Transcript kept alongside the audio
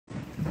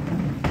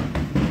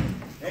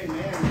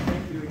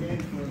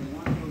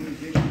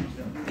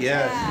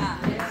Yes. Yeah.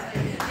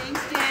 Thanks,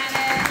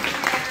 Janet.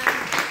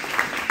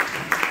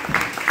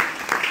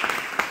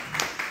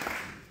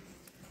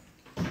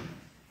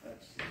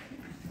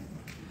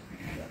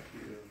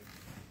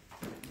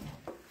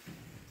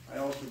 I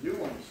also do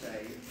want to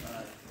say,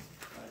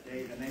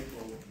 Dave and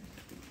April,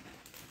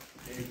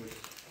 Dave was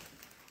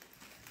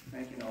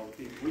thanking all the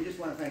people. We just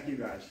want to thank you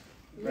guys.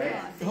 Right?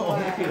 Yeah. Oh,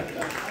 thank you.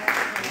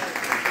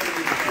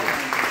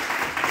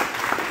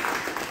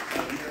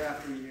 Year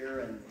after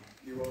year, and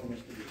your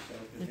willingness to do so,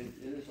 because it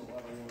is a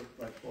lot of work,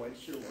 but boy, it's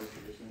sure worth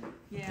it, isn't it?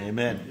 Yeah.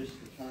 Amen. Just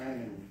the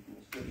time and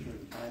the scripture,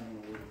 the time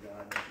and the word of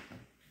God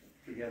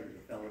together, the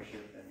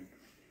fellowship. And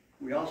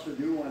we also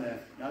do want to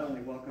not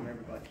only welcome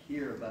everybody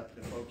here, but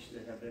the folks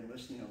that have been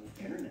listening on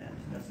the internet.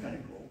 That's kind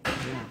of cool.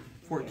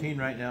 14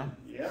 right now.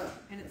 Yeah.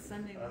 And it's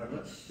Sunday morning.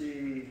 Let's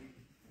see.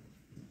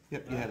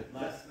 Yep, you had it.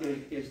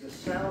 Is the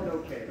sound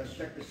okay? Let's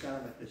check the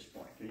sound at this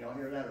point. Can y'all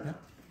hear that or not?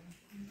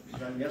 Is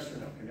that yes or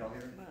no? Can y'all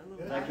hear it?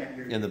 I can't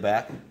hear you. In the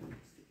back?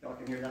 Y'all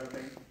can hear that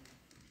okay?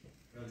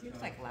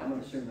 Seems like I'm loud.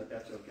 going to assume that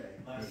that's okay.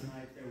 Last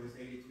night there was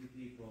 82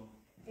 people.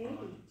 82.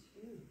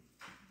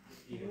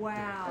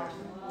 Wow.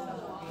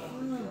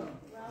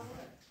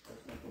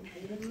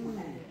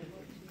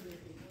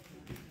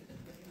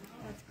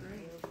 That's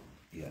great.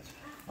 Yes.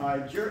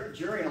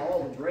 During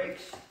all the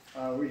breaks,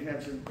 we've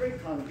had some great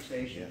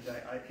conversations.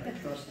 I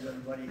trust that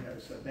everybody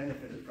has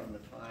benefited from the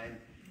time,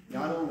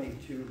 not only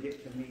to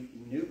get to meet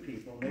new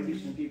people, maybe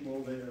some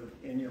people that are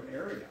in your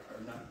area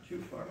or not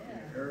too far from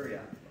your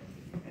area,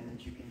 and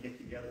that you can get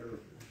together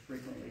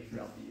frequently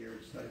throughout the year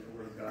to study the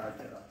Word of God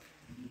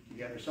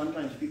together.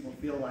 Sometimes people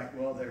feel like,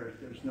 well,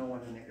 there's no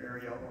one in the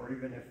area, or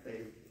even if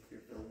they're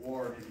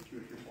war, maybe 2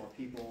 or 3 or 4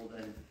 people,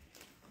 then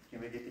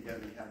can we get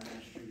together and have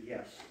ministry?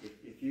 Yes.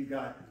 If you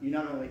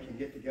not only can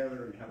get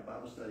together and have a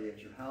Bible study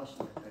at your house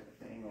and that type of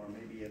thing, or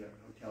maybe at a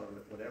hotel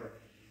or whatever,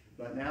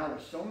 but now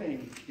with so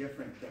many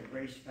different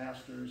grace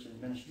pastors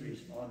and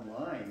ministries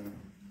online,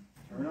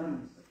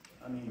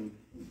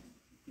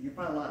 you can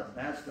find a lot of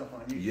bad stuff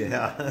on YouTube.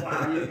 Yeah.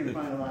 Wow, you can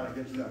find a lot of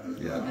good stuff as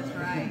well. That's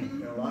right.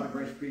 There are a lot of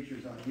grace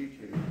preachers on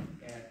YouTube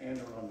and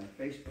they're on the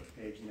Facebook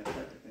page and that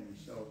type of thing.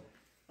 So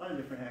a lot of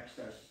different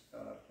access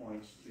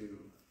points to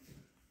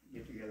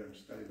get together and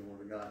study the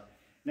Word of God.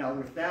 Now,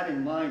 with that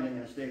in mind, and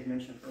as Dave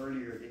mentioned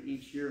earlier, that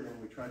each year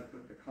when we try to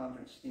put the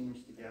conference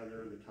themes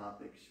together, the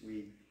topics,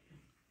 we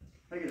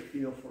try to get a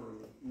feel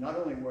for not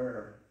only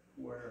where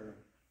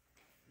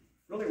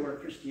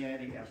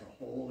Christianity as a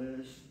whole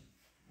is,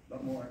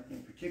 but more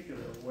in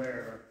particular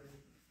where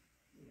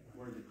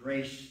the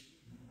grace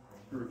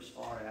groups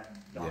are at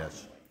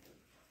doctrinally.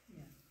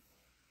 Yes.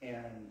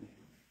 And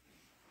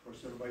of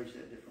course, everybody's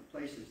at different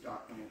places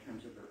doctrinally in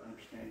terms of their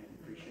understanding and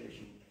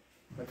appreciation.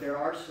 But there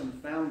are some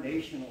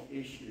foundational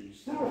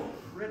issues that are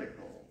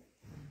critical,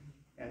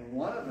 and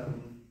one of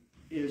them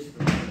is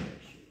the Bible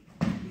issue,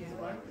 the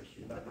Bible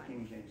issue about the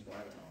King James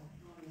Bible.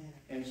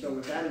 And so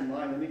with that in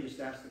mind, let me just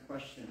ask the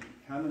question,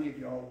 how many of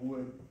y'all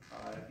would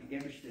be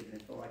interested and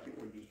feel like it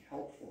would be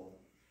helpful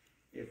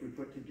if we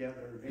put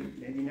together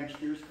maybe next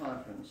year's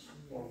conference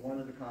or one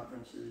of the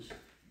conferences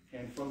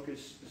and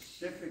focus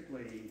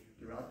specifically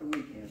throughout the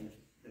weekend,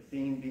 the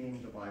theme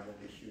being the Bible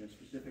issue and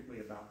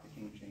specifically about the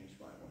King James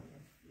Bible?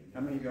 How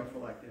many of y'all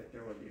feel like that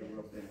there would be a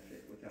real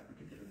benefit with that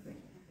particular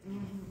thing?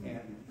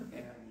 And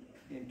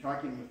in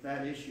talking with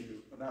that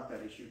issue, about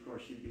that issue, of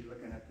course, you'd be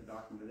looking at the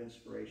doctrine of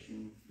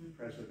inspiration,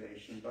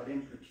 preservation, but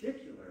in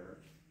particular,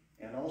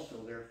 and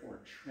also therefore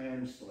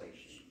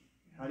translation.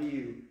 How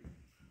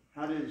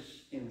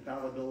does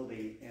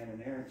infallibility and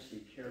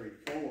inerrancy carry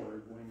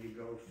forward when you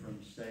go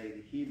from, say,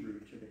 the Hebrew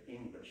to the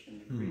English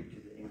and the Greek to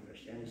the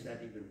English? And is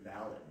that even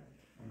valid?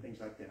 Things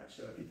like that.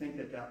 So if you think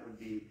that that would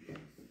be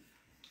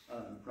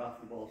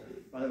profitable.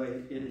 By the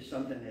way, it is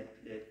something that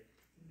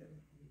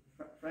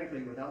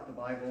frankly, without the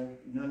Bible,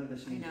 none of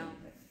this means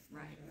anything.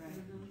 Right.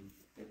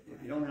 If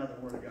you don't have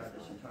the Word of God,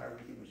 this entire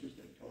weekend was just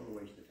a total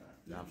waste of time.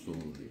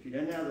 Absolutely. If you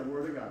didn't have the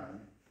Word of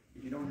God,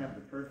 if you don't have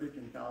the perfect,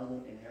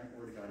 infallible, inerrant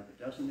Word of God, if it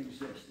doesn't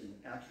exist in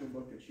the actual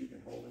book that you can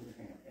hold in your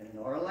hand, and in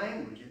our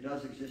language, it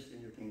does exist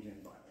in your King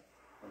James Bible.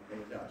 Okay,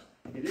 it does.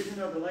 It is in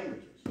other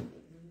languages,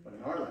 but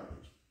in our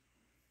language,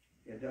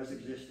 it does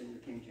exist in your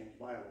King James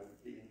Bible,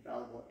 the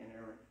infallible,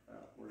 inerrant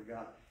Word of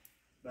God.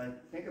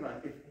 But think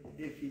about it.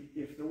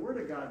 If the Word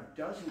of God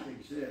doesn't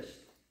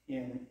exist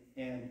in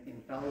an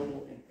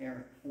infallible,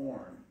 inerrant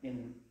form,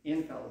 in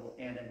infallible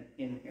and an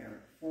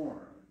inerrant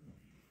form,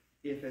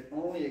 if it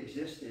only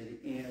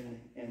existed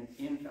in an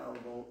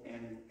infallible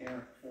and an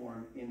inerrant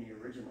form in the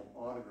original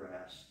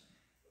autographs,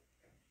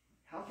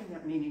 how can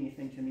that mean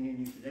anything to me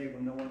and you today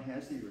when no one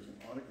has the original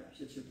autographs?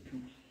 It's a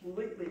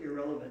completely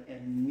irrelevant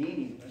and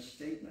meaningless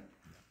statement.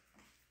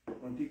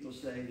 When people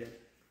say that,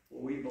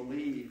 well, we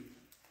believe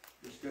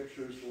the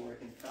scriptures were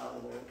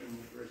infallible in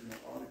the original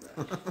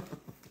autographs.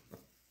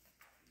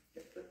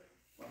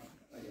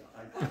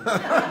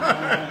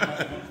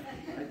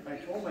 I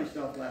told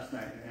myself last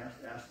night, and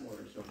asked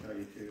Lord, so I'll tell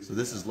you too. So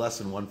this is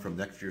lesson 1 from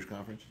next year's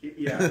conference?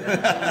 Yeah.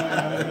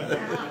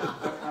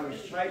 I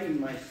was chiding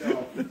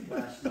myself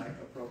last night,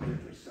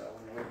 appropriately so,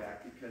 in a way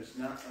is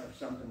not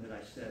something that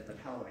I said, but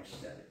how I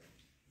said it.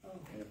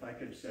 And if I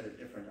could have said it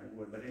different, I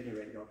would. But at any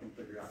rate, y'all can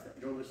figure out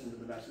that. Go listen to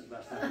the message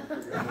last time and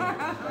figure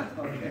out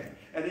what it is. Okay.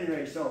 At any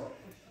rate, so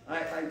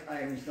I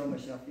always tell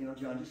myself, you know,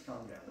 John, just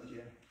calm down, would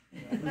you?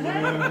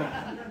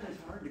 Sometimes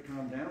it's hard to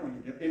calm down when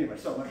you do. Anyway,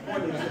 so my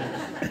point is this,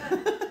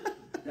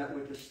 that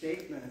with a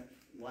statement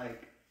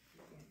like,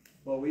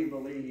 well, we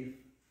believe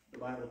the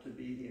Bible to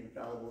be the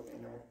infallible,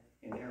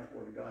 inerrant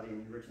word of God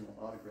in the original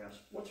autographs,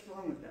 what's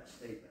wrong with that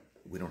statement?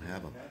 We don't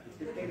have them.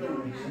 If they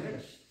don't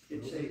exist,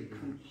 it's a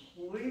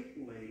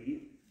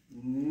completely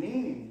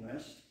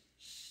meaningless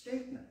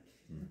statement.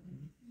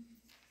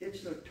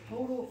 It's a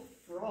total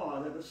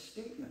fraud of a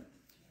statement.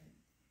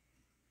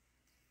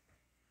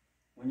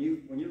 When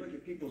you look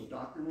at people's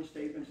doctrinal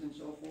statements and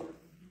so forth,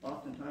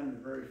 oftentimes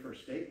the very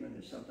first statement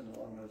is something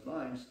along those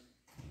lines.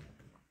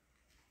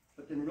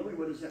 But then really,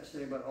 what does that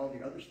say about all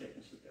the other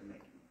statements that they're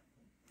making?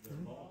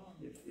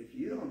 If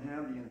you don't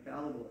have the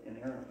infallible,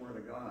 inerrant Word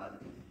of God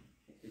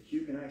that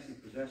you can actually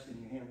possess in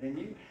your hand, then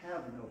you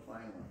have no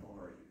final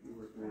authority. We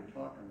were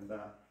talking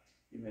about,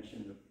 you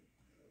mentioned the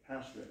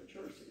pastor at the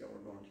church that y'all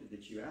were going to,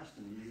 that you asked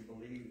him, do you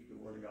believe the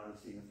Word of God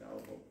is the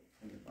infallible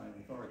and the final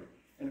authority?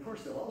 And of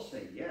course, they'll all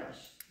say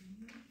yes,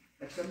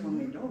 except when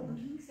they don't.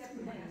 Except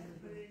when they have to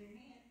put it in your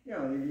hand.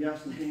 Yeah, you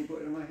ask them, can you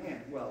put it in my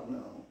hand? Well,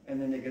 no.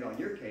 And then they get on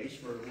your case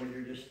where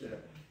you're just a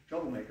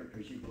troublemaker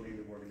because you believe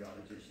the Word of God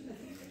exists in the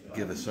Bible.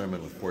 Give a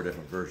sermon with 4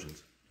 different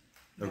versions.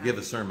 Or give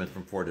a sermon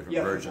from 4 different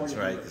versions,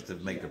 right? Just to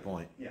make their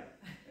point. Yeah.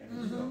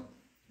 And so,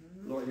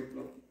 Lord,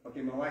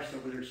 okay, my wife's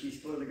over there. She's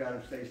clearly got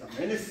to say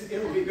something. And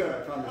it'll be good,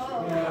 I promise you.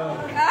 No,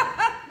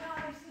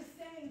 I was just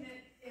saying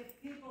that if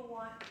people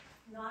want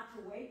not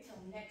to wait till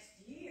next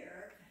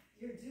year,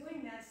 you're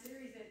doing that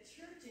series at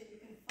church and you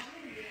can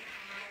find it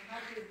on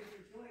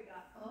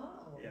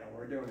howgoodwithyourjoy.com. Yeah,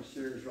 we're doing a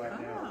series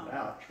right now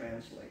about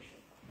translation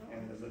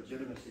and the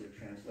legitimacy of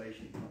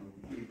translation from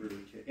Hebrew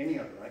to any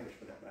other language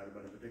for that matter,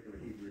 but in particular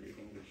Hebrew to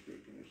English,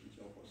 Greek, English, and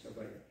so forth. So,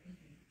 but,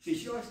 see,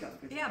 she always got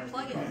good. Yeah,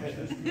 plug it.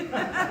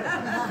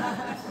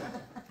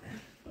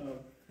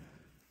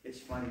 It's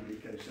funny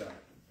because,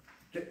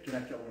 can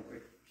I tell one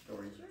quick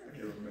story?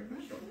 Okay, real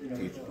quick story. You know,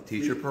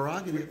 Teacher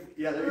prerogative.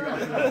 Yeah, there you go.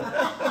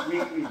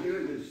 we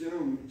do the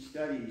Zoom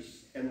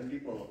studies, and the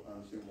people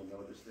on Zoom will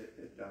notice that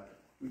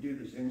we do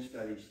the Zoom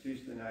studies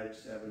Tuesday night at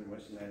 7,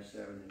 Wednesday night at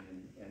 7,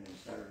 and then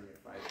Saturday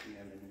at 5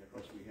 p.m. And then, of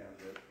course, we have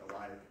the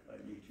live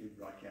YouTube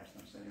broadcast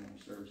on Sunday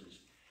morning services.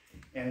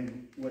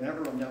 And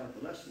whenever I'm done with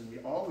the lesson, we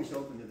always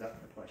open it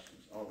up for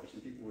questions, always.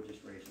 And people will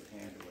just raise their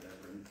hand or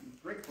whatever. And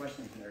great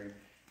questions and everything.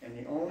 And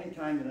the only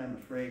time that I'm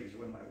afraid is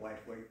when my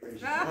wife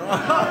raises her hand.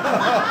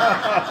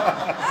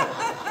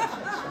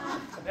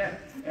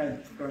 And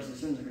of course, as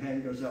soon as her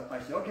hand goes up,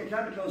 I say, okay,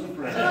 time to close in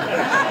prayer.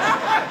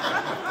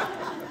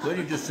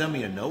 Couldn't you just send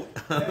me a note?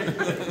 I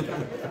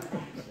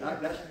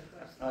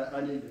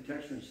need to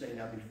text her and say,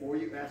 now before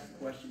you ask the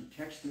question,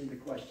 text me the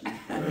question.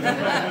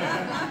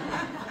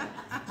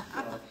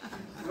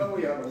 But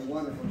we have a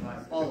wonderful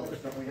time, all of us,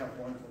 don't we have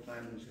a wonderful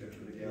time in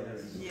Scripture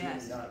together?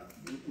 Yes.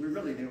 We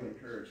really do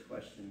encourage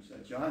questions.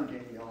 John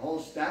gave me a whole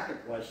stack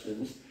of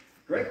questions.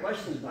 Great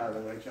questions, by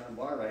the way, John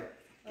Barwright.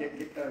 Gave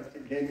me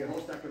a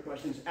whole stack of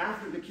questions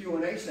after the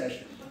Q&A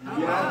session.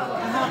 Oh,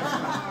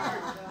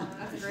 wow.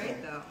 That's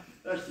great, though.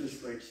 That's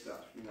just great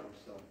stuff, you know.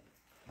 So,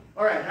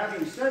 all right.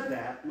 Having said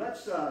that,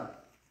 let's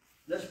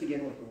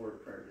begin with the word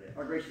of prayer today.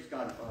 Our gracious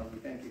God and Father, we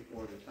thank you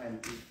for the time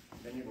we've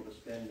been able to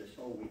spend this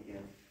whole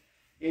weekend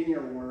in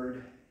your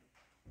word,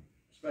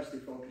 especially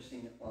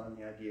focusing on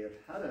the idea of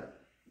how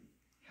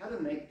to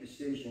make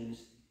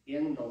decisions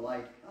in the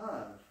light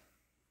of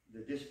the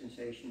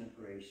dispensation of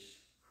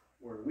grace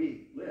where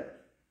we live.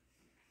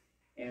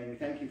 And we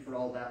thank you for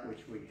all that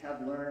which we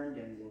have learned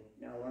and will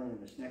now learn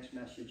in this next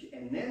message.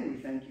 And then we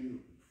thank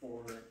you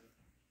for the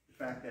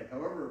fact that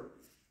however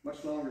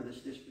much longer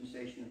this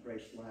dispensation of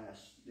grace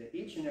lasts, that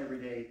each and every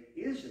day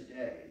is a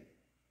day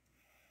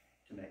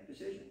to make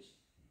decisions.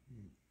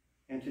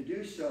 And to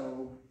do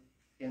so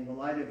in the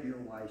light of your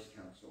wise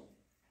counsel,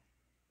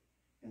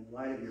 in the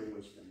light of your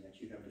wisdom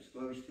that you have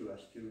disclosed to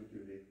us through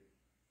the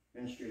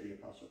ministry of the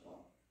Apostle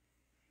Paul.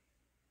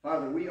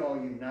 Father, we all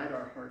unite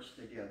our hearts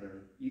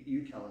together.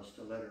 You tell us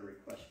to let a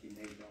request be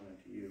made known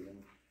unto you.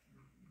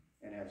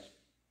 And as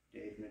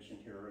Dave mentioned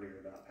here earlier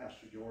about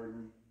Pastor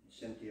Jordan and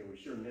Cynthia, we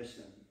sure miss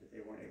them that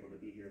they weren't able to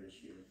be here this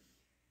year.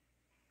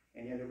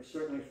 And yet it was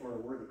certainly for a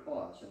worthy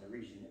cause and the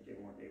reason that they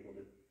weren't able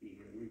to be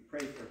here. We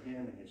pray for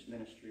him and his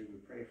ministry.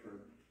 We pray for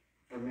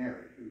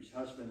Mary, whose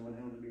husband went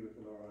home to be with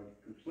the Lord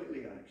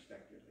completely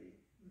unexpectedly,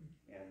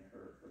 and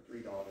her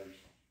 3 daughters.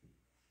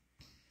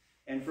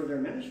 And for their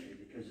ministry,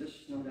 because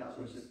this, no doubt,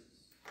 was a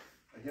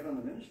hit on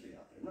the ministry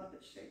out there. Not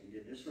that Satan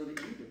did this or that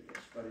you did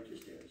this, but it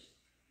just is.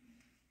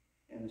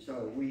 And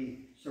so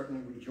we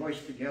certainly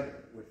rejoice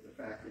together with the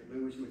fact that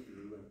Lou is with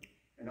you,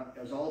 and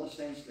as all the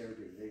saints there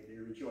do, they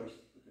rejoice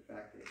with the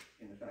fact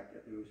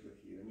that Lou is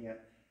with you. And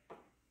yet,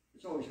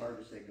 it's always hard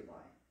to say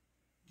goodbye.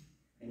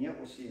 And yet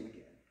we'll see him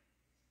again.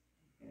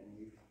 And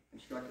you've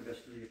instructed us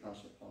through the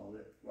Apostle Paul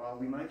that while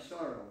we might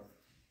sorrow,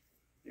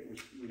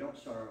 we don't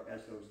sorrow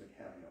as those that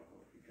have no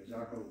hope, because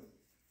our hope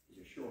is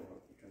a sure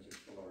hope, because it's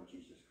the Lord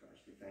Jesus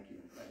Christ. We thank you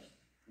in Christ.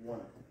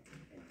 Wonderful.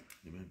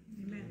 Amen.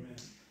 Amen.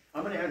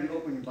 I'm going to have you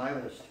open your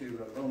Bibles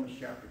to Romans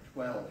chapter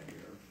 12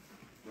 here.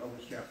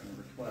 Romans chapter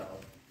number 12.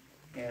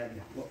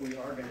 And what we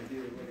are going to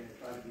do, we're going to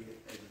try to be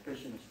as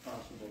efficient as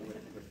possible with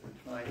the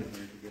time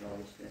here to get all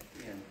this stuff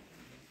in.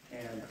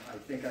 And I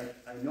think I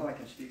know I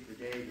can speak for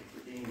Dave and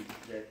for Dean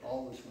that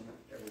all this,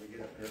 whenever we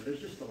get up there,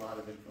 there's just a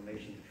lot of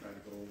information to try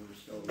to go over.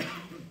 So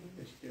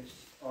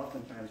it's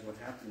oftentimes what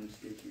happens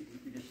is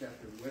you just have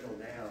to whittle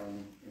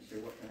down and say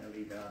what can I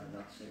leave out and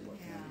not say, what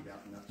can I leave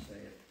out and not say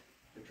it,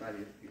 to try to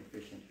be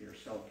efficient here.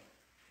 So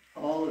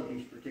all of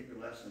these particular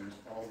lessons,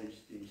 all these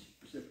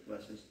specific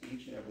lessons,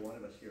 each and every one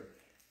of us here,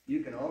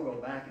 you can all go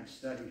back and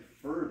study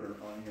further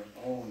on your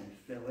own and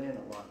fill in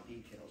a lot of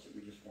details that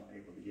we just weren't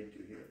able to get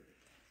to here.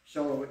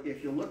 So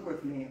if you look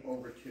with me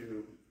over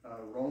to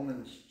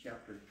Romans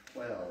chapter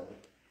 12,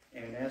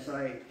 and as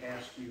I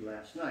asked you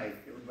last night,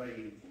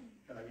 everybody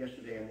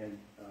yesterday, and then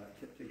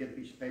to get a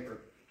piece of paper,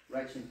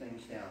 write some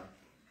things down.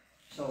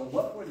 So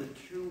what were the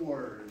two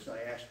words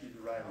I asked you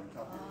to write on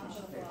top of your piece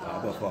of paper?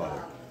 Abba,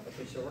 Father.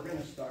 Okay, so we're going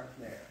to start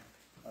there,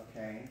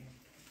 okay?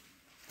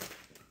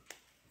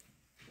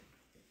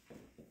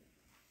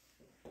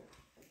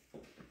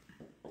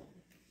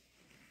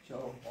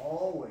 So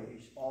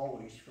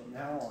always, from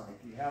now on,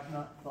 if you have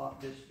not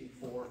thought this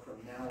before, from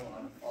now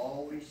on,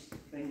 always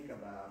think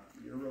about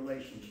your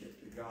relationship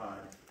to God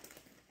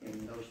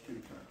in those two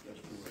terms, those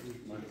two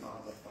words. My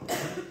Abba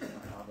Father,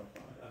 my Abba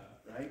Father,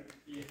 right?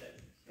 Yes.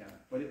 Yeah.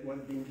 What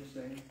did Dean just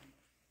say?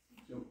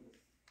 So,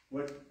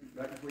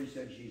 right before you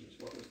said Jesus,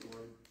 what was the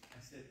word? I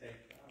said thank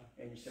God.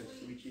 And you said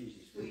sweet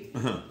Jesus. Sweet.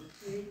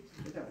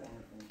 Isn't that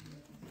wonderful?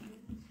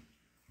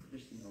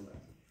 Just to know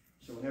that.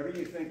 So whenever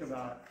you think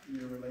about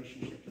your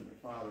relationship to the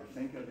Father,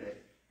 think of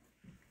it,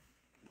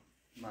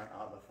 my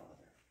Abba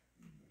Father.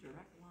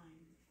 Direct line.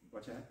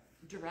 What's that?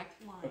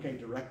 Direct line. Okay,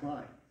 direct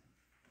line.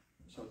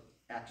 So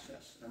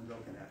access,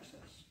 unbroken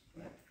access.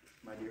 Right?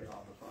 My dear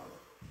Abba Father.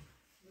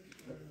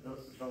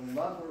 The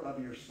lover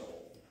of your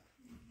soul.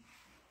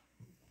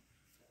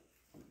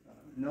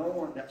 No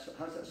one,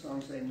 how's that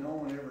song say? No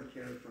one ever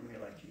cared for me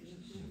like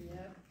Jesus.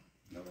 Yep.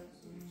 No.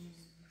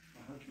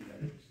 How true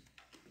that is.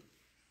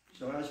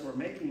 So as we're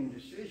making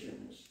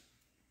decisions,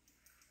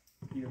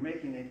 you're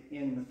making it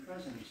in the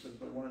presence of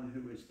the one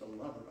who is the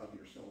lover of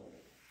your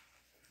soul,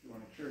 the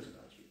one who cares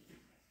about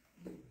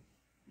you.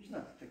 He's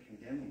not to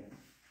condemn you.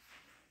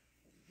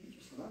 He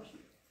just loves you.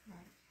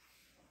 Right.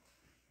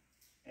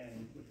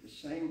 And with the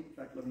same, in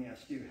fact, let me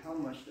ask you, how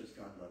much does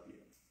God love you?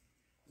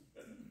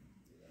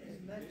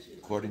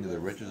 According to the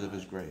riches of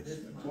his grace.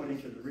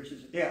 According to the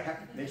riches, yeah,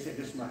 they say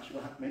this much,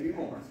 well, maybe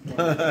more.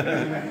 According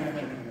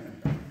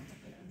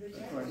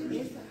to the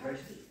riches of grace.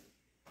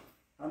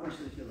 How much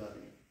does he love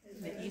you?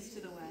 The east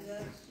to the west.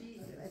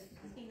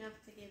 Enough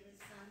to give his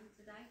son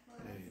to die for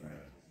us.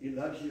 He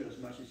loves you as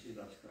much as he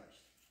loves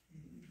Christ.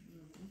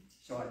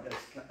 So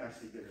that's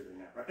actually bigger than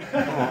that,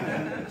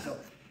 right? So,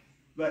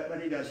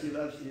 but he does. He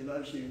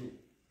loves you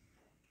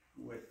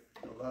with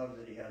the love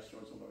that he has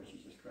towards the Lord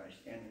Jesus Christ.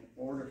 And in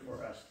order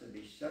for us to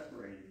be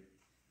separated,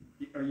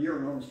 you're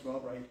in Romans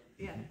 12, right?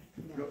 Yeah.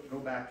 Go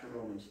back to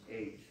Romans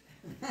 8.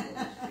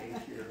 Romans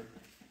 8 here.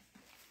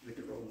 Look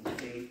at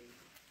Romans 8,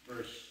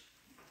 verse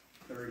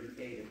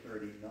 38 and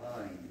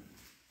 39.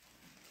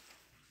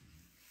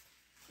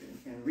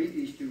 And read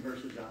these two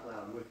verses out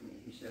loud with me.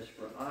 He says,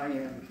 for I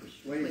am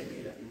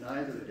persuaded that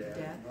neither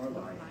death, nor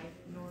life,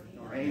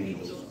 nor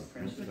angels,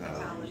 nor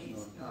principalities,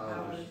 nor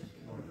powers,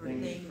 nor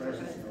things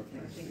present, nor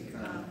things to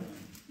come,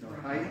 nor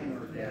height,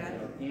 nor depth,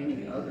 nor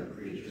any other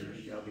creature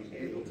shall be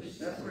able to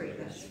separate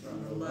us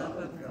from the love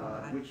of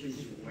God, which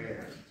is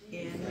where?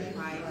 In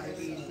Christ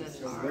Jesus.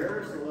 So where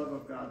is the love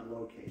of God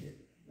located?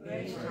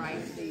 In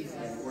Christ Jesus.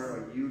 And where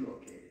are you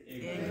located?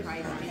 In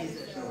Christ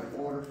Jesus. So in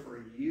order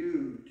for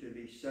you to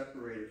be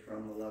separated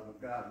from the love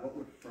of God, what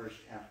would first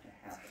have to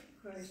happen?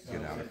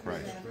 Get out of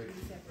Christ.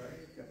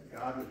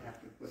 God would have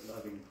to quit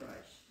loving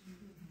Christ.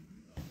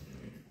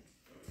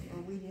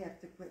 Or we'd have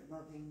to quit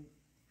loving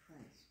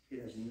Christ.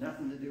 It has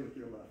nothing to do with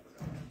your love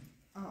for God.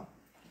 Oh.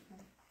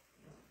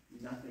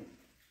 Nothing.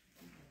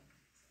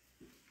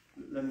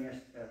 Let me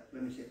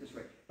say it this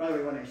way. By the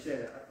way, when I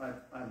said it,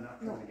 I'm not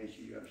coming against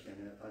you. You understand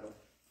that?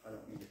 I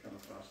don't mean to come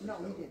across as No,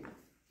 we though, didn't.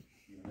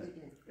 you know, We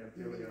didn't.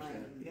 everybody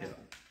understand it? Yeah.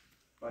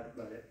 But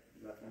no.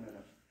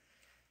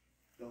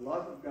 The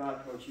love of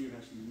God towards you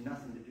has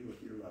nothing to do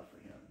with your love for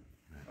Him.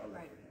 Our love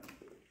Right.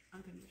 for Him.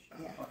 Unconditional.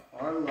 Yeah.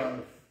 Our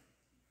love.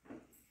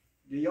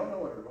 Do y'all know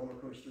what a roller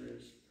coaster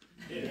is?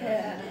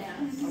 Yeah.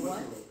 What's a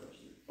roller coaster?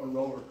 A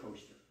roller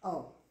coaster.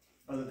 Oh.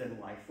 Other than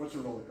life, what's a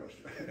roller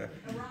coaster?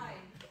 A ride.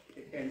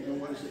 And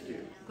what does it do?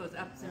 Goes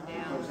ups and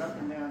It goes downs. up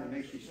and down and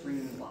makes you scream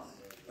and laugh.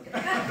 It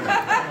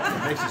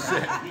makes you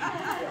sick.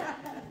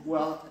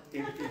 Well,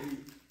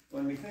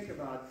 when we think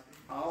about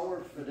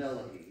our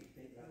fidelity,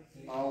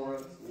 our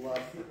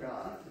love for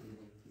God,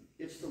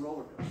 it's the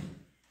roller coaster,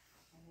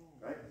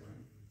 right?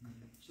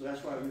 So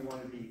that's why we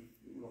want to be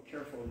real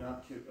careful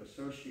not to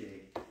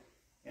associate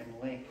and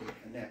link and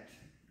connect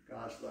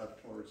God's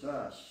love towards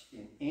us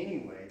in any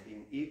way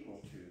being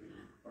equal to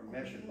or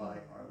measured by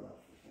our love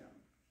for him.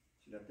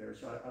 So that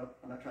there's,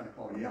 I'm not trying to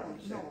call you out. I'm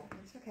just saying No,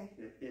 it's okay.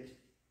 it's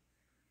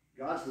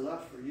God's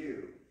love for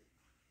you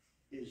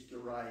is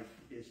derived,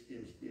 is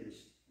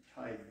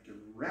tied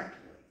directly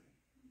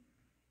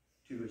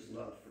to his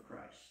love for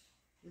Christ.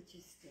 Which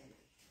is steady.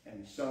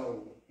 And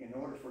so, in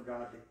order for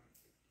God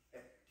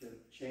to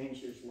change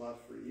his love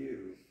for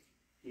you,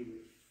 he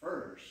would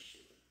first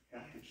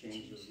have to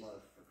change his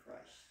love for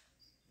Christ.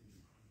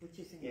 Which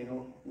is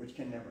Which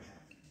can never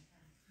happen.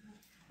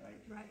 Right?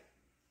 Right.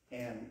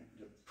 And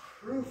the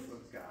proof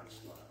of God's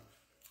love,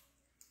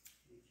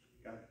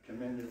 God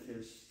commended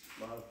his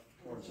love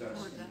towards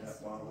us in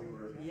that while we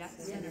were,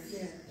 Yes.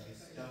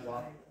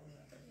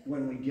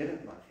 when we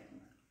didn't love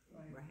him,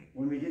 Right.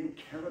 when we didn't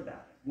care about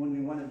him, when we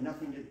wanted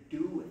nothing to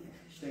do with him,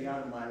 stay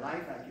out of my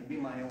life, I can be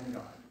my own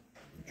God.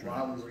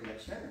 While we were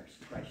yet sinners,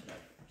 Christ died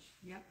for us.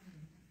 Yep.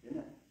 Isn't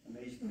it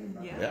amazing?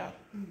 About Yeah. that?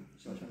 Yeah.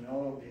 So to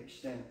know the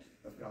extent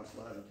of God's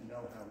love and to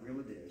know how real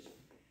it is,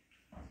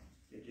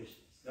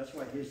 that's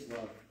why his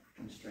love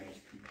constrains,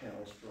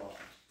 compels, draws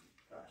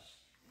us.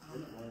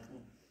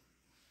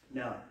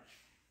 Now,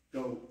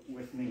 go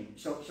with me.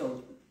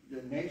 So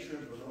the nature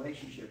of the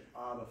relationship,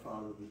 Abba,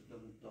 Father,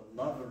 the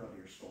lover of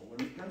your soul,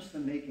 when it comes to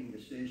making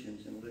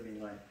decisions and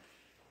living life,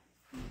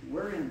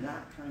 we're in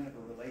that kind of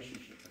a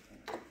relationship with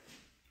him.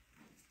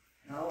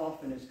 How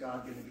often is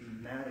God going to be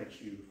mad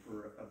at you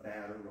for a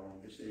bad or wrong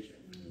decision?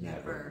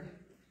 Never.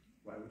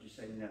 Why would you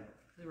say never?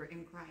 Because we're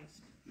in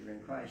Christ. You're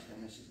in Christ,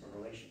 and this is a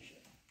relationship.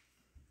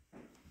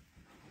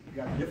 You've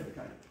got a different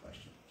kind of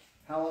question.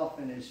 How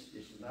often is,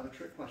 this is not a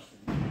trick question,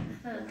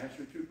 don't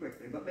answer too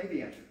quickly, but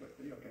maybe answer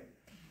quickly, okay.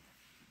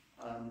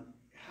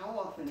 How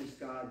often is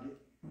God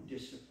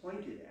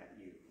disappointed at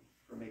you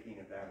for making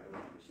a bad or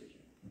wrong decision?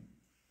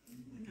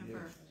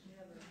 Never.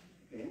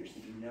 Okay,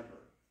 interesting, never.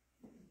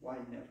 Why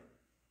never?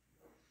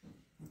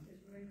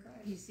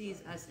 He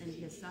sees us in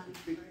his son.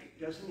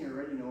 Doesn't he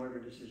already know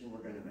every decision we're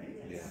going to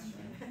make? Yeah.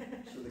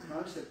 So the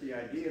concept, the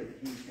idea that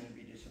he's going to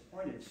be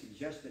disappointed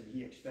suggests that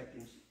he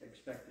expected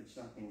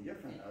something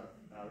different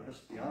out of us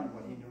beyond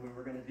what he knew we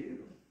were going to do.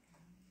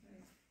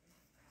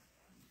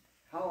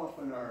 How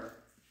often are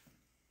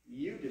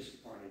you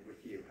disappointed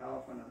with you?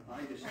 How often am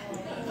I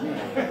disappointed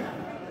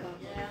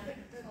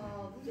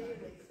with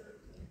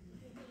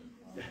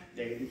you?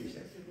 David, you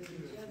said.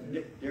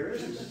 There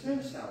is a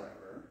sense,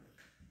 however,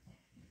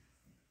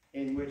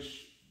 in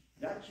which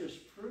that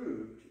just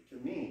proved to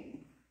me,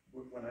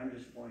 when I'm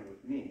disappointed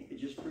with me, it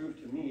just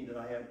proved to me that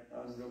I had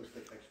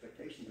unrealistic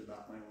expectations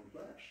about my own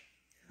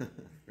flesh.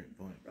 Great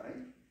point. Right?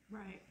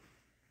 Right.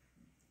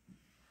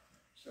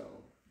 So,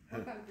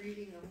 What about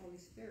grieving the Holy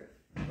Spirit?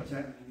 what's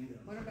that?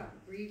 What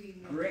about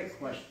grieving the Holy Great Spirit?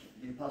 question.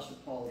 The Apostle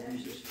Paul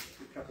uses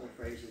a couple of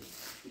phrases.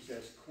 He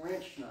says,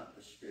 quench not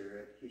the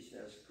Spirit. He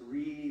says,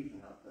 grieve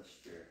not the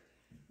Spirit.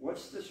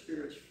 What's the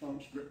Spirit's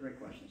function? Great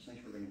question.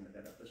 Thanks for bringing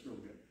that up. That's real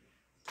good.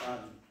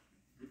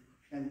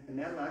 And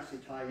that'll actually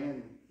tie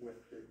in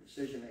with the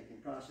decision-making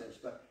process.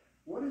 But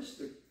what's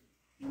the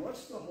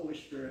Holy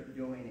Spirit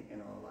doing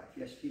in our life?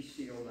 Yes, he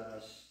sealed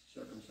us,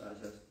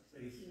 circumcised us.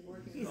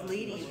 He's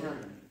leading.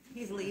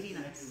 He's leading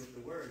us.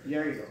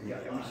 There you go. Yeah,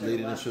 and we said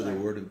Leading last us through the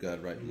time. word of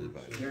God right into the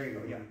Bible. There you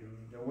go, yeah.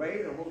 The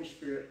way the Holy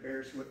Spirit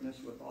bears witness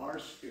with our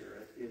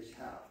spirit is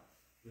how?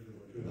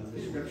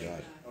 The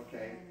Scriptures,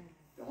 okay?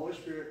 The Holy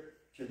Spirit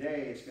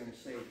today is going to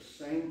say the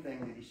same thing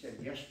that he said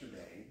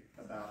yesterday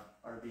about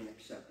our being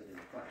accepted in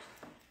Christ.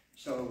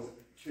 So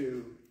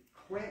to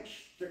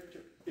quench,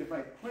 if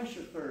I quench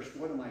the thirst,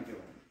 what am I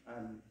doing?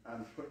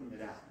 I'm putting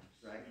it out,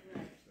 right?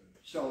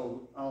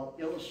 So I'll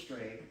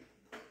illustrate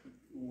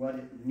what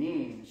it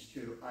means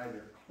to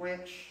either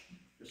quench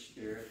the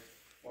Spirit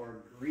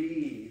or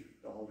grieve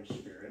the Holy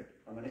Spirit.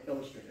 I'm going to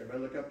illustrate. Everybody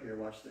look up here,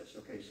 watch this.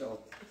 Okay, so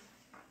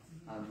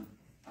I'm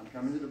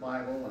coming to the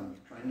Bible, I'm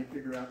trying to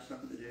figure out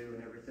something to do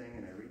and everything,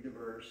 and I read the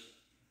verse.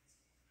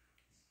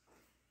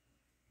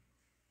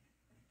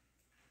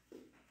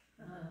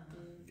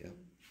 Yeah.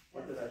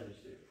 What did I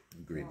just do?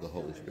 Grieve the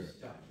Holy Spirit.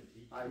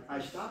 I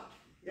stopped.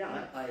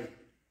 Yeah, I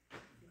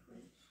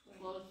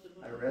Close the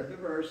book. read the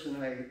verse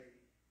and I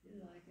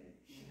You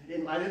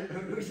like it?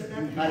 who said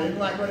that? I didn't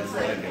like what it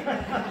said.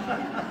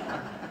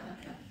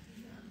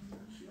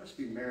 She must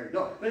be married.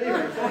 No, but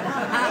anyway.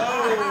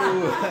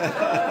 Oh!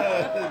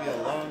 It'll be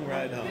a long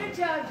ride home. Good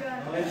job,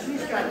 John. And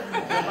she's got,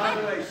 by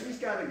the way, she's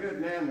got a good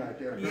man right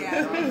there.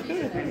 Yeah.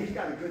 And he's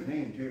got a good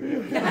name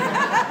too.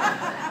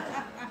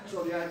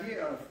 So the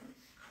idea of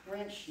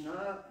quench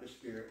not the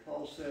Spirit,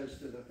 Paul says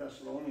to the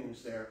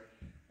Thessalonians there,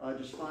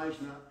 despise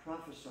not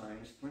prophesying,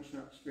 quench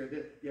not the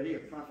Spirit. The idea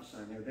of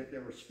prophesying there, that they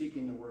were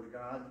speaking the word of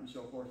God and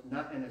so forth,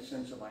 not in a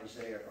sense of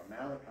Isaiah or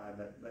Malachi,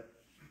 but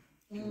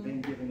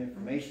being given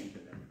information to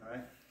them. All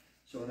right.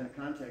 So in that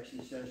context,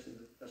 he says to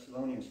the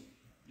Thessalonians,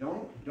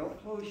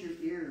 don't close your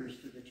ears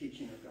to the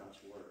teaching of God's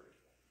word.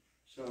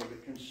 So the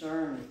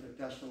concern with the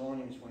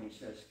Thessalonians when he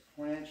says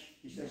quench,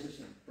 he says this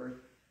in verse,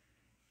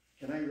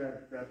 Can I grab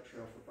a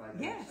trail for 5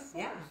 minutes? Yes,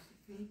 yeah.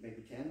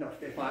 Maybe 10? No,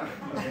 5.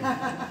 Okay.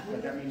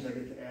 But that means I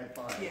get to add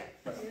 5. Yeah.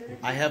 But,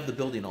 I have the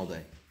building all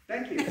day.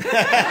 thank you.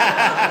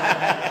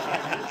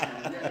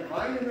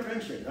 Divine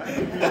intervention, right?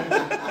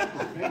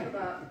 Think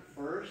about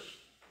 1st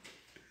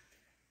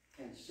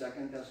and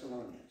 2nd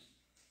Thessalonians.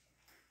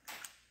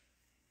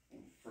 In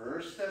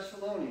 1st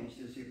Thessalonians,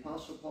 does the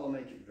Apostle Paul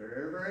make it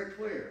very, very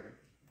clear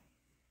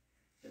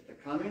that the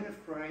coming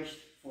of Christ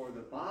for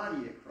the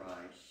body of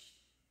Christ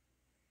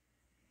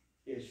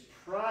is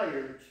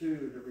prior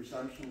to the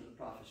resumption of the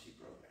prophecy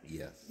program.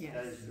 Yes.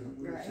 That is,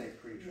 we would say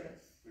pre-trib.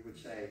 Yes. We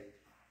would say,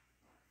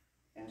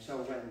 and so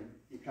when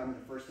you come to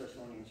 1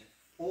 Thessalonians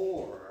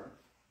 4,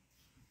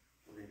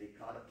 we're going to be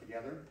caught up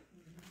together.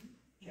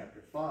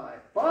 Chapter 5.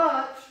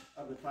 But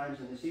of the times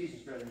and the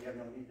seasons, brethren, you have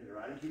no need to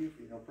write unto you,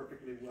 for you know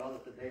perfectly well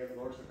that the day of the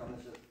Lord shall come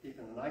as a thief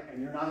in the night,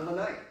 and you're not of the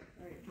night.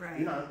 Right.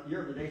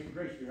 You're of the days of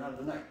grace, you're not of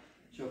the night.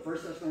 So 1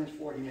 Thessalonians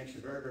 4, he makes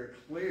it very, very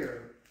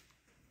clear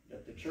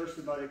that the church,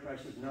 the body of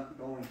Christ, is not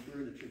going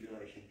through the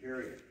tribulation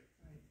period.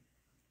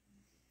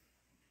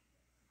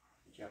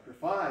 In chapter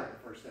 5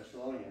 of 1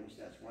 Thessalonians,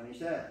 that's when he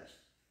says,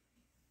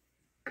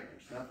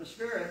 "It's not the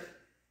Spirit,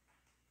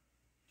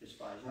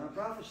 despise not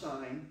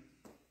prophesying,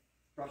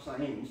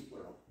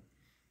 plural.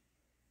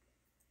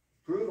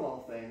 Prove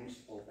all things,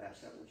 hold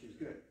fast that which is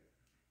good."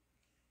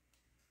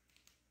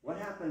 What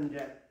happened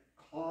that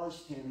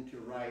caused him to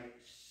write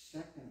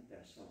 2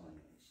 Thessalonians?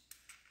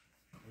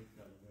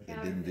 He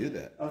didn't do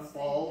that. A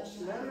false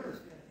letter.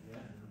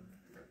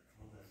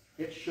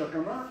 It shook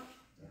him up.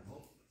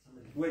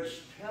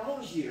 Which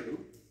tells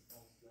you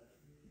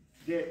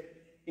that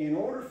in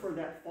order for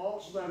that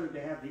false letter to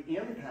have the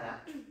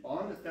impact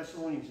on the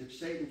Thessalonians that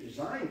Satan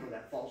designed for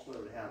that false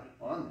letter to have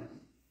on them,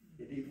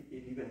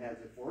 it even has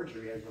a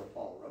forgery as though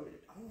Paul wrote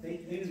it.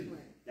 Fake news.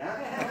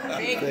 That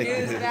Fake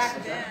news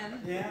back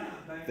then. Yeah.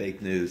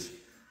 Fake news.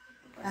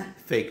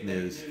 Fake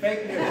news.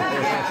 fake news.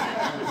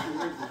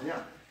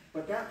 Yeah.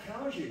 But that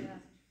tells you,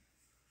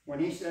 when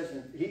he says,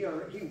 he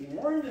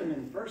warned them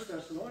in 1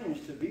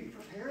 Thessalonians to be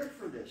prepared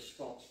for this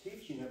false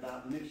teaching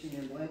about mixing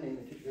and blending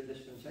the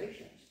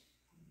dispensations,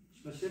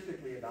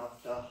 specifically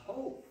about the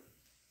hope.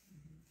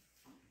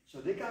 So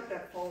they got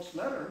that false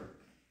letter,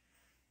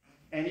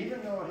 and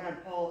even though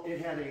it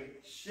had a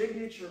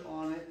signature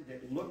on it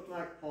that looked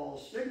like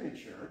Paul's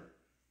signature,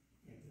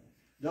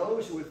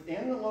 those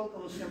within the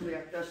local assembly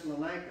at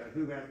Thessalonica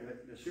who had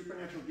the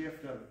supernatural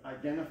gift of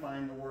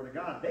identifying the Word of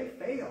God, they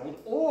failed,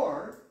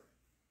 or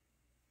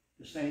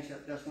the saints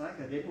at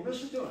Thessalonica didn't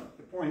listen to him.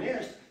 The point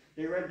is,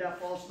 they read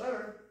that false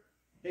letter,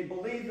 they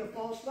believed the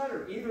false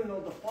letter, even though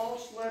the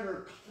false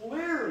letter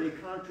clearly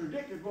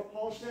contradicted what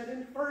Paul said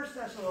in 1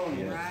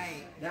 Thessalonians.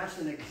 Right. That's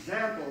an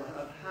example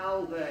of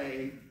how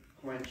they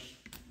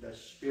quenched the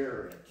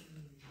Spirit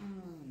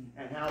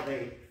and how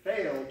they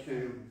failed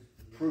to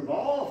prove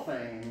all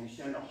things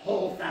and to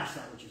hold fast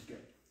that which is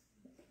good.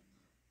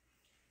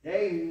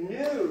 They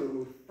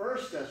knew 1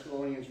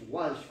 Thessalonians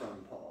was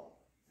from Paul,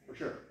 for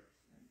sure.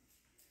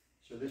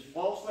 So this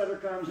false letter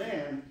comes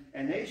in,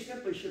 and they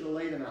simply should have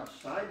laid them out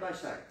side by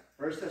side.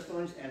 1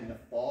 Thessalonians and the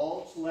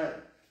false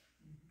letter.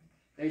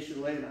 They should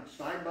have laid them out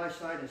side by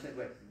side and said,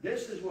 wait,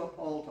 this is what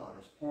Paul taught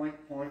us. Point.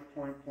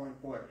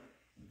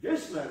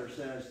 This letter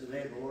says the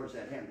day of the Lord is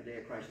at hand, the day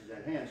of Christ is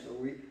at hand, so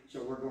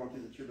we're going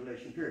through the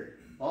tribulation period.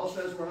 Paul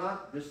says we're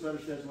not, this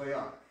letter says we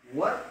are.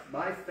 What,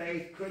 by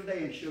faith, could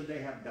they and should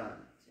they have done?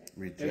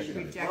 They should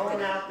have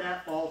thrown out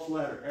that false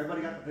letter.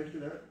 Everybody got the picture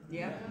there?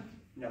 Yeah.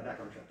 Now back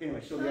on track.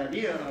 Anyway, so the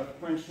idea of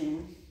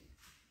quenching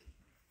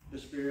the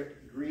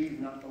Spirit, grieve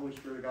not the Holy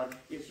Spirit of God,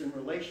 it's in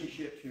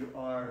relationship to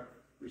our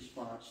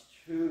response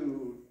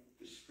to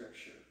the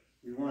Scripture.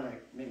 We want to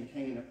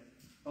maintain an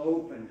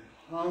open,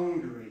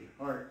 hungry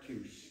heart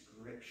to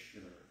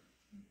Scripture.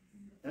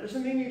 That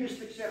doesn't mean you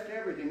just accept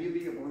everything. You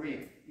be a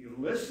Berean. You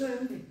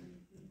listen,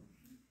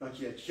 but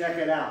you check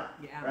it out.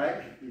 Yeah.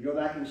 Right? You go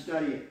back and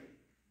study it.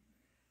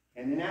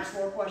 And then ask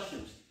more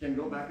questions. Then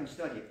go back and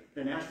study it.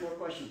 Then ask more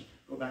questions.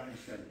 Go back and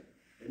study it.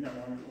 Isn't that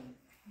wonderful?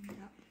 Yep.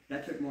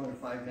 That took more than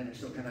 5 minutes,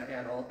 so can I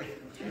add all?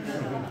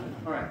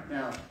 All right,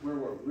 now, where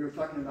were we? We were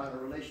talking about a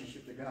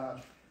relationship to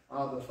God,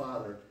 the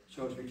Father.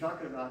 So as we're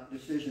talking about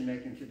decision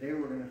making, today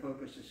we're going to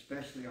focus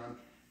especially on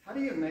how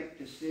do you make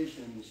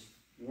decisions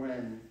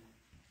when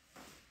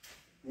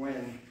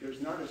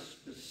there's not a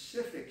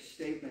specific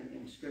statement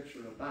in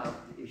Scripture about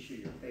the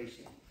issue you're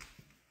facing.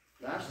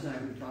 Last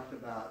night we talked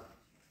about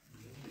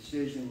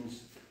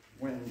decisions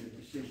when the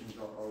decisions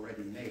are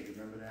already made.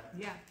 Remember that?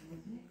 Yeah.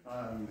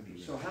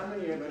 So how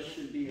many of us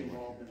should be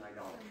involved in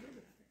idolatry?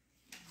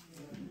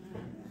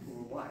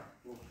 Well, why?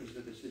 Well, because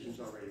the decision's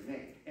already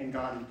made. And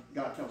God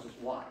tells us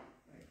why.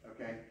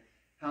 Okay?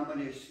 How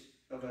many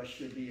of us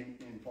should be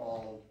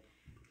involved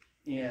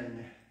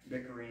in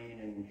bickering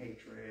and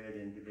hatred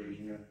and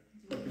division?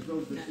 Because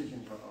those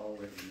decisions are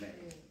already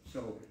made.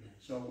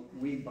 So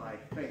we, by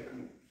faith,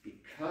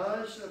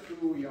 because of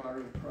who we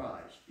are in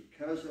Christ,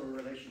 because of our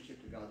relationship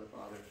to God the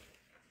Father,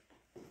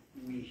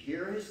 we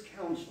hear His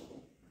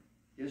counsel,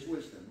 His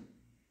wisdom,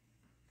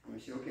 and we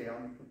say, okay,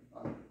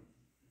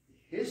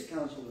 his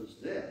counsel is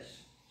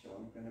this, so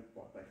I'm going to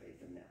walk by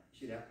faith in that.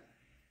 See that?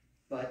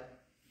 But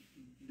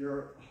there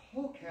are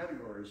whole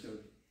categories of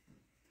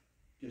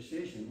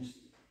decisions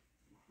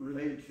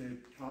related to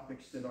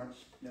topics that aren't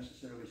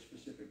necessarily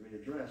specifically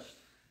addressed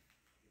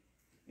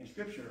in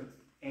Scripture,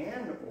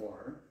 and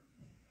or,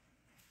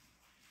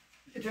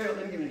 let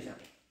me give you an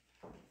example.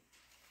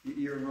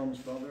 You're in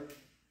Romans 12 there?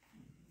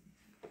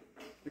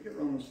 Look at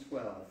Romans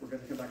 12. We're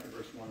going to come back to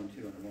verse 1 and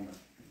 2 in a moment.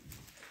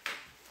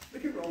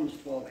 Look at Romans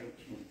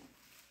 12:18.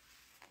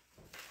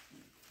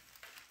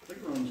 Look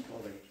at Romans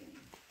 12:18.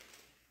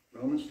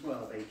 Romans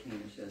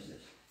 12:18 says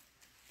this.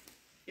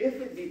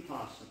 If it be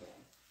possible,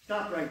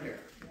 stop right there.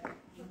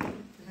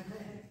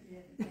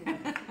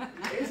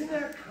 Isn't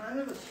that kind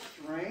of a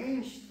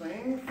strange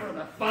thing for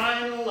the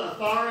final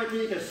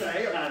authority to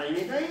say about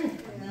anything?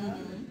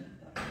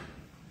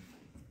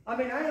 I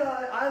mean, I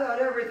thought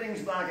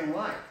everything's black and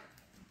white.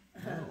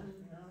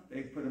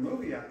 They put a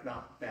movie out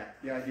about that,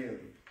 the idea of,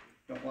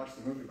 don't watch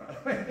the movie, by the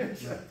way.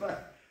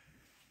 But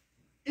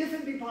if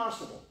it be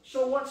possible.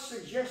 So what's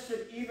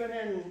suggested even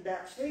in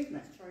that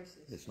statement?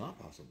 It's not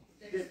possible.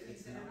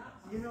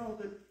 You know,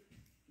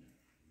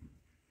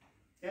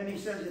 and he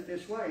says it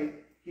this way.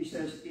 He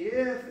says,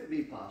 if it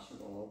be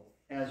possible,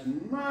 as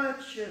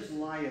much as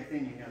lieth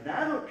in you. Now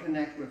that'll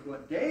connect with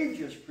what Dave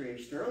just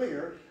preached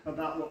earlier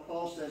about what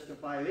Paul says to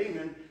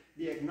Philemon,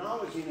 the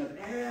acknowledging of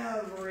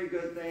every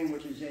good thing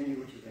which is in you,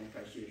 which is in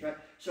Christ Jesus, right?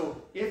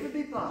 So, if it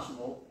be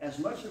possible, as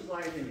much as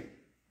lieth in you.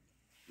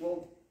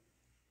 Well,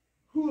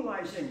 who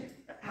lies in you?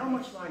 How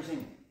much lies in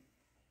you?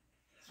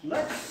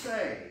 Let's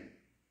say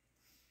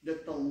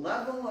that the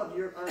level of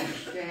your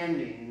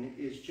understanding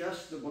is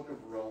just the book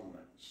of Romans.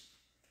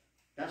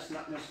 That's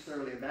not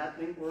necessarily a bad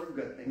thing or a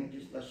good thing.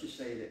 Let's just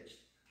say it is.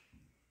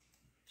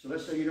 So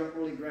let's say you don't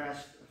really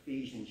grasp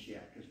Ephesians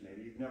yet, because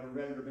maybe you've never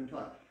read it or been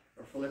taught,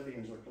 or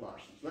Philippians or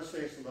Colossians. Let's say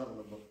it's the level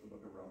of the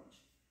book of Romans.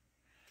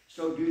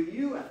 So do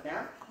you at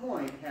that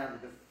point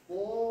have the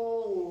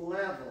full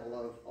level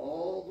of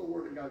all the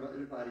Word of God about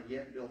the body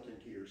yet built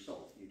into your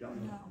soul? You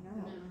don't. No.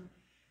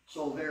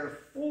 So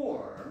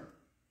therefore,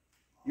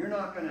 you're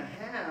not going to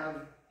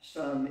have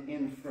some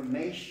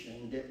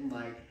information that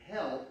might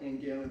help in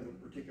dealing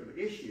with particular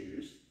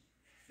issues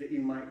that you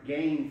might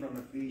gain from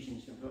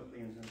Ephesians and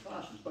Philippians and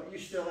Colossians. But you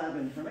still have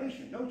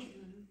information, don't you?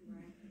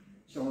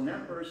 So when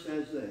that verse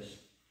says this,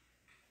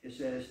 it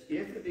says,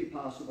 if it be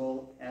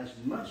possible, as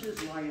much as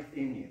lieth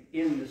in you.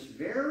 In this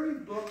very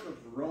book of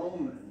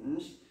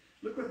Romans,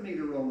 look with me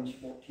to Romans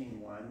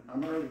 14:1.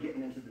 I'm already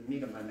getting into the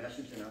meat of my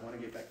message, and I want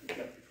to get back to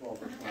chapter 12,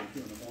 verse 22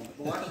 in a moment.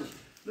 But watch this.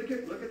 Look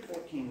at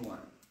 14:1.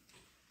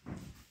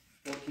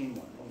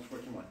 14:1. Romans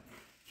 14:1.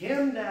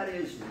 Him that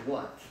is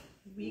what?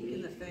 Weak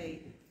in the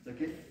faith.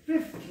 Look at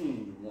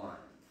 15:1.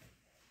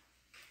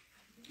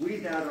 We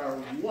that are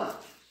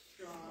what?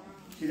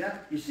 See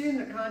that? You see in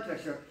the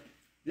context here,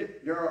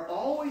 there are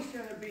always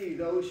going to be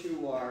those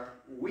who are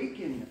weak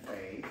in the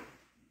faith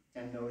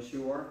and those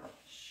who are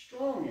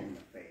strong in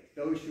the faith.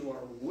 Those who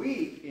are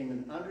weak in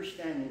an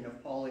understanding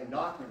of Pauline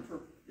doctrine,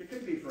 it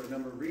could be for a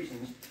number of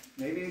reasons.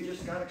 Maybe you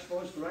just got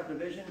exposed to right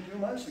division 2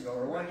 months ago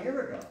or 1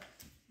 year ago.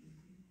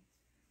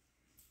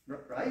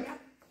 Right?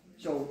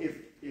 So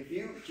if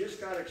you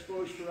just got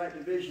exposed to right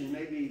division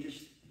maybe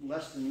just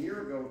less than a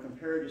year ago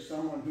compared to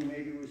someone who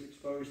maybe was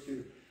exposed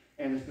to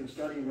and has been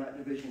studying right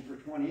division for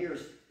 20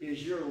 years,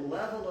 is your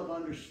level of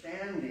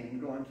understanding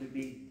going to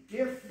be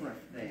different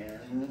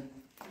than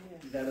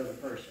that of the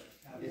person?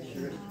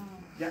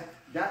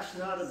 That's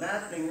not a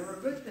bad thing or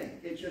a good thing.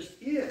 It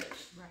just is.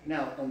 Right.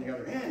 Now, on the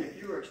other hand,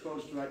 if you were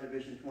exposed to right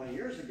division 20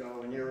 years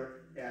ago and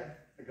you're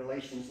at a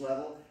Galatians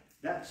level,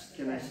 that's,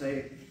 can I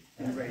say,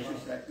 and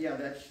gracious,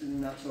 that's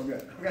not so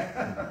good.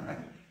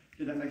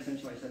 Did that make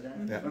sense when I said that?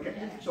 Yeah.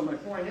 Okay, so my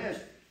point is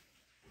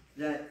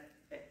that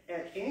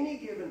at any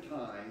given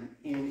time,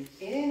 in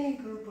any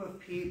group of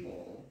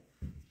people,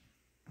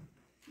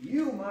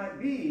 you might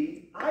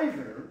be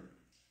either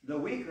the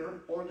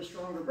weaker or the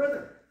stronger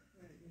brother.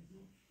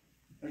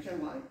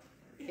 Understand why?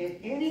 In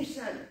any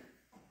setting,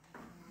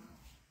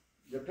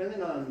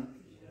 depending on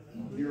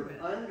your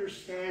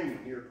understanding,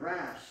 your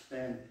grasp,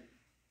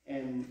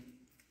 and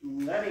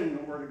letting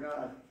the Word of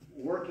God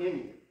work in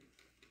you,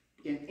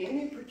 in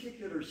any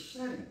particular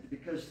setting,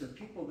 because the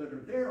people that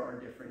are there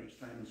are different each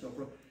time and so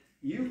forth,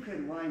 you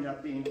could wind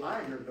up being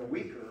either the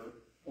weaker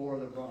or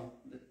the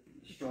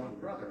stronger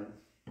brother.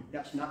 And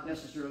that's not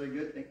necessarily a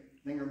good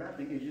thing or a bad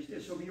thing. It just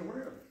is. So be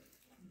aware of it.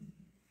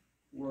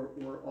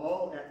 We're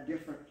all at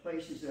different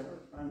places in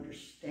our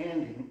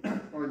understanding,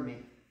 pardon me,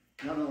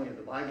 not only of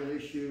the Bible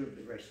issue, of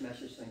the grace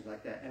message, things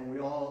like that, and we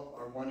all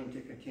are wanting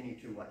to continue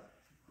to what?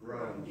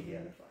 Grow and be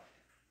edified.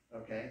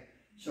 Okay?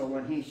 So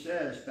when he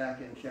says back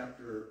in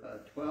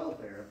chapter 12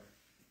 there,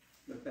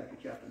 look back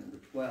at chapter number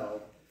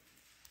 12,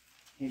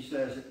 he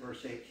says at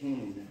verse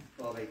 18,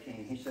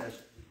 12:18, he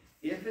says,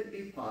 if it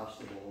be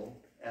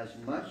possible, as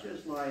much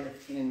as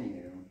lieth in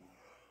you,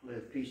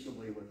 live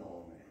peaceably with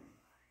all men.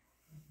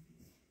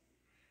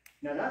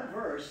 Now that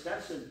verse,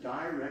 that's a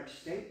direct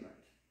statement.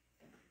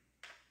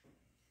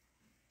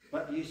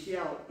 But you see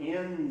how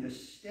in the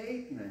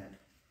statement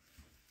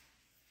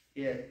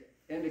it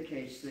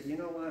indicates that, you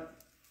know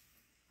what?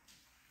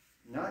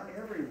 Not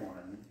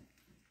everyone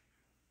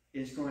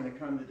is going to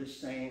come to the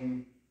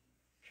same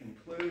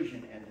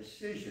conclusion and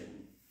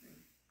decision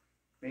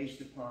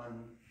based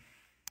upon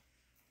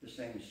the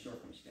same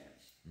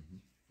circumstance.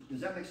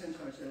 Does that make sense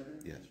how I said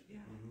it? Yes.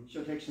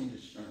 So it takes some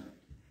discernment.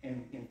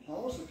 And in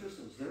Paul's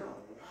epistles, there are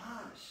a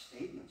lot of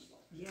statements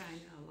like this. Yeah, I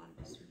know, a lot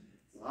of discernment.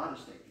 A lot of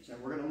statements. And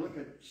we're going to look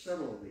at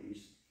several of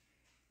these.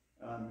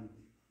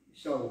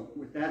 So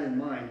with that in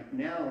mind,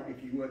 now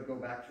if you would go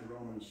back to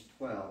Romans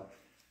 12,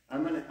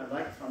 I'm going to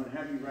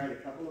have you write a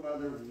couple of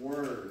other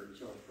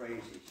words or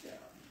phrases down.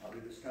 I'll do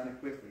this kind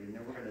of quickly, and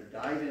then we're going to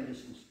dive into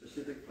some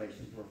specific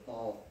places where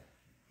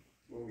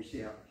we see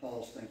how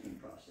Paul's thinking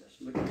process.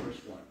 Look at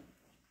verse 1.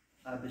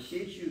 I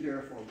beseech you,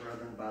 therefore,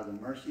 brethren, by the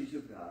mercies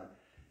of God,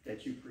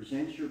 that you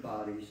present your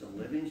bodies a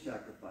living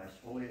sacrifice,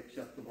 wholly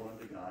acceptable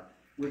unto God,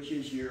 which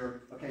is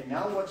your... Okay,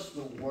 now what's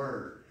the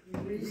word?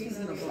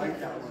 Reasonable. Write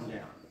that one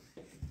down.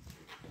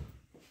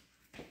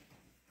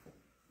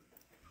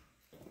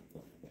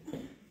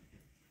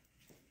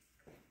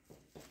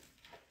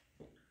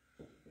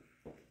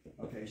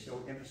 Okay,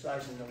 so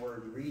emphasizing the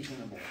word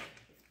reasonable.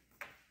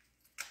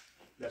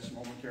 Let's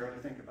momentarily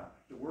think about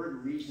it. The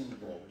word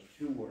reasonable is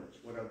two words.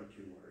 What are the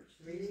two words?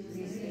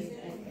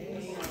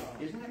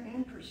 Isn't that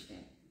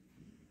interesting?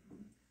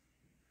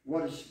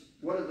 What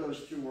are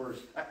those two words?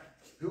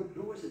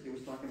 Who was it that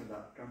was talking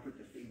about comfort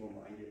the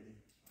feeble-minded?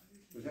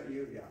 Was that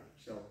you? Yeah.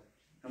 So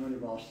how many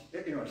of us?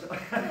 You know, so I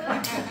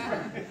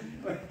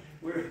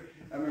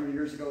remember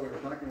years ago we were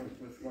talking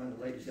with one of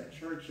the ladies at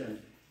church,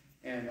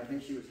 and I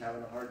think she was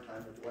having a hard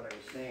time with what I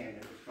was saying.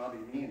 It was probably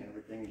me and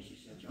everything. And she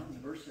said, "John, the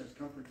verse says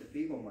comfort the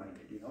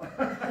feeble-minded," you know.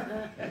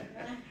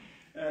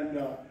 And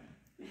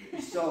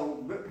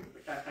so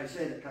I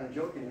said it kind of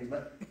jokingly,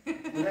 but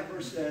when that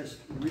verse says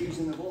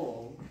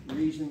reasonable,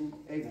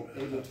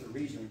 able to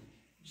reason.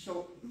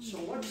 So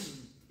what's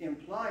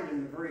implied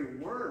in the very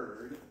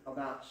word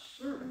about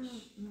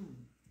service?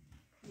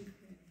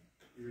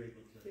 You're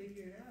able to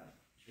Figure it out.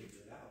 figure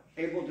it out.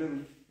 Able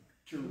to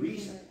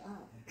reason.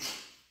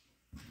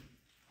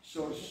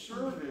 So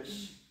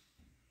service,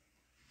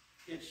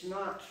 it's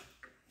not,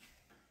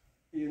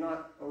 you're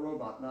not a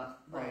robot,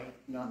 not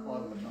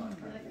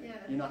automaton. Yeah.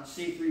 You're not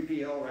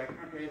C3PO, right?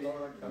 Okay,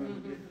 Lord, I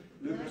mean,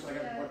 Lucas, I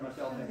got to put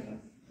myself in.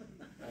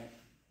 Right?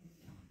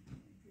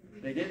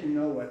 They didn't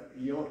know what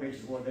the yellow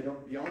pages were.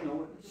 Y'all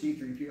know what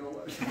C3PO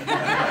was? I'm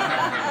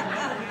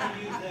gonna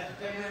use that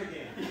ever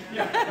again.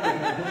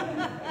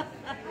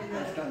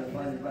 That's kind of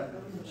funny, but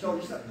so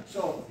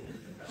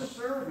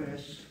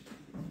service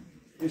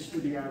is to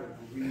be out of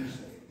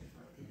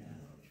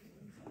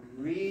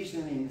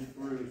reasoning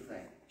through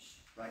things,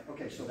 right?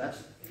 Okay, so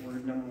that's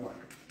word number one.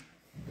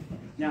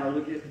 Now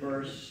look at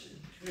verse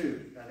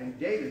 2. I think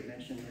David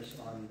mentioned this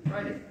on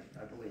Friday night,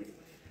 I believe.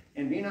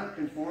 And be not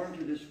conformed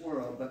to this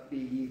world, but be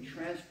ye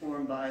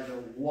transformed by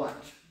the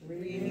what?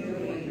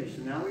 Renewing. Okay,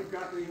 so now we've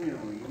got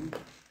renewing.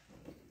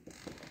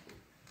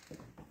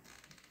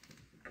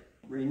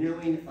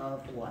 Renewing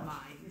of what?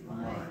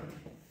 Mind.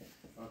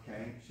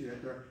 Okay, see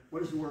that there?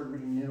 What does the word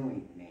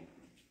renewing mean?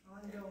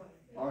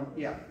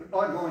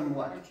 Ongoing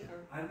what?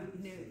 I would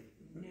New.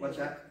 What's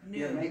that? New.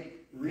 Yeah,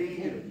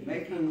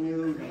 making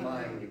new the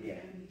mind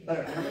again.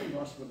 But how many of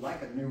us would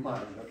like a new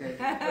mind, okay?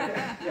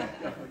 Yeah,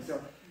 definitely.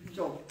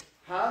 So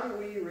how do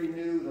we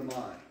renew the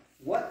mind?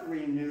 What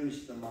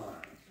renews the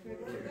mind?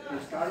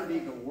 It's got to be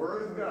the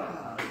Word of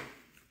God,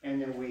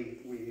 and then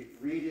we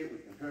read it, we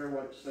compare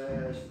what it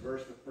says,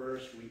 verse with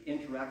verse, we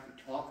interact, we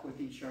talk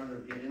with each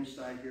other, get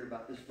insight here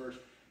about this verse.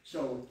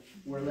 So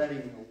we're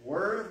letting the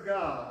Word of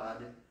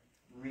God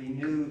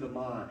renew the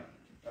mind,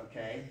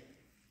 okay?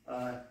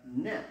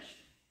 Next,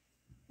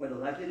 what I'd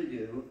like you to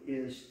do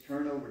is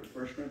turn over to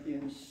 1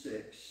 Corinthians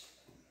 6.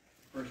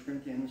 1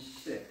 Corinthians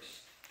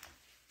 6.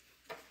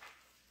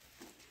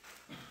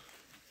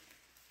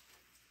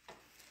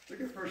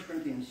 Look at 1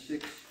 Corinthians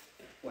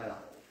 6:12.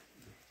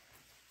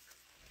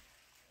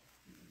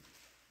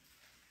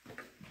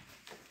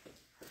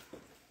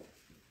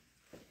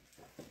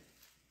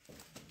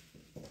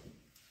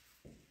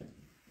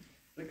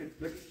 Look at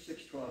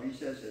 6:12. He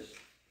says this: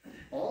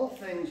 all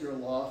things are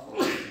lawful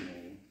to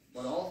me,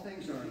 but all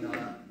things are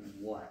not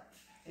what?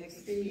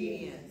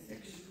 Expedient.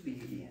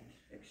 Expedient.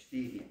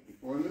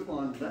 Before we move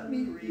on, let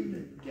me read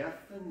the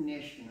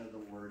definition of the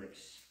word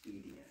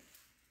expedient.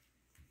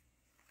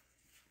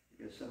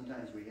 Because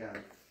sometimes we have,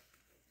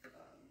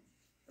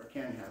 or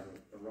can have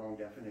a wrong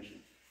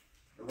definition,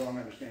 a wrong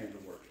understanding of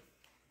the word.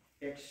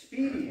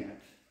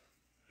 Expedient,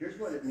 here's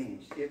what it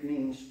means. It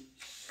means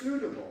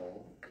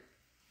suitable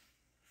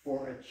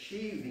for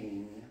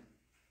achieving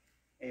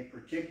a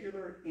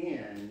particular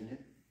end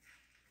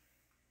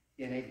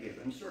in a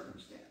given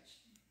circumstance.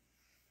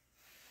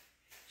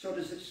 So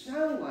does it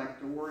sound like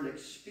the word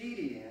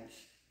expedient,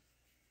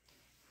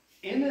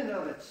 in and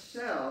of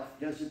itself,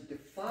 does it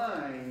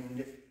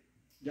define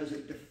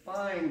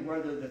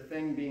whether the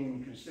thing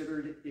being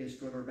considered is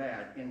good or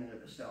bad in and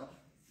of itself?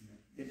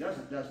 It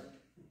doesn't, does it?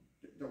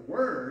 the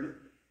word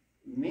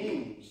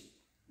means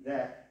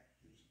that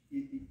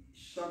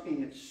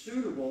something that's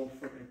suitable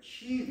for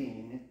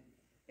achieving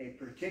a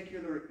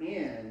particular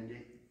end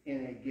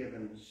in a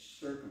given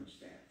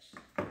circumstance.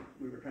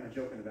 We were kind of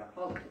joking about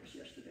politics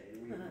yesterday.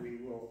 We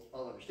will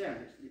all understand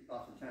this.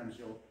 Oftentimes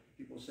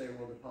people say,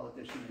 well, the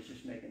politician is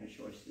just making a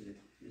choice that it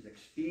is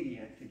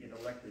expedient to get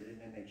elected, and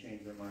then they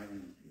change their mind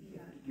and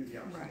do the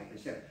opposite of what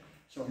they said.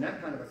 So in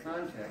that kind of a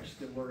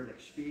context, the word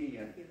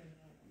expedient,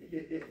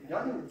 it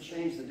doesn't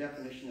change the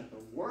definition of the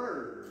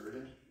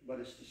word, but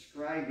it's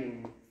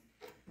describing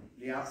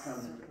the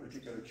outcome that a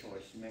particular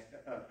choice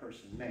a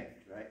person made,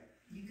 right?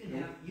 You can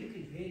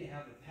pay to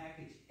have the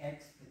package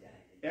expedited.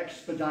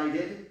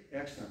 Expedited,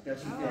 excellent.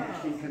 That's an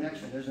interesting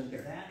connection, isn't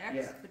there?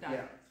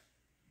 Expedited.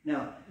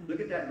 Now, look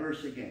at that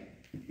verse again.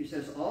 He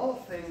says, all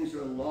things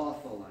are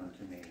lawful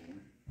unto me,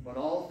 but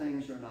all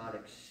things are not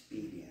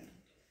expedient.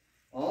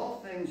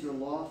 All things are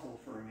lawful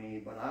for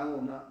me, but I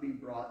will not be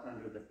brought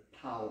under the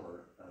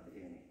power of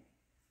any.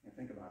 And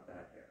think about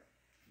that there.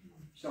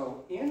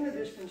 So, in the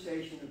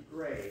dispensation of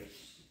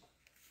grace,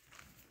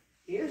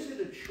 is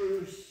it a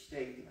true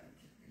statement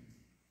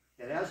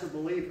that as a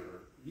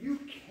believer, you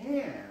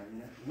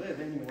can live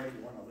any way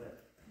you want to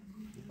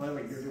live? By the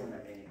way, you're doing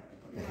that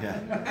anyway.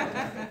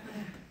 Yeah.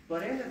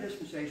 But in the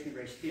dispensation of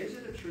grace, is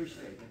it a true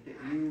statement that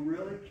you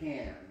really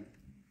can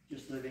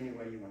just live any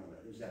way you want to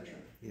live? Is that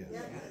true? Yes.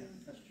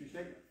 That's a true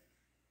statement.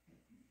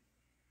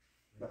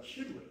 But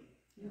should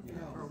we?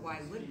 Or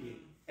why wouldn't you?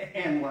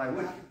 And why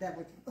would we? That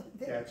would.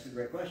 That's a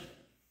great question.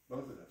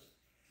 Both of us.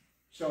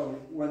 So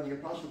when the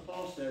Apostle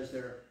Paul says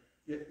there,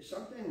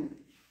 something,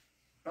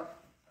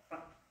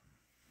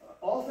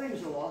 all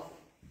things are lawful.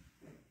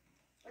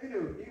 You can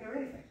do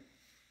anything.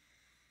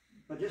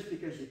 But just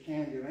because you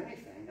can do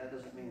anything, that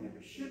doesn't mean that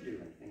we should do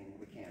anything that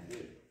we can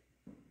do.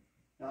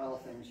 Not all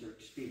things are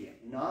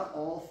expedient. Not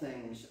all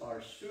things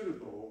are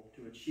suitable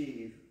to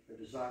achieve the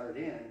desired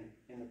end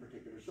in a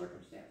particular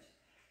circumstance.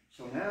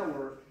 So now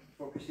we're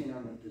focusing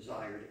on the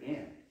desired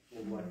end.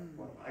 Well,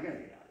 what am I going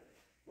to get out of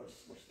it?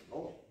 What's the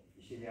goal?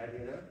 You see the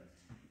idea there?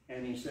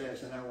 And he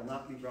says, and I will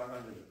not be brought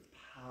under the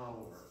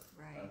power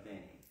of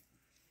any.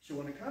 So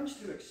when it comes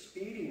to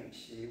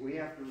expediency, we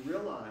have to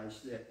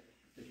realize that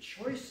the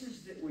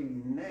choices that we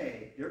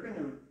make, they're going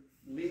to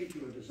lead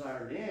to a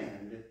desired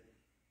end,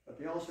 but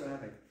they also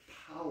have a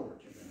power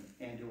to them.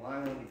 And do I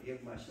want to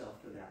give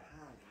myself to that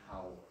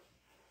power?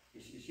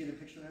 You see the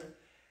picture there?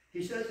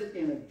 He says it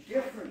in a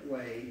different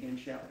way in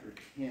chapter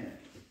 10.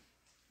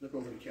 Look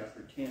over to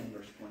chapter 10,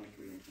 verse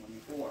 23 and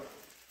 24.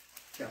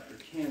 Chapter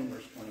 10,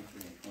 verse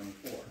 23 and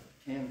 24.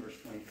 10, verse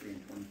 23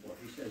 and 24.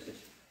 He says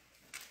this.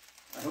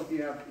 I hope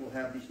you will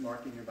have these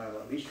marked in your Bible.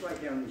 At least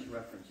write down these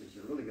references.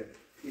 They're really good.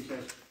 He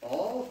says,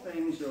 all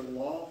things are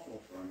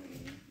lawful for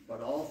me, but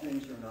all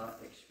things are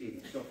not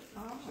expedient. So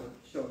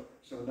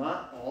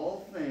not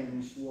all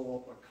things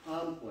will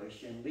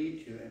accomplish and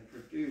lead to and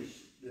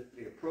produce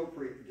the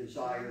appropriate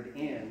desired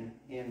end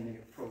in the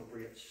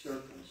appropriate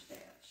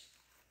circumstance.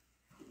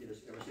 Did you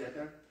ever see that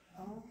there?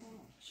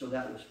 So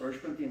that was 1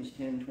 Corinthians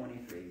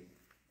 10:23.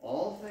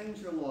 All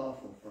things are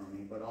lawful for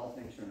me, but all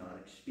things are not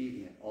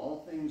expedient.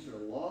 All things are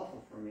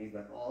lawful for me,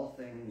 but all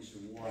things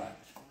what?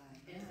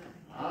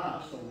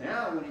 So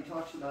now when he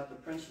talks about the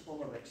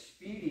principle of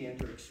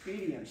expedient or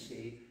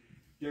expediency,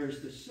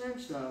 there's the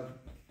sense of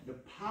the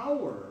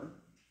power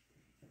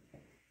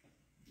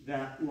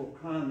that will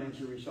come as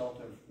a result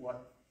of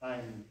what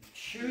I'm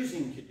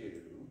choosing to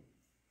do.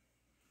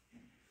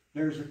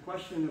 There's a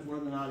question of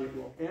whether or not it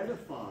will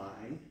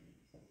edify,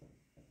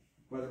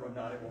 whether or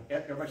not it will,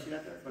 everybody see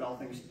that there? But all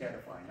things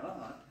edify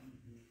not.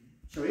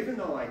 So even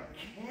though I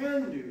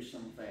can do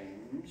some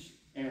things,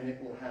 and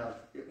it will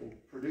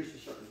produce a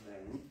certain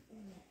thing,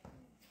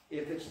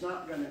 if it's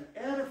not going to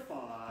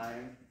edify,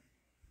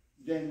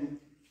 then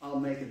I'll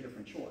make a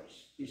different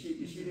choice. You see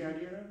the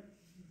idea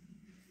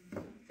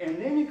there?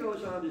 And then he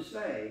goes on to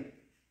say,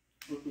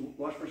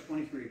 watch verse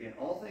 23 again,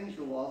 all things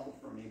are lawful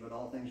for me, but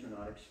all things are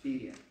not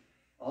expedient.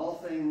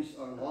 All things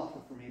are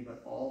lawful for me,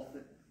 but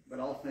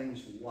all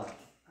things what?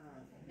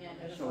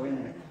 So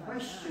in the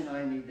question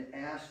I need to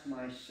ask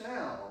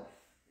myself,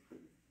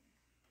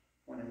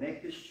 when I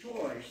make this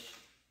choice,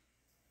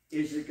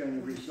 is it going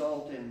to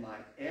result in my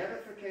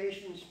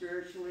edification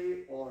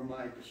spiritually or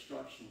my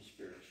destruction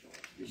spiritually?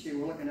 You see,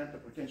 we're looking at the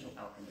potential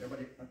outcome.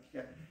 Everybody,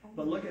 okay.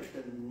 But look at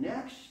the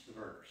next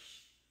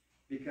verse,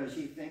 because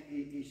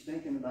he's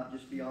thinking about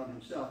just beyond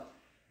himself.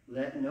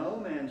 Let no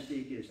man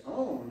seek his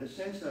own, the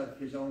sense of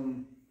his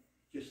own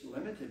just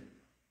limited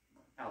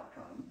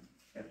outcome,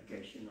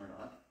 edification or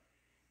not,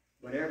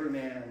 but every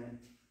man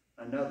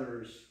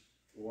another's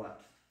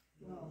what?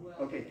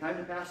 Okay, time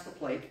to pass the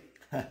plate.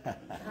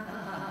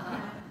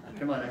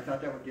 Come on, I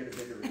thought that would get a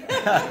bigger reaction.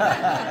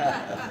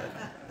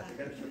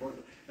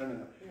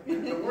 No.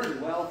 The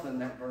word wealth in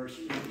that verse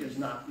is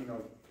not,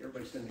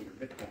 everybody sending your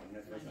Bitcoin.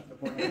 That's not the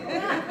point.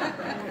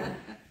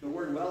 The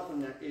word wealth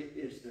in that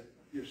is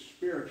your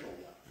spiritual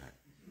wealth.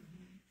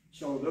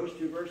 So those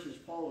two verses,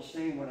 Paul is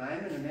saying, when I'm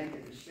going to make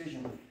a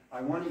decision,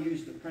 I want to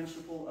use the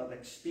principle of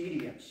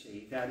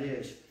expediency. That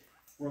is,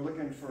 We're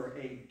looking for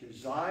a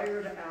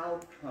desired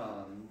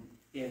outcome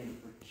in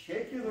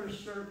particular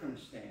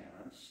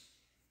circumstance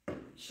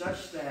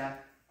such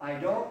that I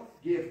don't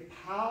give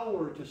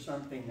power to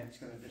something that's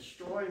going to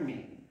destroy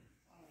me.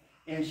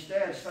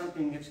 Instead,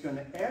 something that's going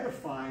to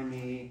edify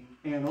me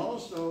and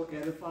also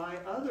edify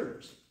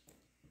others.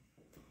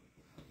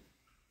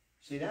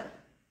 See that?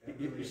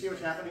 You see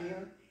what's happening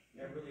here?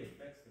 That really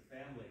affects the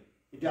family.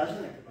 It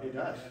doesn't it? It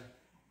does. And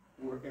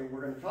we're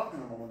going to talk in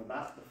a moment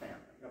about the family,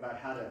 about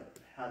how to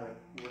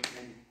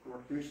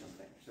work through some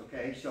things.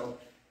 Okay, so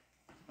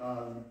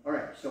all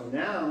right. So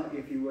now,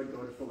 if you would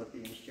go to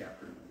Philippians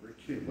chapter number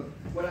 2.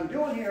 What I'm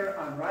doing here,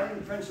 I'm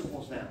writing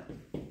principles down.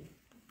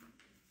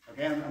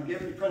 Okay, I'm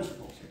giving you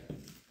principles here,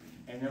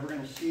 and then we're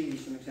going to see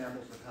some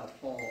examples of how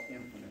Paul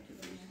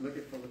implemented these. Look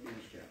at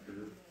Philippians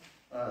chapter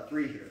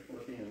 3 here.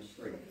 Philippians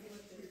 3.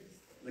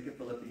 Look at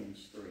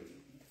Philippians 3.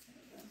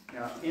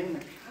 Now, in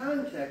the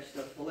context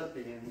of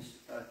Philippians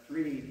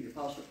 3, the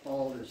Apostle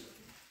Paul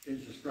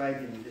is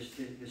describing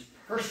this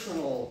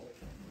personal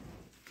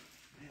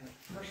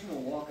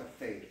walk of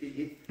faith.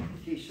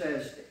 He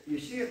says, you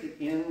see at the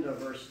end of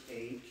verse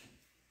 8,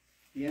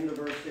 he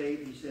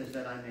says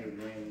that I may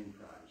win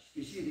Christ.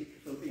 You see the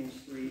Philippians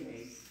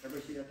 3:8?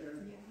 Everybody see that there?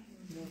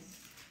 Yes.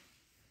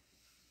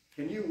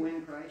 Can you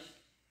win Christ?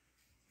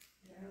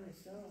 Apparently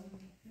so.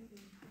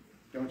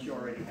 Don't you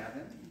already have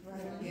him?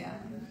 Right. Yeah.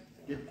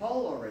 Did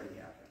Paul already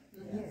have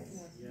him?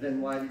 Yes. Then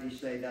why did he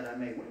say that I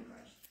may win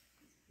Christ?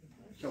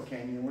 So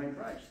can you win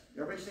Christ?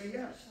 Everybody say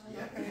yes.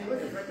 Yeah.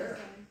 Look, it's right there.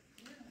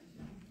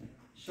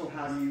 So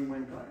how do you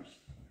win Christ?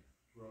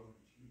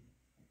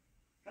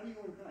 How do you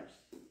win Christ?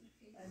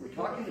 We're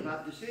talking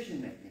about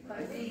decision making, By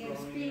right? being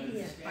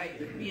expedient. By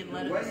being The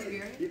led of way the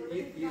Spirit.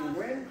 you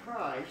win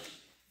Christ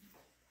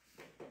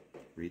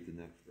Read the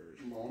next verse.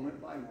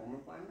 moment by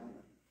moment by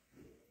moment.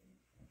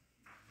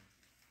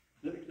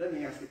 Let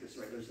me ask it this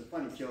way. There's a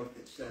funny joke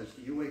that says,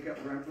 do you wake up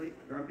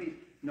grumpy?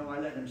 No, I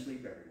let him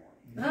sleep every morning.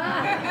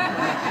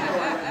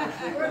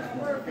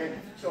 Okay,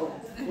 so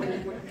when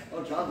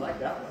oh, John liked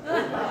that one.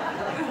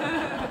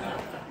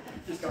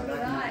 Just got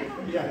back.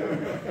 Yeah.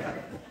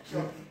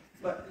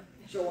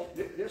 So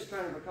this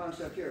kind of a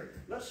concept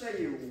here. Let's say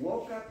you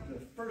woke up, the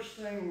first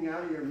thing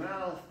out of your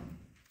mouth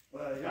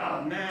was,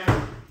 oh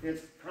man,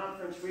 it's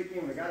conference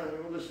weekend. We got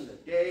to listen to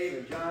Dave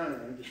and John,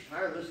 and I'm just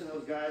tired of listening to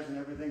those guys and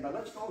everything. But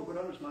let's go put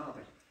on a smile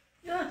face.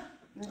 Yeah.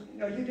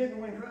 No, you didn't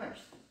win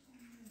Christ.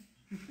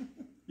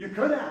 You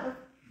could have,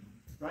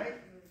 right?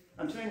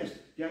 I'm saying this.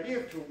 The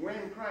idea to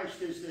win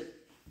Christ is that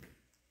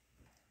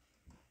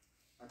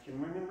I can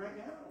win him right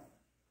now.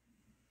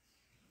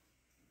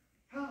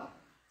 How?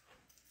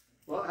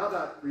 Well, how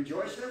about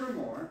rejoice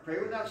evermore, pray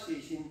without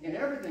ceasing, in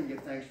everything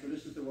give thanks, for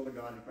this is the will of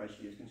God in Christ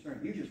Jesus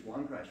concerned. You just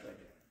won Christ right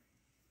there.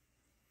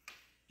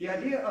 The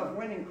idea of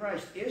winning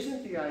Christ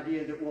isn't the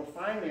idea that we'll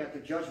finally at the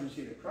judgment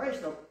seat of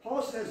Christ. No,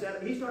 Paul says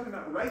that he's talking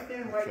about right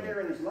then, right there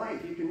in his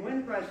life. You can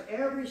win Christ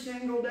every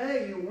single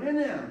day. You win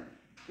him.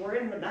 We're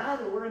in the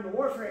battle. We're in the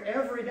warfare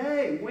every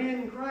day.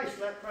 Win Christ.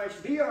 Let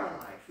Christ be our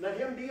life. Let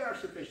him be our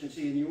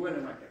sufficiency, and you win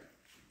him right there.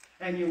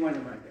 And you win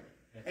him right there.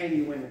 And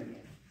you win him again.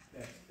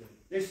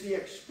 It's the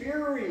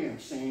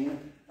experiencing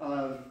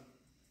of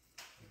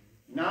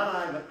not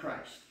I, but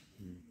Christ.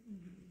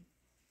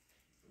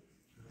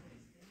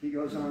 He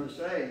goes on to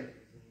say,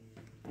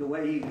 the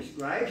way he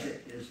describes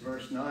it is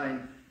verse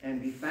 9,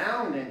 and be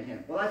found in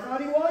him. Well, I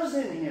thought he was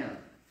in him.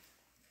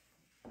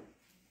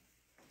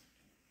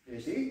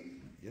 Is he?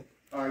 Yep.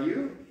 Are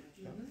you?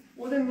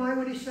 Well, then why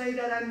would he say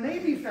that I may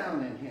be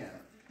found in him?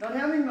 Not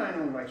having mine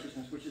own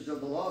righteousness, which is of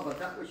the law, but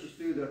that which is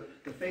through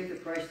the faith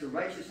of Christ, the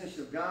righteousness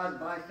of God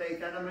by faith,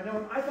 that I may know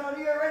him. I thought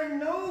he already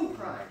knew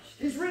Christ.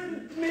 He's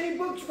written many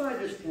books by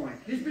this point.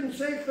 He's been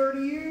saved 30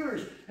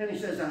 years. And he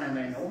says, that I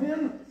may know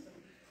him.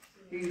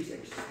 He's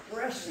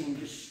expressing,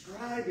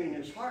 describing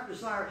his heart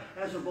desire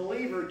as a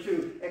believer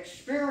to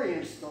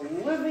experience the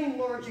living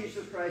Lord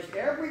Jesus Christ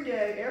every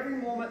day, every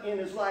moment in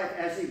his life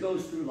as he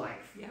goes through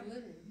life. Yeah.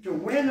 To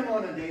win him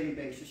on a daily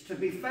basis, to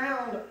be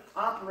found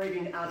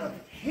operating out of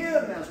him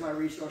as my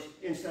resource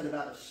instead of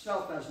out of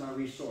self as my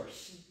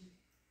resource.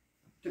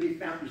 To be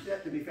found, you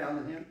said, to be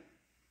found in him.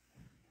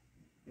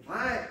 If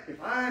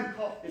I'm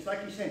called, it's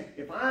like he's saying,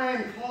 if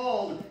I'm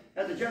called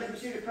at the judgment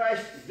seat of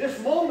Christ this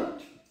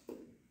moment,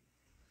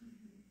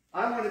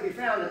 I want to be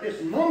found at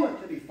this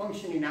moment to be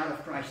functioning out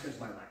of Christ as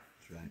my life.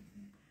 That's right.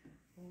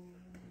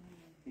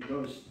 He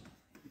goes,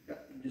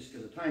 just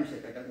because of time's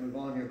sake, I got to move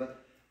on here,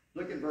 but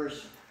look at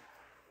verse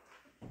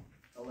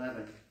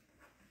 11.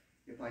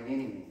 If by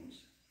any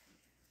means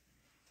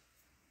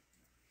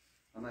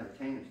I might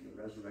attain to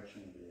the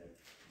resurrection of the dead.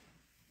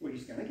 Well,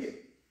 he's going to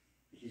get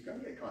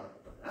caught up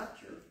with the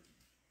rapture.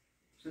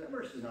 So that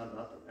verse is not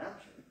about the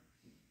rapture.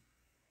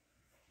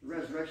 The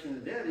resurrection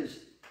of the dead is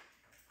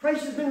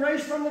Christ has been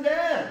raised from the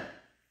dead.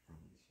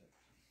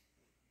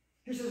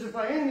 He says, if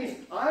by any means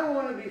I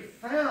want to be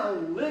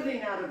found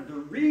living out of the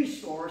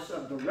resource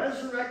of the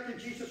resurrected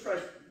Jesus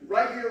Christ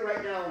right here,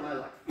 right now in my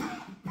life.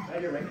 Right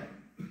here, right now.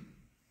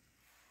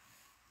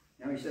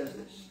 Now he says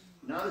this.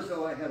 not as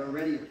though I had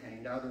already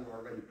attained, either were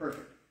already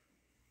perfect.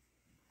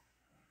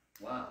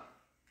 Wow.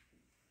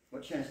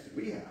 What chance did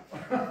we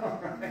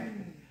have? Right?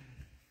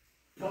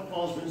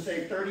 Paul's been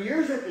saved 30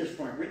 years at this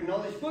point, written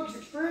all these books,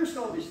 experienced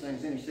all these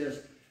things, and he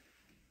says,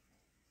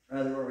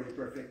 rather already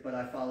perfect, but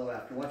I follow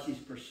after. Watch, he's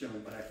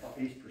pursuing,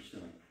 he's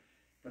pursuing.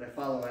 But I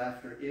follow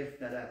after if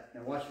that I,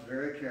 now watch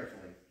very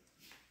carefully.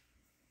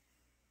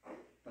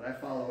 But I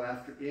follow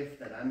after if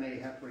that I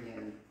may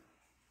apprehend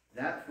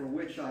that for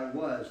which I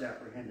was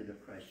apprehended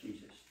of Christ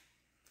Jesus.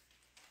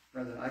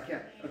 Brethren, I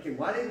can't. Okay,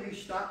 why didn't you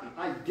stop me?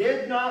 I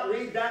did not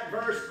read that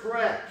verse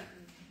correct.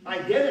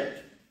 I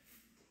didn't.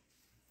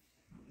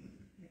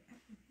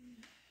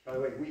 By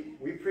the way,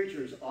 we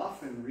preachers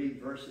often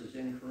read verses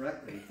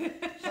incorrectly,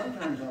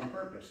 sometimes on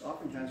purpose,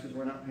 oftentimes because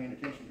we're not paying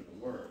attention to the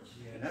words.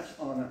 And that's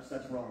on us.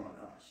 That's wrong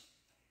on us.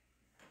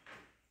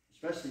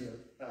 Especially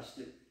us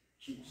that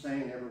keep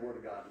saying every word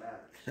of God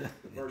matters.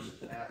 The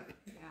verses matter.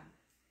 Yeah.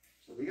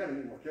 So we got to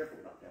be more careful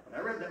about that. But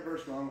I read that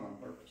verse wrong on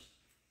purpose.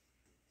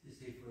 To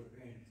see if we're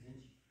paying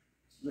attention.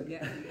 Look,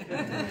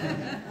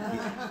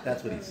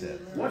 That's what he said.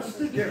 what's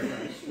the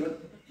difference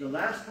with the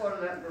last part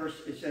of that verse?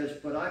 It says,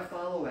 but I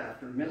follow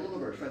after, middle of the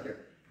verse, right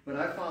there. But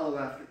I follow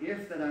after,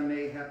 if that I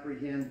may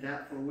apprehend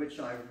that for which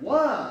I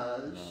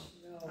was,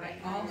 I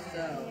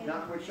also.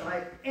 that which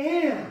I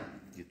am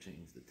You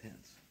changed the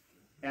tense.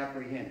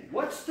 apprehended.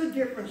 What's the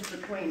difference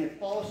between if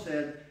Paul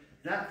said,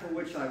 that for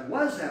which I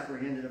was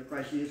apprehended of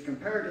Christ Jesus,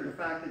 compared to the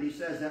fact that he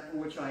says that for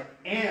which I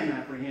am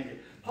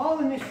apprehended? Paul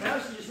in this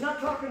passage is not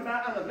talking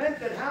about an event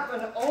that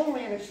happened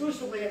only and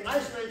exclusively and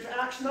isolated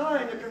to Acts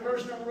 9, the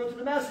conversion of the root to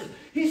Damascus.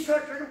 He's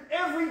talking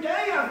every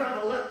day I've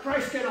got to let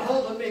Christ get a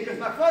hold of me because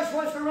my flesh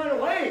wants to run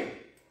away.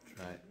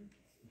 Right.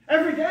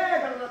 Every day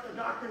I've got to let the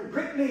doctrine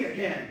grip me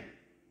again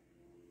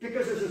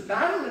because there's this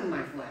battle in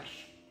my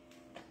flesh.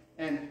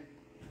 And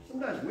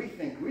sometimes we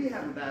think we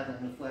have a battle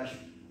in the flesh.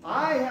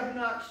 I have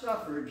not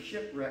suffered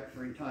shipwreck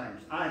 3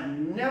 times. I've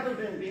never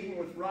been beaten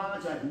with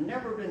rods. I've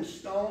never been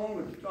stoned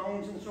with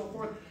stones and so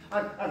forth.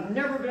 I've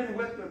never been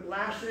whipped with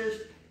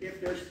lashes. If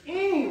there's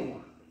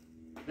anyone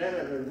that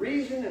has a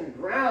reason and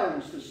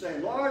grounds to say,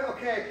 Lord,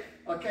 okay,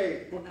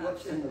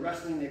 what's in the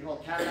wrestling they call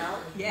tap out?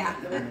 Yeah.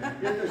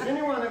 If there's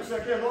anyone that's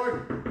like, okay,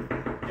 Lord,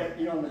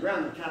 on the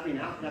ground, they're tapping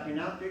out.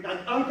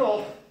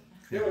 Uncle,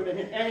 and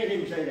he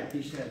didn't say that.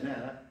 He said,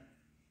 man,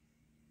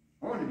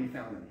 I want to be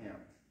found in him.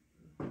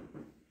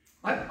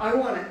 I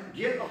want to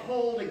get a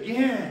hold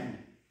again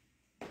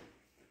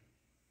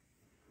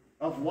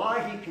of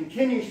why he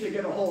continues to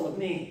get a hold of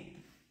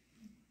me.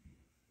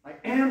 I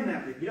am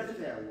that. He doesn't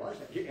say I was,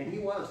 and he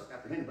was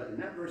apprehended, but in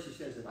that verse he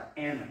says that I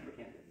am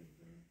apprehended.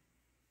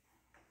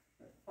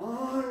 An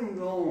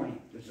ongoing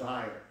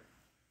desire.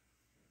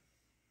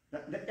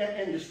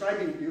 And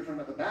describing, you're talking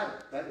about the battle,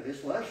 right, with his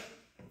flesh,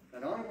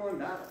 that ongoing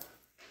battle.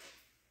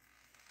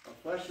 Our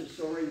flesh is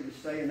so ready to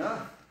say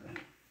enough.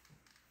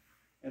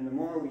 And the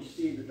more we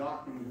see the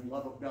doctrine and the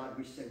love of God,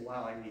 we say,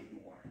 wow, I need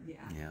more. Yeah.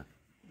 Yeah.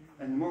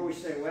 And the more we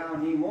say, wow, I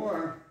need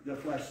more, the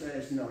flesh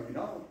says, no, you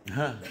don't.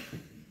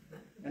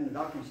 And the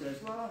doctrine says,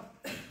 well,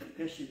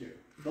 yes, you do.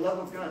 The love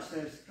of God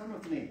says, come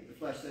with me. The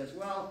flesh says,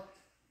 well,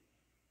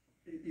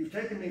 you've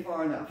taken me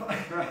far enough,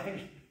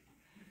 right?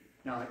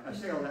 Now, I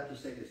say all that to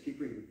say this.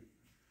 Keep reading.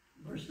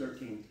 Verse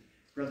 13.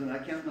 Brethren, I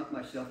count not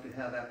myself to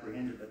have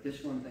apprehended, but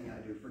this one thing I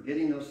do,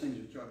 forgetting those things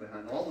which are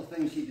behind. All the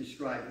things he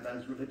described about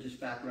his religious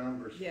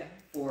background, verse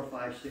 4,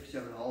 5, 6,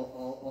 7,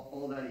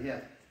 all that he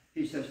had.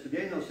 He says,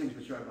 forgetting those things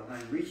which are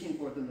behind, reaching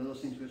forth into those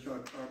things which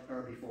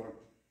are before,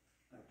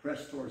 I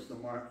press towards the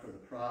mark for the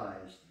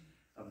prize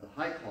of the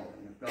high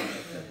calling of God.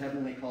 That's that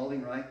heavenly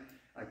calling, right?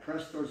 I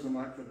press towards the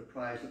mark for the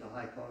prize of the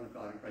high calling of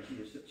God in Christ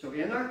Jesus. So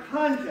in our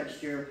context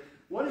here,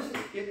 what is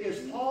it?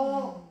 Is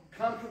Paul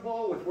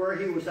comfortable with where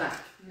he was at?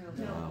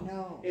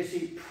 No. Is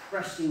he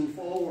pressing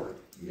forward?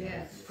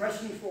 Yes.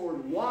 Pressing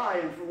forward. Why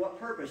and for what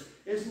purpose?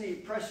 Isn't he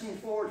pressing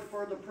forward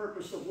for the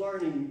purpose of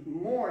learning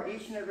more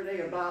each and every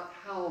day about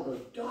how the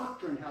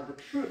doctrine, how the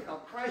truth, how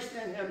Christ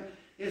in him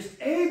is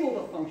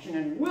able to function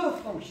and will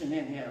function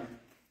in him?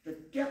 The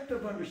depth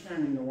of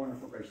understanding the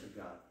wonderful grace of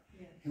God.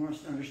 Yes. He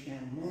wants to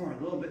understand more,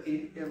 a little bit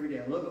every day,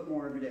 a little bit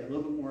more every day, a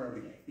little bit more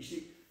every day. You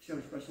see how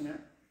he's pressing that?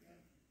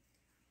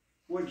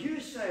 Would you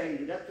say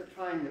that at the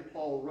time that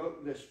Paul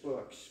wrote this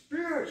book,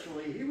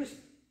 spiritually, he was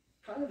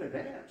kind of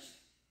advanced?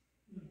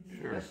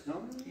 Sure. Yes,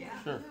 no?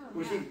 Yeah. Sure.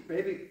 Was he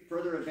maybe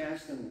further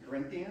advanced than the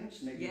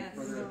Corinthians? Maybe Yes.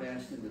 further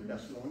advanced than the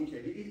Thessalonians?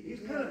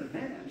 He's kind of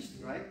advanced,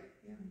 right?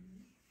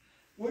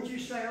 Would you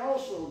say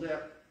also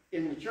that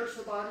in the church,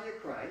 the body of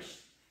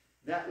Christ,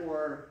 there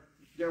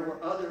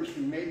were others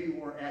who maybe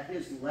were at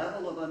his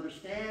level of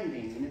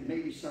understanding, and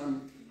maybe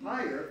some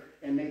higher,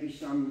 and maybe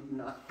some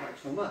not quite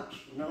so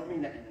much. And I don't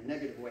mean that in a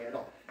negative way at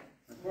all.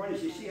 The point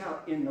is, you see how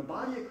in the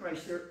body of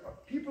Christ,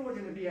 people are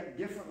going to be at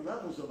different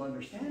levels of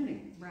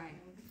understanding. Right.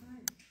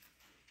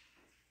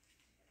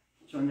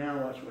 So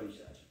now watch what he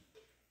says.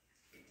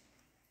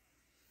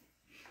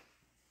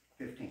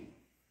 15.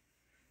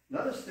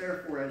 Let us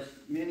therefore, as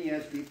many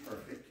as be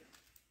perfect,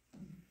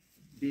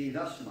 be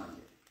thus minded.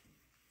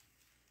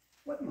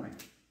 What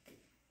minded?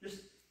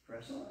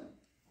 Press on.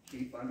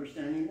 Keep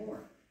understanding more.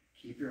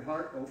 Keep your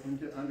heart open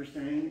to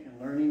understanding and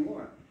learning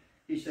more.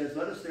 He says,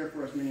 let us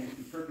therefore as many as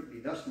be perfect be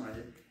thus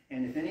minded,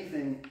 and if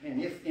in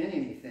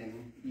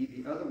anything ye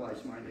be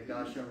otherwise minded,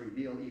 God shall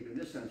reveal even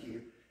this unto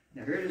you.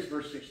 Now here it is,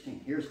 verse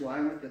 16. Here's why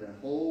I went to this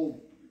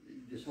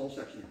whole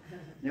section.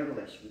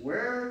 Nevertheless,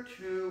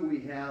 whereto we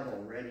have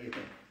already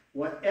attained.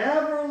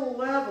 Whatever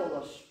level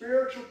of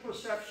spiritual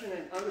perception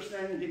and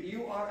understanding that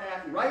you are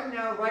at right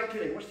now, right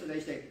today. What's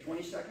today's date? The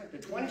 22nd? The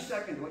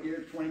 22nd, what year?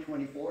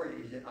 2024?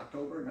 Is it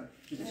October? No,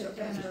 is it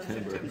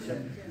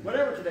September?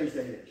 Whatever today's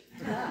date is.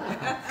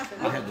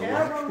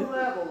 Whatever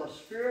level of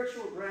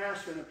spiritual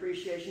grasp and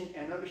appreciation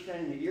and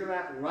understanding that you're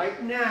at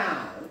right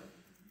now.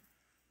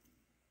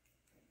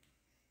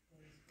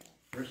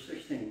 Verse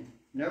 16.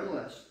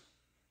 Nevertheless,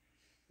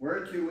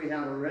 whereto we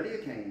have already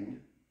attained,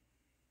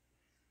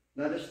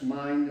 let us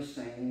mind the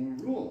same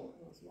rule.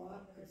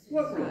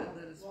 What rule?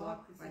 Let us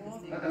walk by the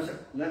same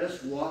Let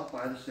us walk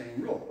by the same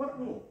rule. What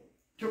rule?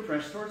 To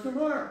press towards the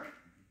mark.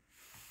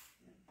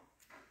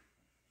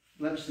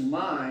 Let us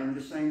mind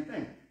the same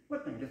thing.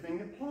 What thing? The thing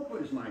that Paul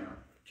put his mind on.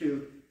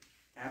 To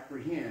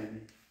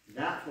apprehend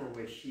that for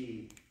which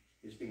he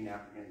is being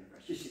apprehended.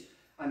 You see,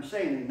 I'm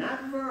saying in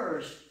that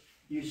verse,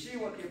 you see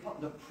what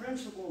the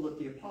principle that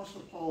the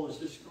Apostle Paul is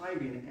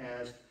describing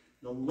as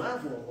the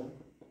level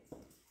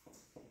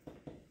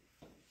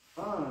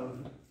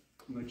of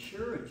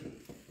maturity.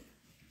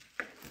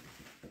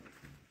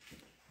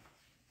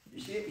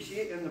 You see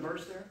it in the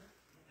verse there?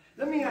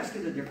 Let me ask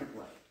it a different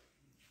way.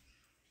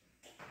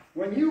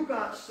 When you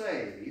got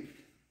saved,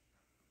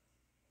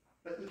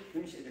 let me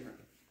say it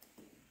differently.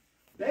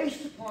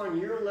 Based upon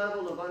your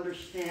level of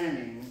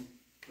understanding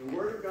the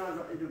Word of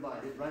God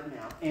divided right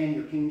now and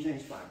your King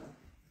James Bible,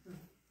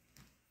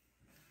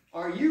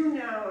 are you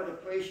now at a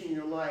place in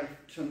your life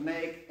to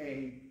make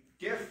a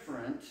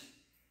different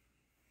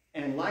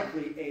and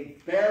likely a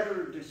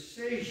better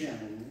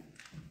decision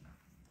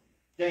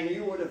than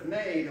you would have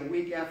made a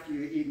week after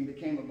you even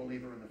became a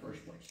believer in the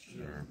first place?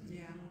 Sure.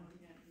 Yeah.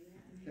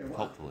 Okay, what?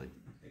 Hopefully.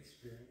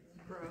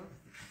 Growth.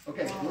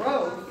 Okay,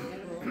 growth.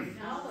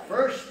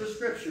 First the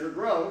scripture,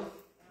 growth.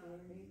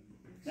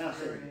 Now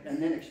say,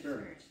 and then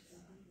experience.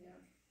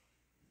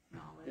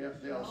 Yeah,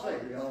 they all say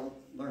we all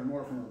learn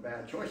more from our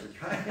bad choices,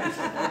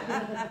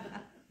 right?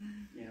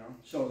 You know,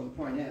 so the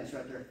point is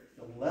right there,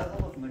 the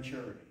level of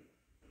maturity.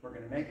 We're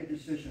going to make a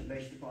decision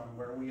based upon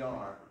where we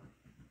are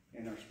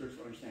in our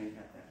spiritual understanding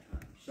at that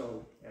time.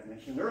 So, as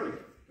mentioned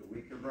earlier, the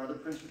weaker brother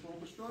principle,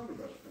 the stronger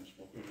brother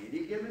principle. In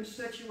any given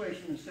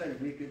situation and setting,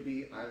 we could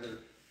be either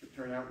to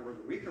turn out we're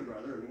the weaker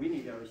brother and we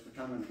need others to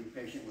come and be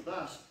patient with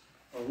us,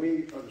 or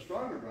we are the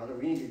stronger brother,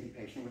 we need to be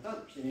patient with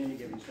others in any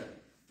given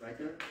setting. Right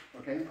there?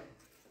 Okay?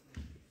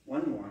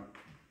 One more.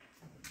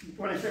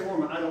 When I say one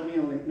more, I don't mean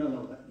only,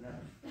 no.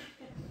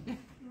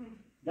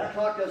 That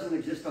clock doesn't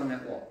exist on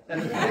that wall.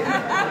 That's a big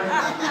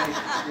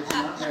it's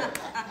not there.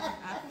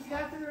 He's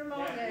got the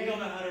remote Yeah, we don't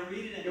know how to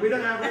read it anymore. We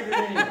don't have to read it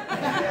anymore.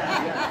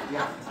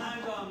 Yeah.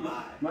 Time gone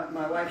by.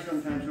 My wife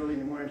sometimes early in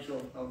the morning,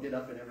 I'll get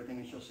up and everything,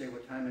 and she'll say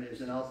what time it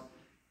is, and I'll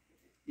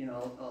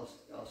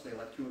say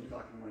like 2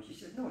 o'clock in the morning. She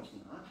said, no, it's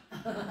not.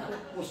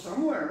 Well,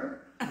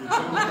 somewhere.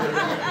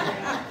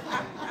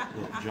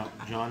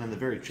 John, in the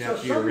very So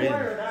chapter you're in.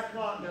 somewhere that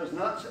clock does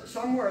not,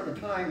 somewhere the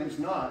time is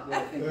not what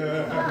I think it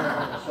is.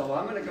 So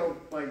I'm going to go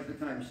by the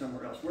time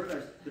somewhere else. Where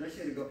did I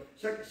say to go?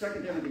 2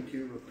 Timothy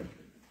 2 real quick.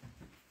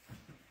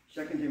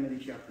 2 Timothy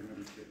chapter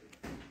number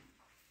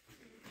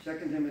 2.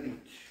 2 Timothy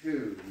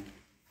 2.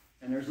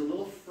 And there's a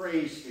little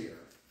phrase here.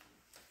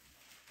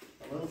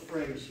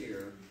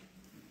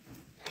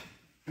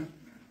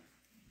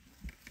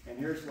 And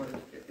here's what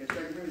it's 2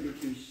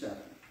 Timothy 2:7.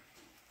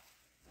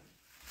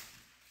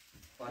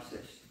 Watch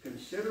this.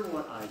 Consider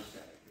what I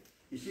say.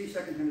 You see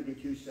 2 Timothy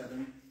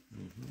 2:7?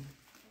 Mm-hmm.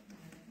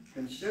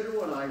 Consider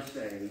what I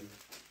say,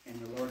 and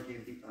the Lord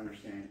give thee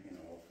understanding in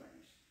all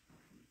things.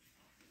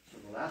 So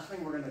the last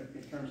thing we're going to,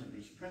 in terms of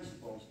these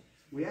principles,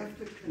 we have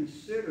to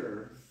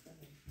consider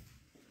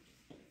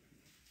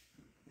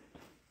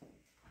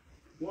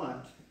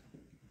what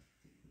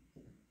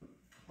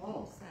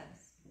Paul said.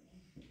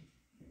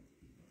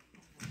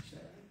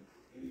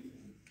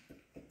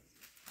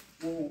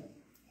 Well,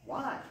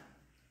 why?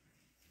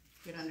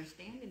 Good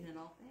understanding in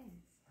all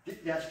things.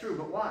 That's true,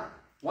 but why?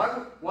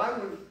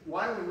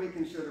 Why would we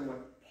consider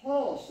what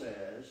Paul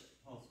says?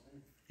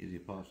 He's the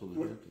apostle of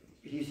the Gentiles.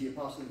 He's the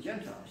apostle of the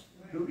Gentiles.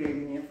 Who gave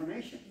him the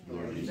information? The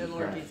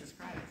Lord Jesus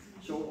Christ.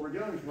 So what we're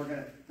doing is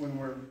when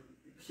we're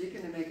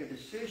seeking to make a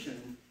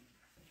decision,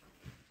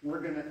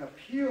 we're going to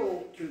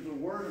appeal to the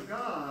Word of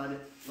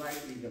God,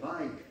 rightly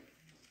divided.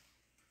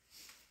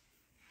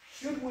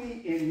 Should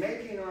we, in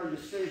making our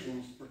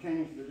decisions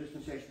pertaining to the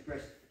dispensation of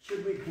grace,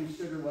 should we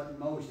consider what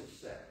Moses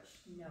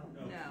says? No.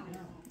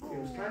 No. It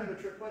was kind of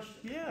a trick question.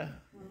 Yeah.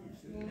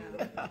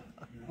 No.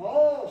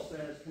 Paul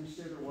says,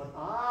 consider what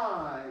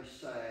I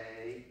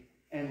say,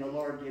 and the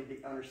Lord give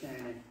the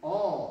understanding in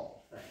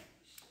all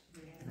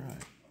things.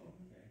 Right.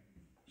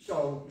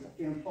 So,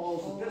 in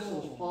Paul's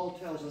epistles, Paul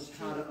tells us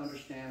how to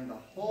understand the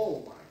whole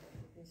Bible.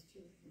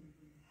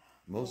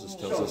 Moses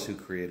tells us who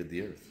created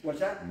the earth.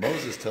 What's that?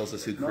 Moses tells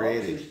us who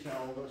created.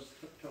 Moses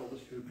told us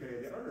who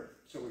created the earth.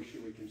 So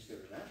should we consider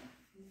that?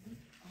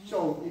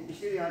 So you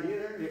see the idea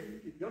there?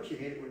 Don't you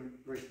hate it when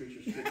grace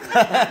preachers speak? The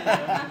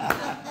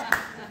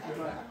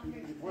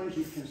point is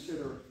you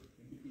consider,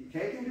 you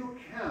take into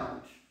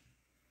account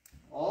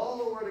all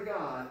the Word of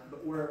God,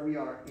 but where we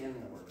are in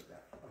the Word of God.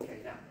 Okay,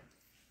 now,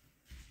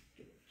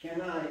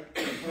 can I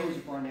impose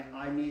upon you?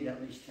 I need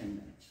at least 10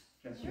 minutes.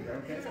 Is that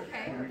okay? It's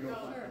okay. Can we go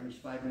at least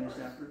 5 minutes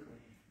after?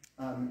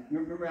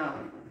 Remember,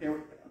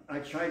 I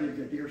chided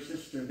the dear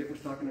sister that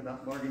was talking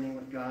about bargaining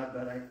with God,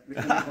 but I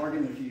couldn't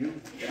bargain with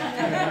you.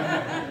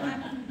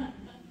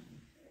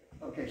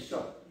 Okay,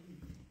 so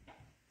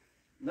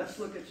let's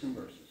look at some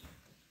verses.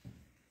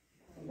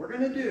 What we're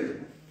going to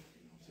do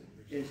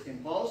is in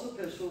Paul's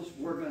epistles,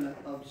 we're going to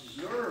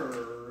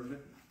observe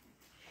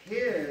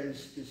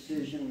his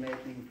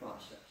decision-making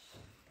process.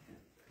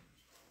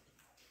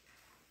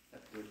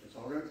 That's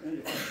all we're going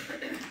to do.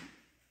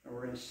 And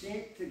we're going to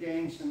seek to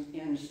gain some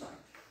insight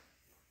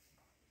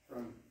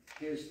from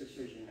his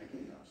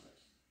decision-making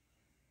process.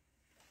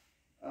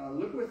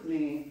 Look with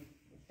me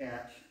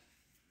at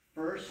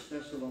 1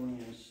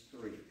 Thessalonians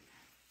 3.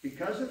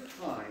 Because of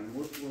time,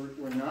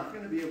 we're not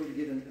going to be able to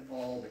get into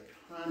all the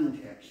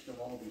context of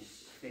all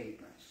these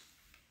statements.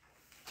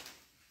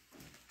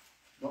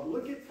 But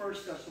look at 1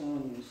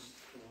 Thessalonians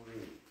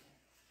 3.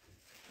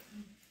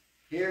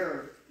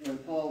 Here, when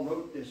Paul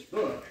wrote this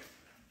book,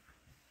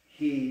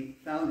 he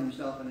found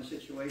himself in a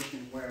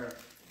situation where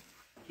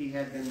he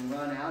had been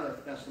run out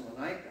of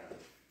Thessalonica.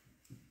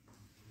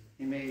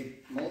 He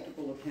made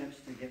multiple attempts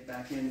to get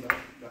back in,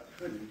 but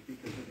couldn't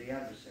because of the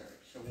adversary.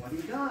 So what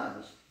he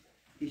does,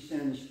 he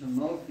sends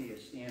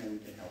Timotheus in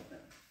to help him.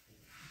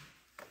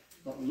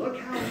 But look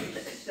how he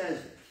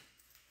says it.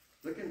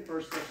 Look in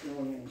 1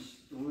 Thessalonians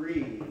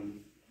 3,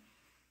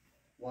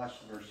 watch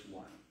verse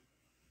 1.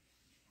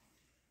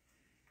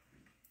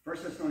 1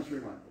 Thessalonians 3,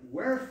 1.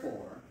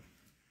 Wherefore,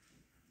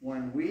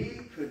 when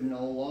we could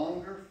no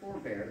longer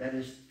forbear, that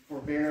is,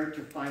 forbear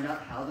to find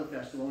out how the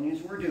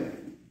Thessalonians were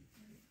doing,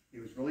 he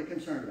was really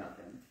concerned about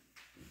them.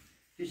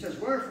 He says,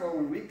 wherefore,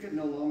 when we could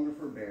no longer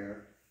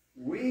forbear,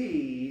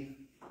 we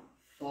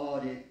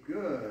thought it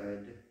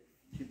good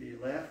to be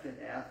left at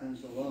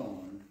Athens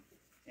alone,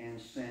 and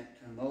sent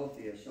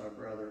Timotheus, our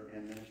brother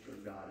and minister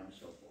of God, and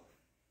so forth.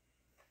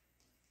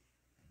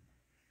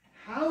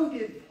 How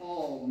did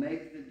Paul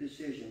make the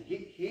decision?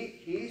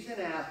 He's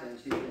in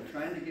Athens. He's been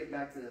trying to get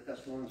back to the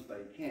Thessalonians,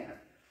 but he can't.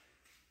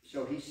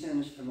 So he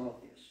sends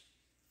Timotheus.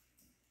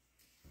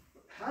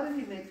 How did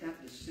he make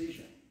that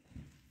decision?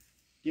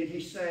 Did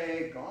he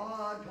say,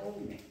 God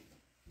told me?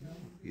 No.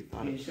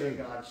 Did he say,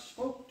 God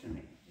spoke to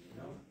me?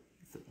 No.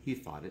 He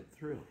thought it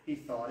through. He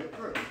thought it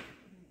through.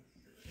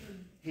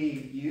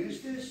 He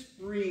used his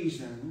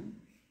reason.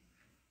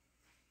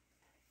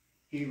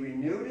 He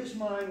renewed his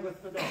mind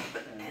with the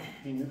doctrine.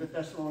 He knew the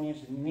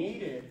Thessalonians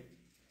needed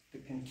the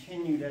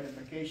continued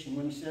edification.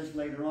 When he says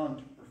later on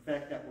to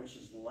perfect that which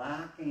is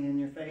lacking in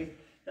your faith,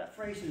 that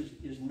phrase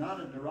is not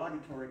a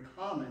derogatory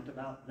comment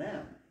about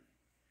them.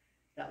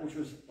 That which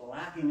was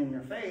lacking in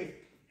their faith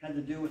had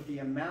to do with the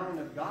amount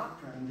of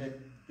doctrine that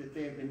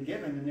they had been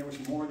given, and there was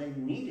more they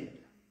needed.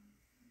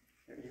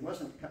 He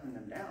wasn't cutting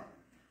them down.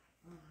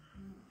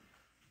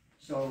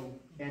 So,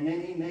 and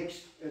then he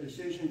makes a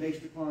decision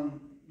based upon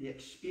the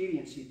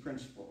expediency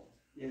principle,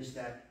 is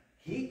that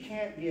he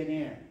can't get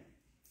in.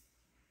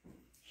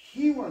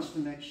 He wants to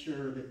make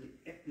sure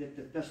that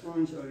the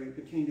Thessalonians are going to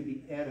continue to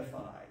be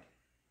edified.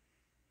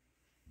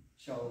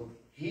 So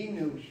he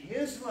knew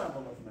his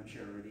level of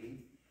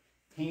maturity.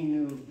 He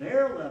knew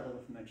their level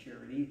of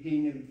maturity. He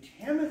knew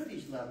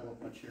Timothy's level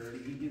of maturity.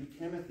 He knew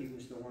Timothy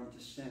was the one to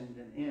send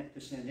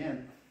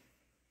in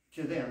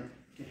to them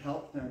to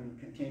help them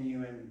continue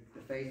in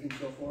the faith and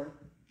so forth.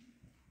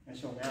 And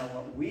so now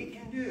what we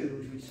can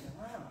do is we say,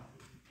 wow,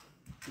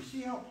 you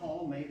see how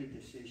Paul made a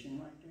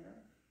decision right there?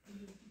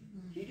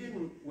 He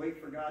didn't wait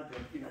for God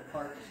to,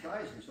 part the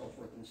skies and so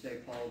forth and say,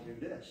 Paul, do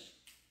this.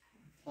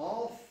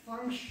 Paul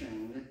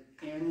functioned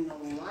in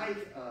the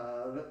light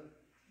of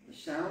the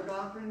sound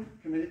doctrine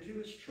committed to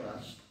his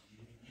trust,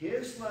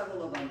 his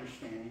level of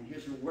understanding,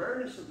 his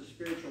awareness of the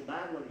spiritual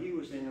battle that he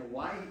was in and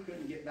why he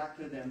couldn't get back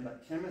to them,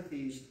 but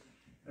Timothy's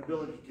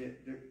ability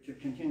to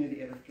continue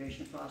the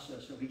edification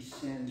process. So he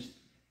sends,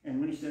 and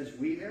when he says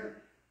we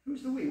there,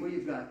 who's the we? Well,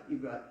 you've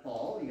got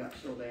Paul, you got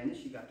Silvanus,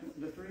 you got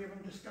the three of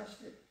them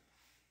discussed it.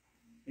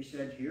 He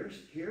said,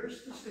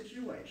 here's the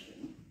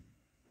situation.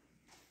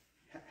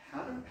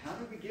 How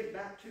do we get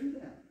back to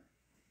them?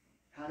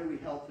 How do we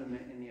help them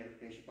in the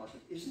edification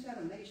process? Isn't that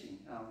amazing?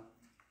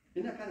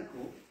 Isn't that kind of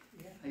cool?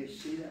 Yeah. How you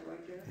see that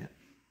right there? Yeah.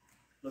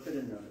 Look at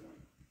another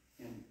one.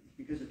 And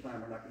because of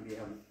time, we're not going to be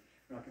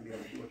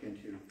able to look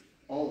into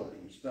all of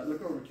these. But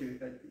look over to,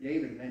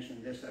 David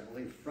mentioned this, I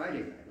believe,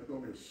 Friday night. Look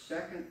over to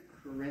 2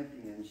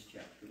 Corinthians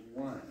chapter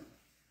 1.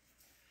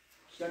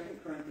 2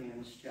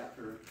 Corinthians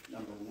chapter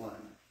number 1.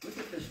 Look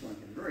at this one.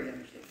 It's very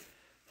interesting.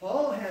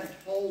 Paul had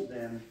told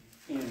them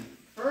in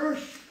 1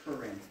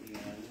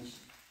 Corinthians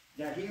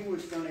that he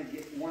was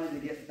wanted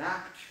to get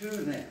back to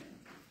them.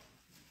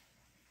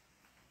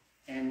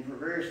 And for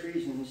various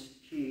reasons,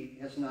 he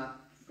has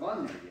not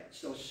gone there yet.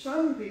 So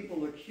some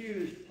people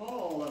accused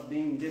Paul of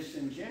being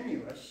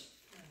disingenuous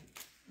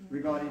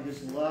regarding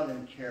his love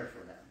and care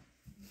for them.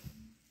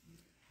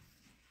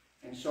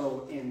 And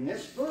so in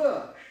this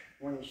book,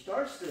 when he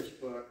starts this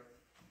book,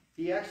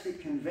 he actually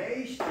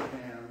conveys to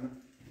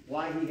them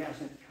why he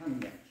hasn't come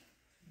yet.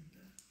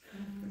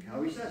 Look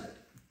how he says it.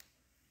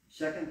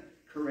 2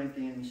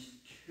 Corinthians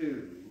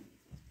 2.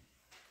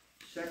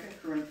 2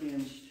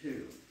 Corinthians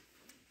 2.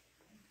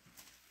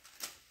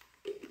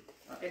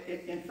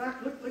 In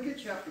fact, look at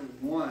chapter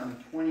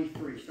 1,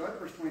 23. Start at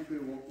verse 23,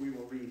 we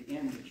will read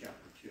into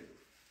chapter 2.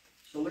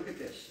 So look at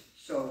this.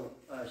 So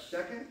 2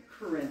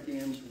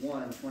 Corinthians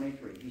 1,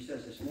 23. He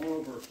says this,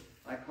 moreover,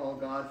 I call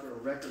God for a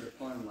record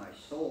upon my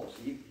soul.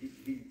 So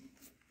he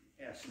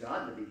asks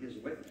God to be his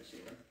witness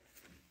here.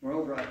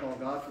 Moreover, I call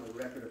God for a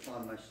record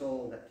upon my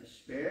soul, that to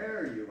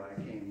spare you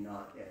I came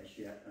not as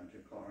yet unto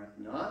Corinth,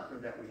 not for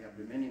that we have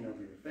dominion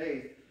over your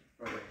faith,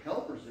 but are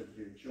helpers of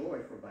your joy,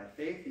 for by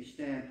faith you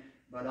stand.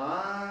 But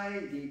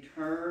I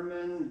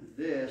determined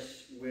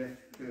this with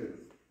who?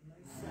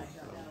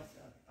 Myself.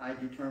 I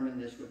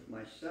determined this with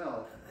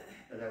myself,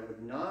 that I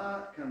would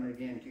not come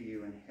again to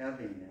you in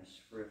heaviness.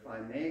 For if I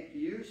make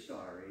you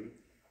sorry,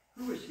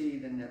 who is he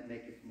then that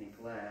maketh me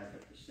glad,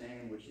 but the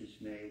same which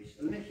is made?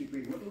 So let me keep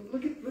reading.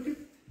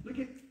 Look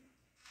at.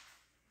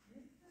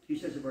 He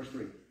says in verse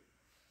 3,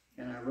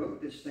 and I wrote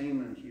this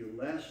same unto you,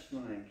 lest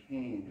when I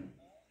came,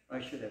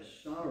 I should have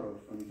sorrow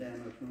from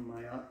them of whom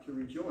I ought to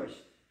rejoice,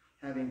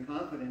 having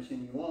confidence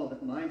in you all,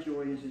 that my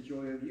joy is the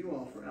joy of you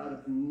all. For out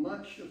of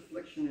much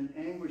affliction and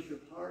anguish of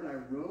heart I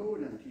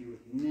wrote unto you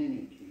with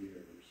many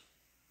tears.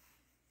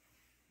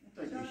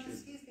 I thought John, you should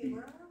excuse be, me,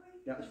 where are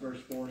we? that was verse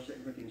 4, 2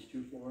 Corinthians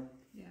 2, 4.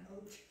 Yeah. Oh,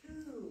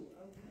 2,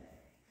 okay.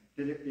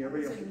 Did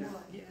everybody else I was get in that?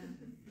 one.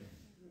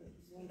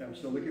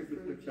 Yeah. So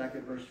look back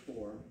at verse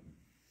 4.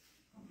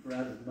 For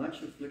out of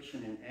much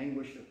affliction and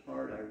anguish of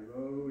heart I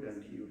wrote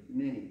unto you with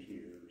many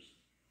tears.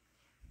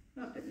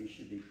 Not that you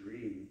should be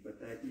grieved, but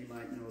that you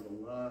might know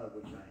the love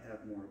which I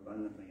have more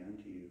abundantly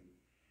unto you.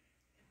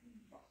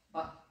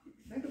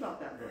 Think about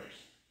that verse.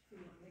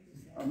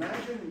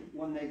 Imagine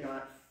when they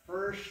got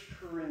 1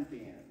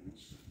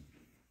 Corinthians.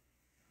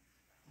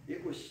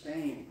 It was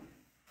stained,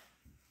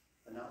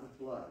 but not with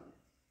blood.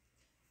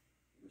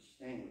 It was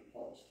stained with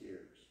Paul's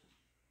tears.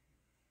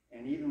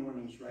 And even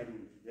when he's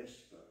writing this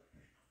book,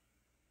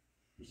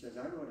 he says,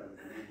 I wrote out of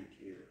many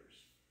tears.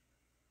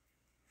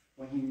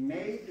 When he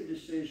made the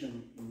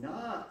decision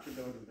not to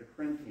go to the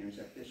Corinthians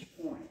at this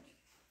point,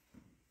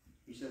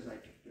 he says, I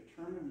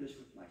determined this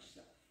with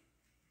myself.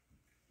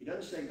 He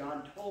doesn't say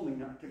God told me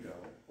not to go,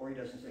 or he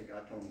doesn't say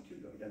God told me to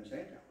go. He doesn't say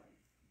it that way.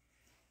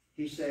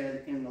 He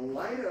said, in the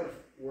light of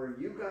where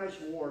you guys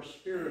were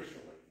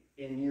spiritually,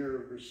 in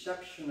your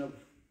reception of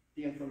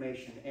the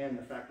information and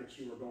the fact that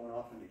you were going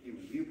off into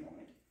human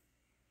viewpoint,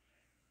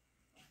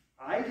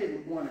 I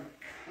didn't want to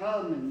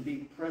come and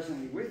be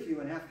presently with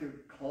you and have to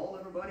call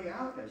everybody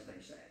out, as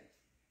they say,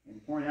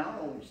 and point out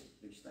all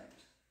these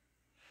things.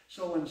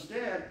 So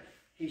instead,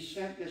 he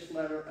sent this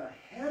letter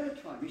ahead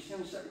of time. He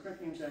sent 2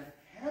 Corinthians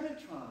ahead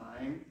of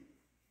time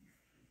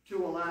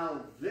to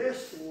allow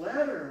this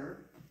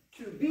letter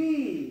to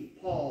be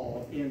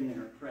Paul in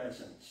their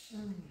presence,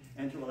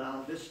 and to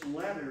allow this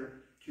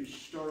letter to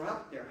stir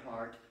up their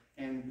heart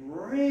and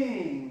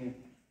bring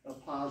a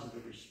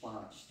positive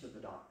response to the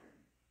doctrine.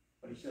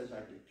 But he says, I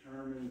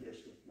determined this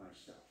with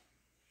myself.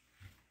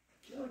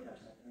 See how he does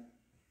that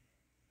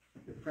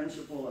there? The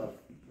principle of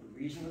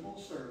reasonable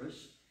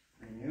service,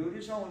 renewed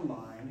his own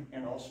mind,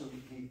 and also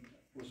he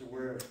was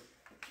aware of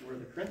where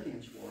the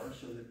Corinthians were,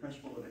 so the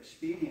principle of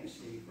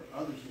expediency for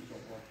others and so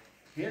forth.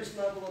 His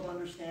level of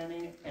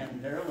understanding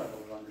and their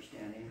level of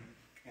understanding,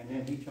 and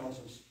then he tells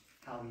us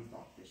how he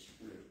thought this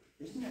through.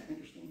 Isn't that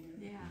interesting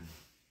here?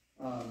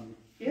 Yeah.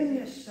 In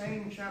this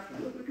same chapter,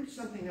 look at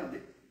something else.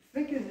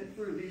 Thinking it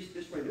through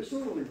this way, this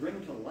will really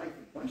bring to life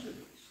a bunch of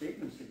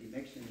statements that he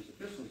makes in his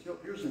epistles.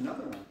 Here's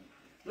another one.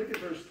 Look at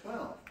verse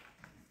 12.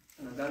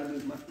 And I've got to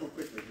move much more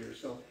quickly here.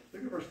 So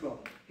look at verse 12.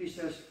 He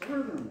says,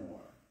 furthermore,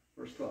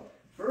 verse 12,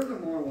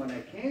 furthermore, when I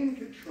came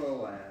to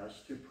Troas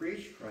to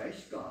preach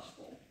Christ's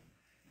gospel,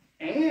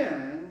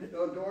 and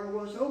a door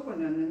was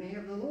opened in the knee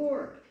of the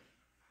Lord.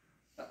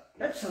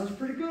 That sounds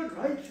pretty good,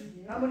 right?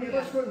 How many of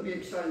us wouldn't be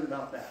excited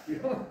about that? You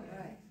know?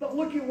 Right. But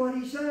look at what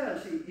he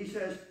says. He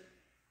says,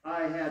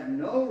 I had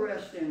no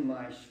rest in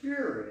my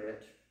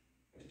spirit.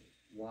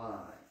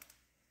 Why?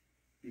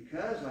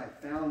 Because I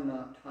found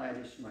not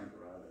Titus my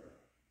brother.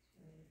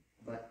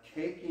 But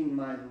taking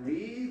my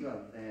leave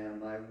of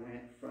them, I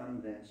went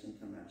from thence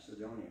into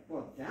Macedonia.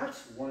 Well,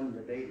 that's one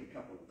debated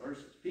couple of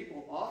verses.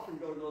 People often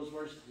go to those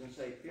verses and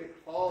say,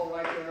 Paul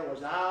right there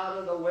was out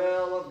of the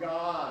will of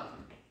God.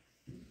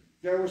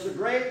 There was a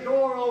great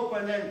door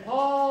open and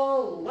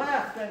Paul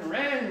left and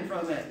ran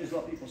from it, is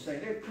what people say.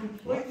 They've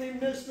completely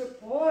missed the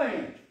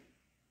point.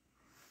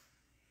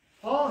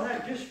 Paul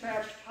had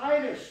dispatched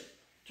Titus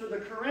to the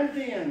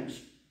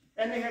Corinthians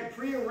And they had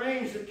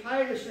prearranged that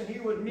Titus and he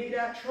would meet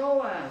at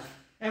Troas.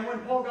 And when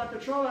Paul got to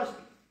Troas,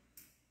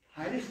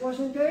 Titus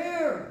wasn't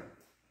there.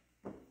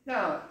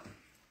 Now,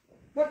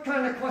 what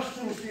kind of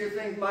questions do you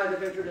think might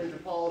have entered into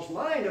Paul's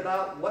mind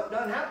about what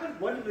done happened?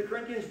 What did the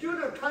Corinthians do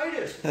to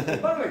Titus? By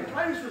the way,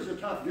 Titus was a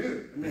tough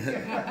dude. I mean,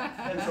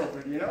 and so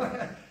forth, you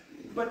know.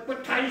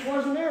 But Titus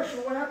wasn't there,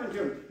 so what happened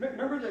to him?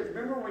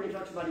 Remember when he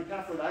talks about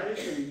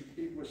Epaphroditus and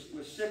he was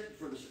sick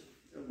for the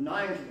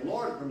nine to the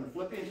Lord from the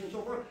Philippians and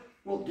so forth?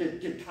 Well,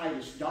 did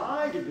Titus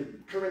die? Did the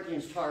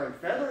Corinthians tar and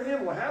feather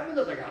him? What happened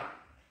to the guy?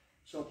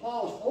 So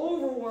Paul's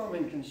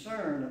overwhelming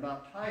concern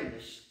about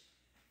Titus,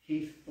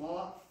 he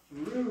thought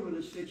through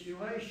the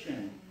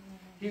situation.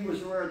 He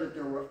was aware that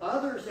there were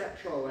others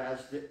at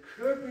Troas that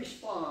could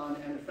respond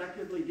and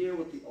effectively deal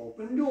with the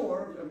open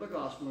door of the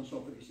gospel and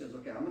so forth. He says,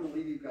 okay, I'm going to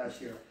leave you guys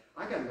here.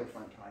 I got to go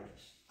find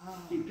Titus.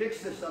 He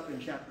picks this up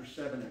in chapter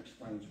 7 and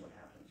explains what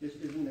happens.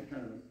 Isn't that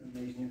kind of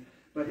amazing?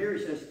 But here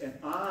he says, and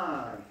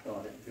I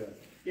thought it good.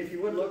 If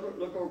you would,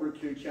 look over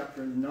to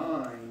chapter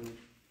 9,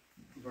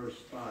 verse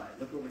 5.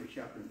 Look over to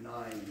chapter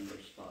 9 and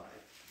verse 5.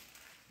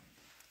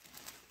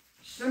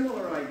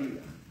 Similar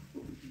idea.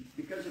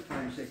 Because of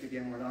time's sake,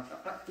 again, we're not...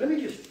 let me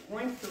just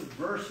point the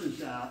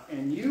verses out,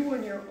 and you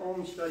in your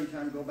own study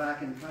time go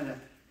back and kind of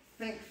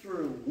think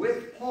through,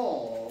 with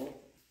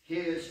Paul,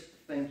 his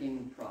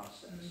thinking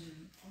process.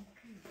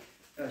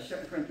 2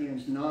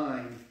 Corinthians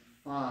 9,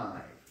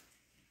 5.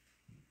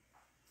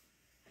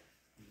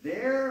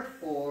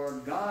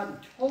 Therefore,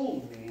 God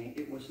told me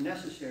it was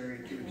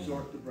necessary to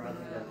exhort the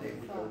brethren that they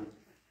would go.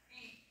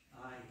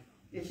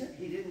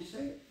 He didn't say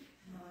it.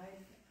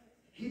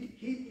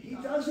 He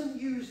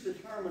doesn't use the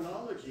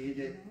terminology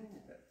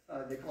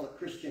that they call it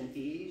Christian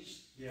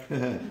ease. Yeah.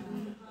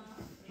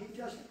 He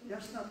doesn't.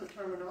 That's not the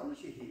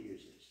terminology he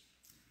uses.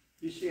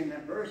 You see in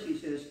that verse he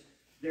says,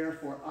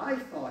 therefore I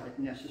thought it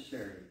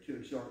necessary to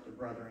exhort the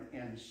brethren,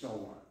 and so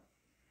on.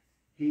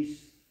 He's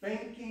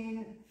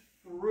thinking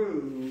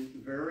through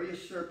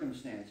various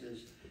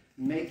circumstances,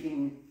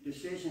 making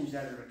decisions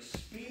that are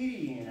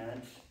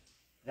expedient,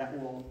 that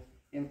will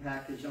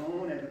impact his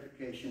own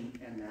edification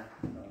and that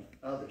of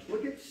others.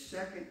 Look at 2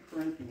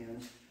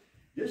 Corinthians.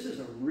 This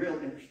is a real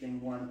interesting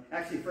one.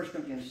 Actually, 1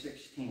 Corinthians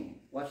 16.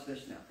 Watch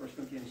this now. 1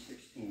 Corinthians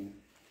 16.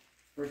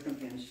 1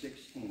 Corinthians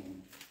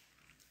 16.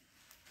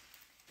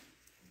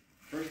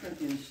 1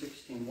 Corinthians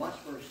 16. Watch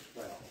verse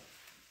 12.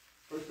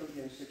 1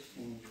 Corinthians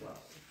 16, 12.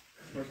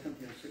 1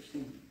 Corinthians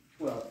 16,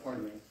 12.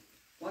 Pardon me.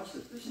 Watch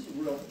this. This is a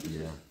real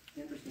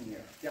interesting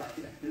here. Yeah.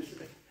 This is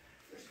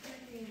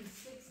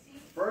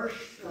 1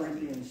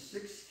 Corinthians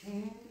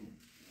 16,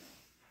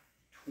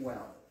 12.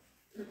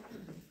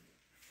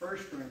 1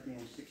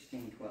 Corinthians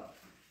 16, 12.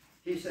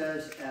 He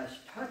says, as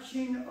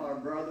touching our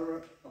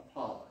brother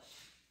Apollos.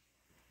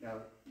 Now,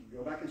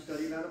 go back and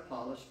study about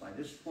Apollos. By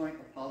this point,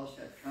 Apollos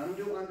had come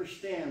to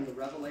understand the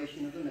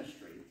revelation of the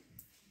mystery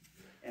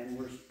and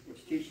was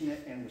teaching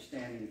it and was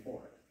standing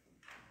for it.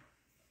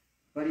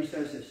 But he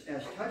says this,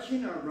 as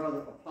touching our brother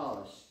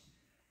Apollos,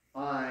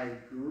 I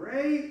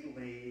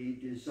greatly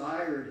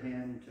desired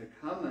him to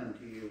come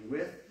unto you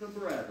with the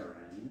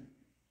brethren,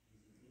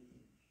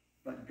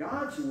 but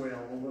God's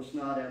will was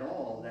not at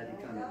all that he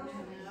come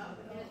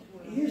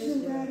to you.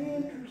 Isn't that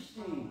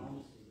interesting?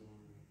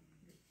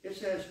 It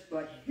says,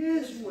 but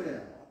his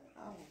will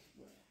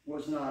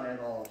was not at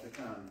all to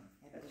come.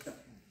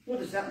 Well,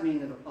 does that mean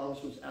that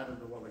Apollos was out of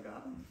the will of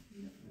God?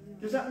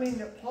 Does that mean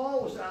that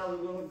Paul was out of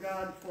the will of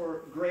God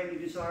for greatly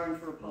desiring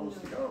for Apollos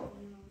to go?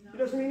 It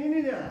doesn't mean any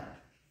of that.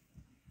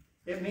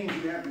 It means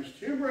you have these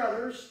two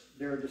brothers,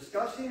 they're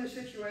discussing a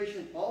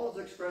situation. Paul is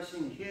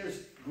expressing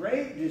his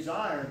great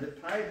desire that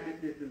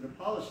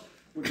Apollos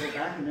would go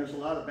back, and there's a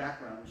lot of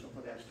background and so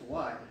forth as to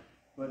why.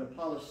 But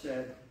Apollos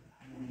said,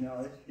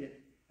 no,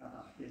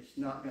 it's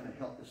not going to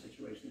help the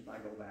situation if I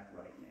go back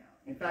right now.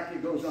 In fact,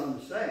 it goes on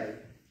to say,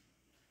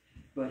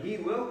 but he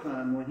will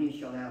come when he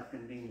shall have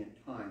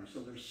convenient time. So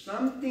there's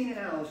something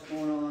else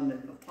going on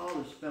that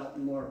Apollos felt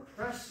more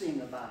pressing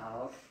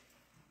about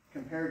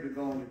compared to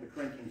going to the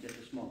Corinthians at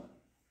this moment.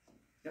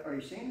 Are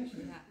you seeing this?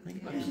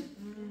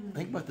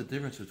 Think about the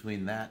difference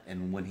between that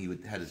and when he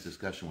had his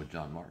discussion with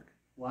John Mark.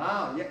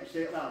 Wow, yeah,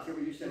 say it loud. Say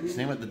what you said.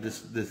 Think about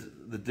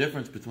the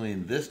difference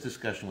between this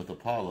discussion with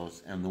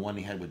Apollos and the one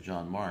he had with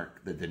John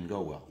Mark that didn't go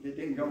well. It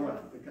didn't go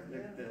well.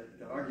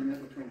 The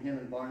argument between him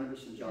and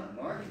Barnabas and John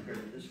Mark compared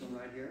to this one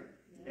right here.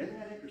 Isn't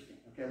that interesting?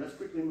 Okay, let's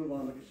quickly move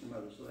on and look at some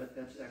others. So that's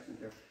excellent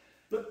there.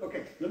 Look,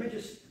 okay, let me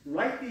just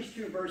write these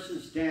two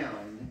verses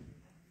down.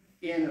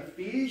 In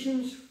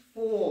Ephesians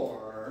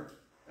 4,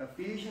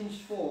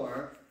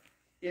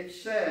 it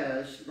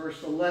says,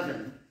 verse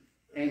 11,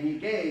 and he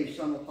gave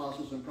some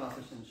apostles and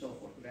prophets and so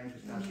forth,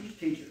 evangelists, pastors,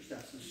 teachers.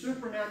 That's the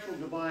supernatural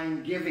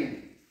divine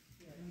giving,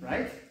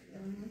 right?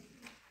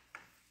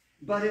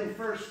 But in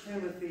 1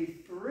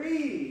 Timothy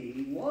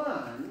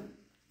 3:1,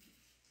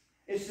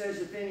 it says,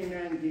 if any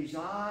man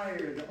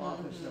desire the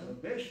office of a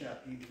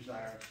bishop, he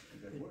desires a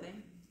good work.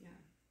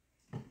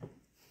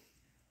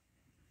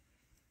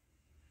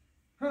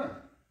 Huh.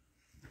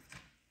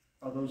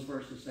 Are those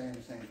verses saying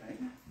the same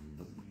thing?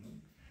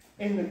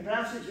 In the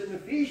passage in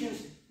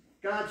Ephesians,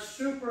 God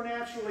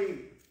supernaturally,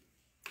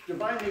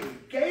 divinely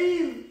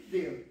gave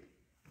the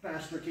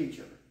pastor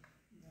teacher.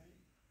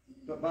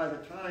 But by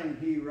the time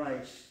he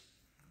writes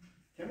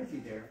Timothy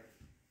there,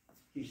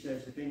 he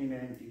says, if any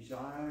man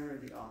desire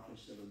the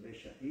office of a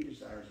bishop, he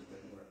desires a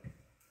good work.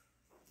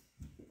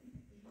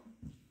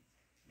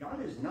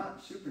 God is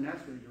not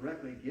supernaturally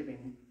directly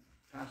giving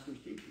pastors,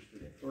 teachers for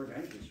that, or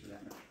evangelists for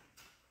that matter.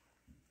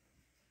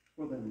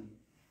 Well then,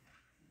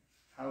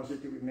 how is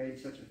it that we made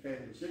such a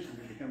fatal decision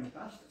to become a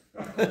pastor?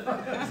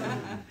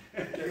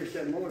 Jerry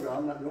said a moment ago,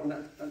 I'm not doing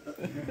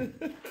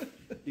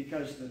that.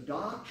 Because the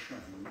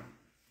doctrine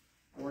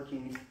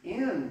working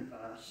in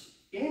us,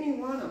 any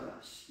one of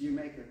us, you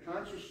make a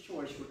conscious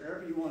choice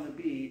wherever you want to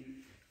be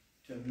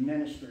to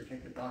minister,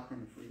 take the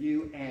doctrine for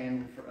you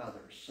and for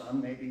others.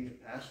 Some may be a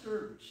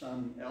pastor,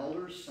 some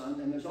elders,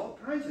 and there's all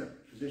kinds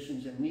of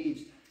positions and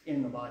needs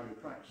in the body of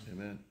Christ.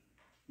 Amen.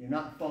 You're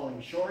not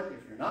falling short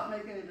if you're not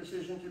making a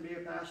decision to be a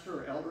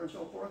pastor or elder and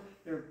so forth.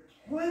 There are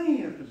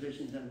plenty of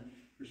positions and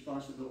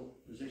responsible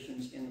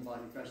positions in the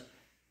body of Christ.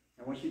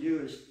 And what you do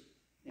is,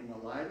 in the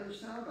light of the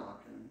sound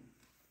doctrine,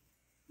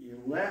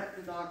 you let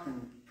the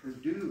doctrine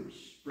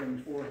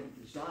bring forth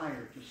a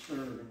desire to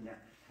serve in that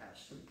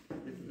capacity.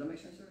 Does that make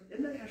sense there?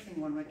 Isn't that an interesting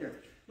one right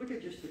there? Look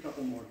at just a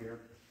couple more here.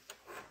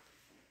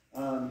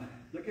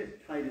 Look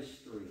at Titus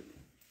 3.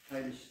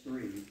 Titus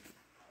 3.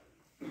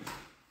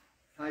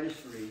 Titus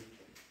 3.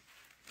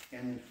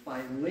 And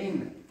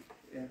Philemon.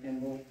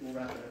 And we'll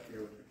wrap it up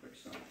here with a quick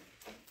summary.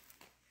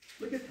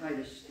 Look at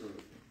Titus 3.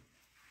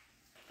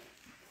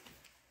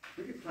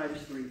 Look at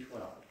Titus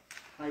 3:12.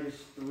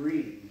 Titus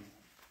 3:12.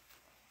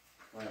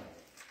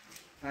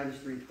 Titus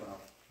 3:12.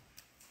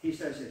 He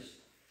says this,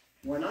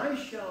 when I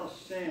shall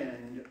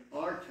send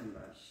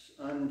Artemas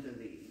unto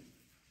thee,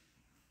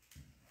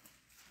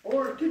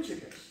 or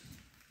Tychicus.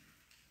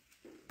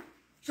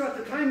 So at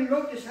the time he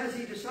wrote this, has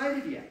he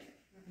decided yet?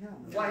 No.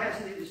 Why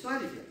hasn't he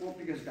decided yet? Well,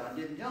 because God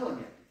didn't tell him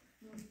yet.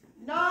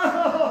 No!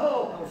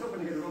 I was hoping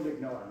to get a real big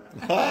no on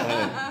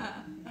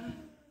that.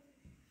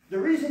 The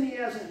reason he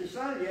hasn't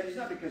decided yet is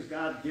not because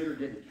God did or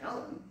didn't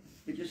tell him.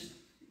 He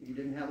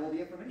didn't have all the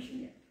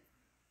information yet.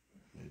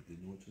 He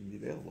didn't know what's going to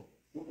be available.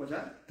 What was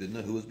that? Didn't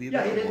know who was be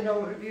Yeah, available. he didn't know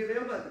what would be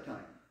available at the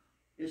time.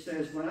 It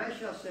says, when I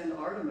shall send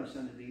Artemas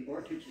unto thee,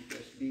 or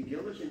Tychicus, be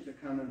diligent to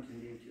come unto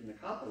me to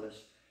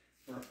Nicopolis,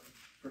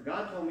 for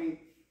God told me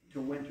to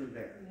winter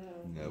there.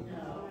 No.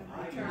 No.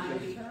 I I determine.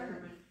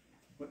 determine.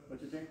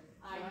 What's it say?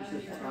 I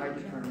It says, I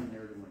determined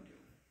there to winter.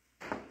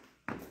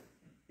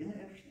 Isn't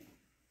that interesting?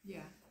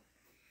 Yeah.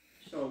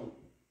 So,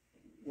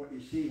 what you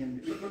see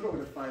him, look over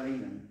to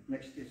Philemon.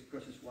 Next, of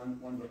course, it's one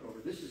book over.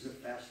 This is a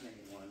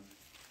fascinating one.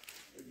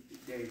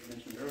 Dave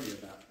mentioned earlier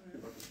about the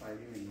book of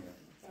Philemon here.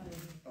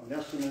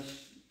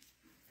 Onesimus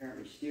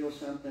apparently steals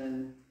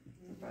something.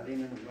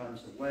 Philemon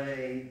runs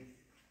away.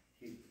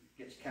 He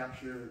gets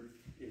captured,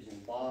 is in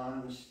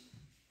bonds.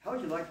 How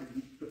would you like to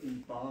be put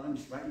in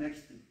bonds right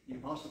next to the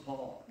Apostle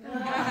Paul?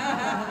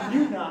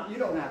 You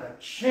don't have a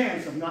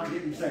chance of not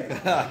getting saved.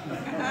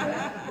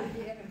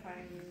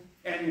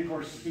 And of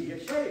course, he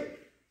gets saved.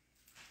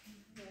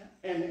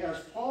 And as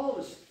Paul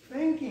is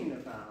thinking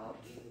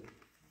about,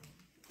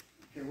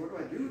 okay, what do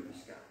I do with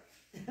this guy?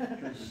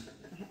 Because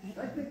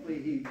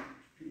technically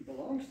he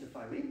belongs to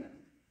Philemon.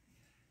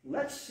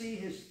 Let's see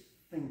his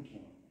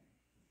thinking.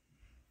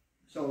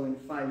 So in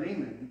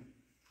Philemon,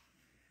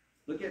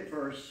 look at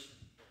verse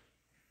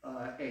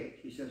 8.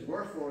 He says,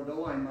 wherefore,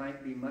 though I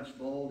might be much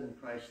bold in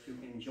Christ to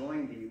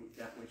enjoin thee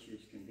that which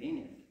is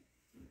convenient,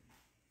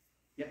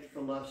 yet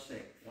for love's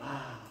sake.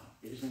 Wow,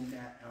 isn't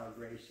that how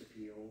grace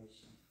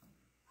appeals?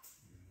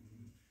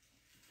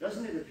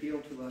 Doesn't it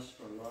appeal to us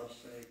for love's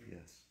sake?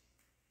 Yes.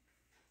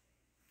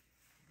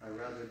 I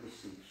rather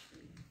beseech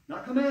thee.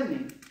 Not command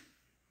me.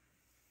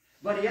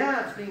 But he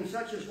adds, being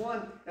such as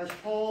one as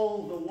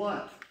Paul the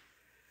what?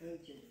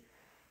 Agent.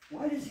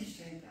 Why does he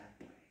say it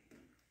that way?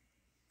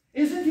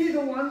 Isn't he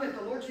the one that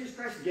the Lord Jesus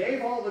Christ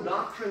gave all the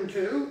doctrine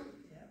to?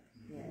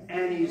 Yes.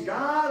 And he's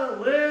got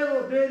a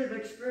little bit of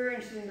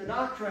experience in the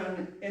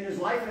doctrine in his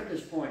life at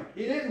this point.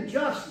 He didn't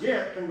just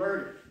get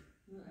converted.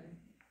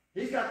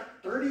 He's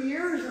got 30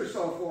 years or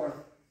so forth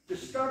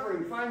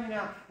discovering, finding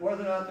out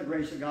whether or not the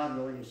grace of God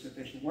really is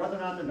sufficient, whether or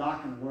not the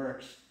doctrine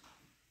works,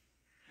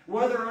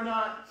 whether or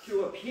not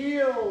to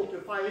appeal to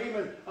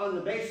Philemon on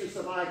the basis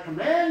of I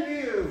command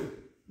you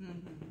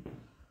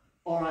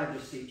or I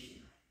beseech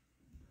you.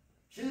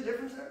 See the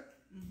difference there?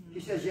 He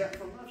says, yet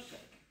for love's sake,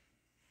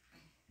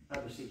 I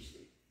beseech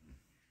thee.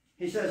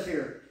 He says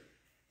here,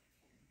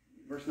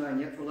 verse 9,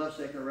 yet for love's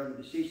sake I rather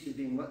beseech thee,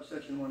 being what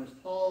such an one as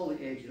Paul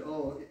the aged,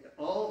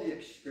 all the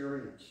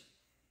experience,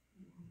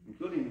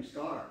 including the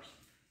scars,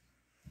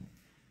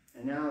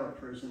 and now a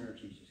prisoner of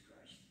Jesus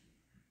Christ.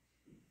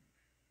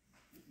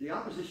 The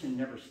opposition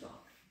never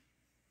stopped.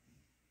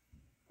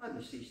 I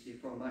beseech thee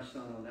for my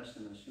son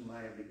Onesimus, whom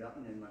I have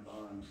begotten in my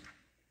bonds,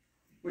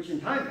 which in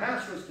time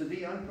past was to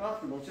thee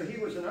unprofitable. So he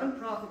was an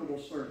unprofitable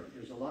servant.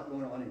 There's a lot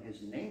going on in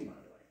his name, by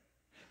the way.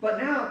 But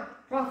now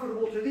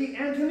profitable to thee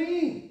and to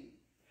me,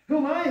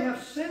 Whom I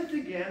have sent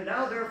again,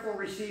 now therefore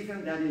receive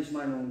him that is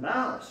mine own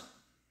bowels.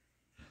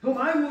 Whom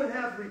I would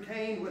have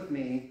retained with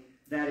me,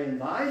 that in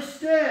thy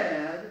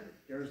stead,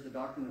 there's the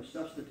doctrine of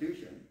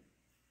substitution,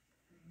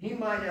 he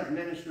might have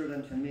ministered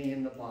unto me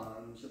in the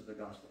bonds of the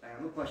gospel. I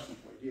have a question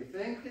for you. Do you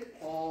think that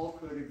Paul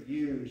could have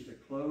used a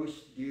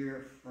close,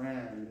 dear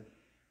friend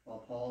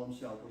while Paul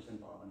himself was in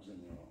bonds in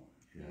Rome?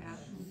 Yeah.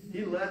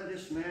 He led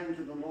this man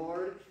to the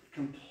Lord,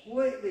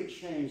 completely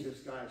changed this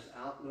guy's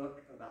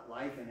outlook about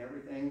life and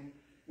everything.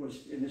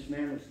 And this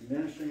man was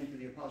ministering to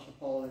the Apostle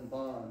Paul in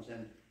bonds,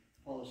 and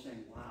Paul is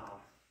saying,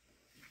 wow,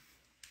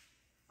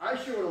 I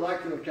sure would have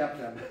liked to have kept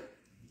him.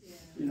 Yeah.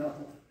 You know.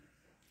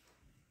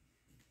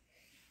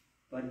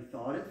 But he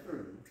thought it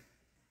through,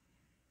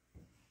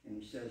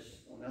 and he says,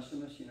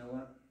 Onesimus, you know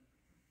what?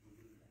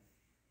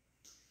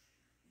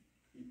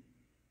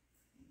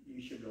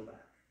 You should go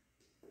back.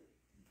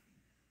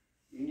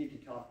 You need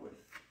to talk with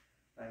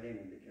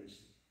Philemon, because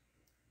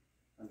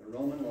under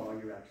Roman law,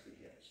 you're actually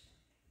his.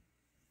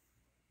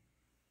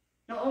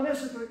 Now,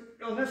 Onesimus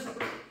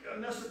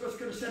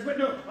could have said, but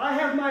no, I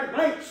have my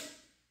rights.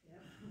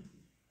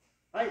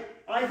 Yeah.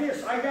 I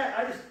this, I that,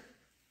 I just.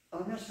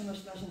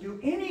 Onesimus doesn't do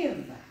any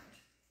of that.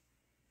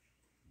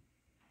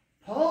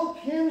 Paul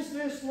pins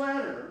this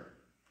letter,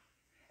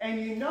 and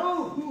you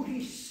know who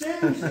he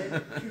sends it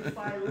to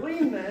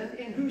Philemon,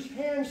 in whose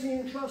hands he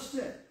entrusts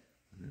it.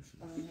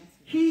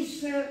 He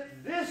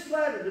sent this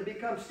letter to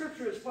become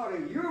scripture as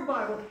part of your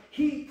Bible.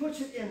 He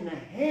puts it in the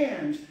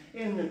hands,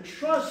 in the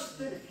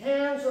trusted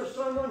hands of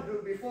someone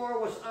who before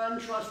was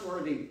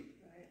untrustworthy.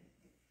 Right.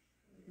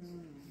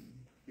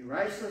 He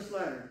writes this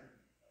letter,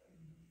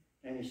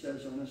 and he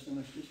says,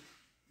 Onesimus, just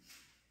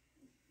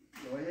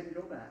go ahead and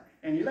go back.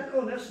 And you let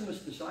Onesimus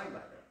decide by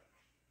that.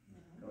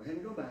 Go ahead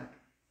and go back.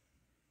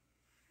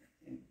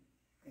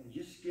 And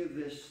just give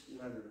this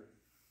letter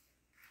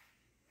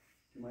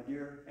to my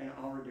dear and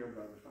our dear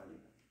brother Philemon,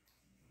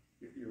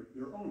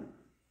 your owner.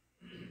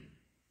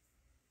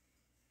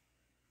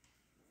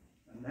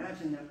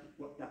 Imagine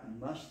what that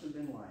must have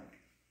been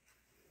like.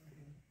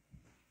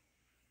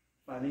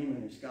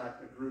 Philemon has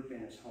got a group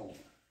in his home.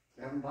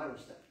 They're having Bible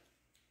study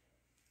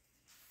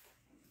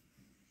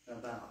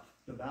about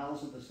the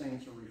bowels of the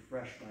saints are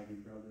refreshed by thee,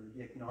 brother,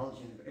 the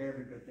acknowledging of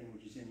every good thing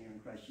which is in you in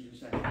Christ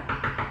Jesus.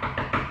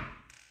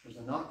 There's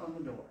a knock on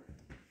the door.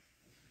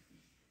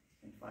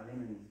 And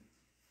Philemon,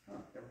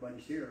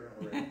 everybody's here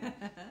already.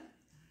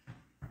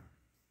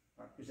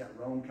 Is that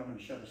Rome coming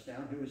to shut us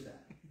down? Who is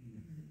that?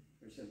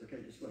 He says,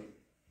 okay, just wait.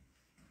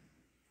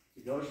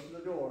 He goes to the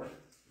door.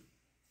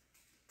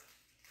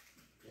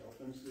 He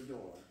opens the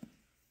door.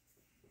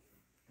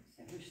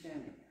 And who's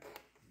standing there?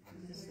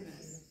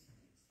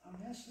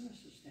 Onesimus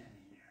is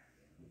standing there.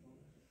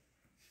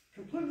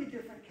 Completely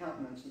different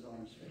countenance is on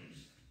his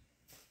face.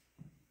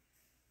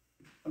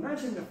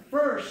 Imagine the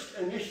first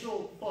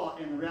initial thought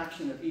and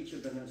reaction of each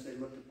of them as they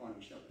looked upon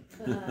each other.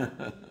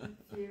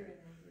 Fear and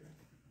anger.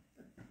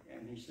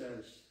 And he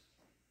says,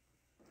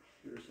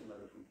 here's a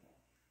letter from Paul.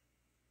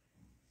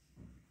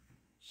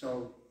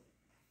 So,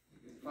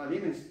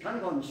 Philemon's kind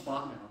of on the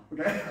spot now.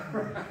 Okay?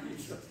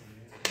 So,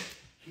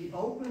 he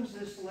opens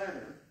this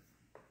letter.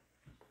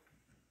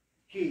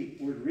 He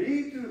would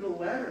read through the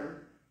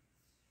letter.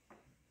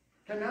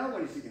 And now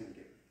what is he going to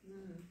do?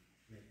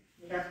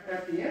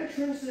 At the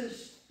entrance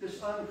is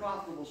this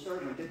unprofitable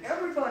servant. And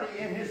everybody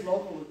in his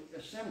local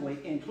assembly,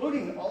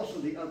 including also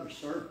the other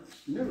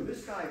servants, knew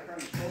this guy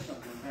apparently stole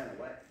something and ran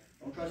away.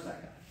 Don't trust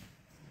that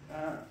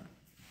guy.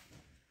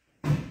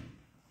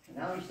 And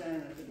now he's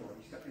standing at the door.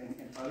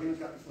 And Philemon's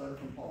got this letter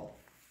from Paul.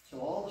 So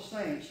all the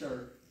saints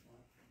are,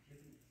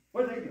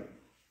 what are they doing?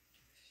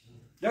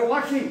 They're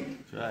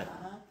watching. That's right.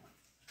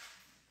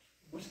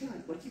 What's he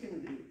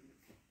going to do?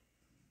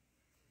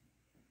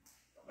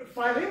 But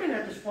Philemon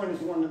at this point is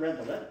the one that read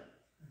the letter.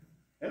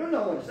 They don't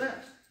know what it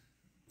says.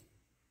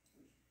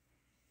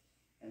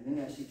 And then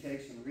as he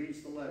takes and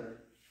reads the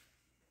letter,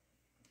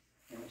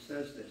 and it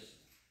says this,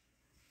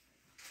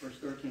 verse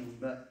 13,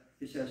 but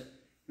it says,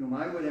 whom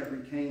I would have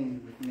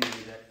retained with me,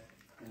 that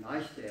in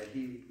thy stead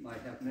he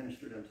might have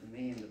ministered unto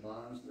me in the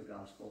bonds of the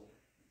gospel,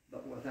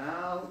 but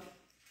without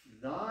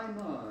thy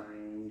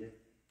mind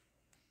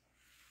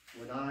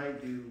would I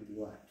do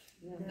what?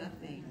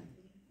 Nothing.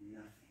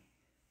 Nothing.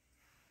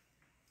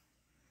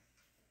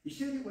 You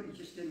see what he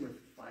just did with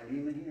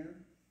Philemon here?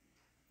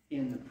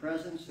 In the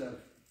presence of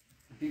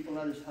the people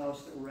at his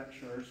house that were at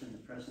church, in the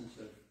presence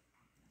of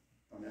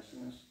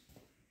Onesimus,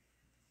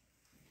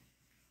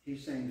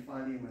 he's saying,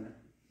 Philemon,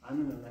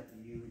 I'm going to let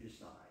you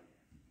decide.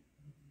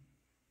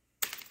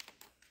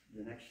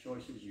 The next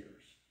choice is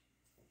yours.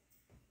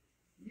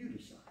 You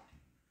decide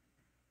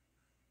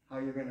how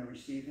you're going to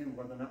receive him,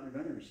 whether or not you're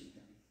going to receive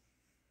him.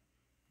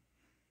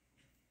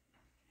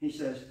 He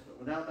says, but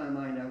without thy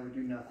mind I would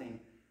do nothing,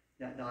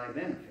 that thy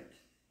benefit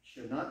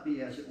should not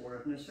be as it were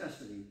of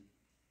necessity,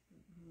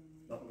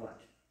 but what?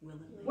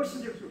 Willingly. What's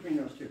the difference between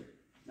those two?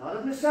 Not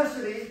of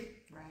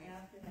necessity, Right.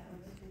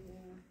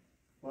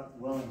 but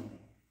willingly.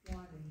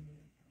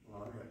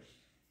 Well,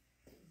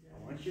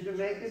 I want you to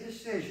make a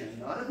decision,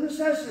 not of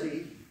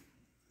necessity,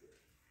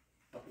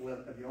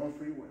 of your own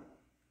free will.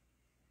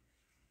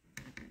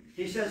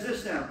 He says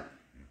this now.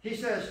 He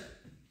says,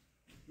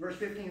 verse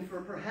 15,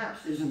 for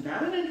perhaps. Isn't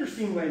that an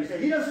interesting way to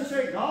say? He doesn't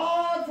say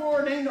God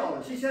foreordained all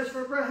this. He says,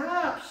 for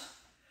perhaps.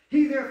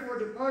 He therefore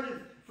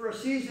departed for a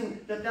season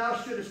that thou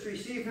shouldest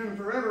receive him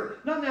forever,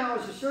 not now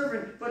as a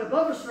servant, but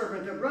above a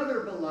servant, a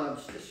brother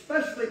beloved,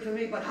 especially to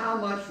me, but how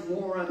much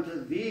more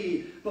unto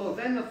thee, both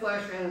in the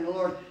flesh and in the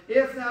Lord,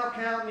 if thou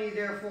count me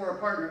therefore a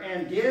partner.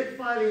 And did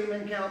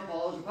Philemon count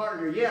Paul as a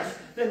partner? Yes,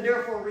 then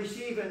therefore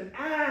receive him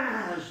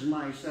as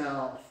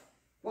myself.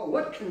 Well,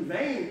 what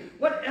conveying,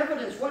 what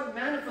evidence, what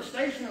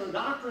manifestation of the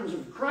doctrines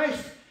of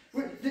Christ.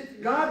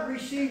 God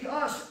received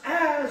us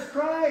as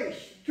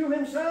Christ to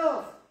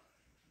himself.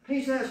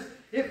 He says,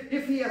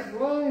 if he hath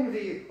wronged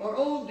thee or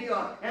owed thee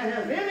aught, and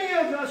have any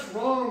of us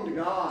wronged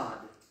God?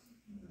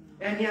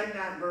 And yet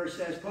that verse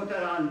says, put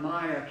that on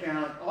my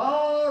account.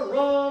 All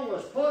wrong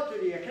was put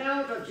to the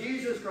account of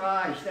Jesus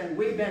Christ, and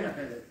we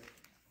benefited.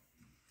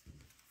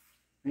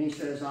 And he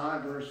says,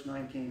 verse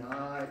 19,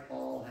 I,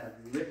 Paul, have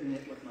written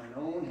it with mine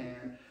own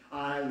hand.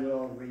 I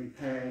will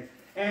repay.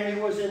 And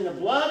it was in the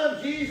blood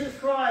of Jesus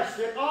Christ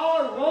that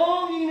all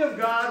wronging of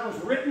God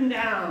was written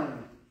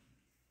down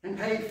and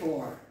paid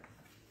for.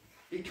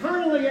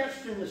 Eternally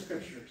etched in the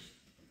Scriptures.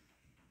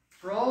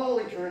 For all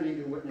eternity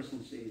to witness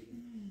and see.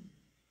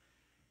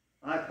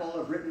 I, Paul,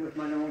 have written with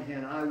mine own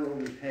hand, I will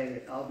repay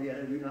it. Albeit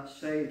I do not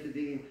say to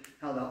thee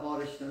how thou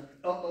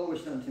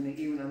owest unto me,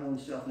 even thine own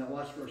self. Now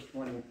watch verse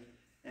 20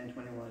 and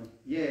 21.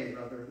 Yea,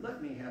 brother,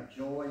 let me have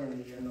joy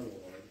in thee in the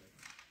Lord.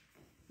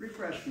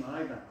 Refresh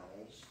my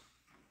bowels.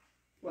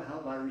 Well, how?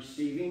 By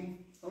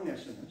receiving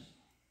Onesimus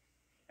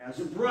as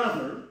a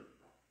brother.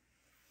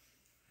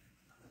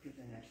 Look at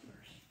the next verse.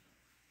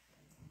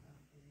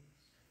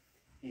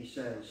 He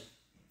says,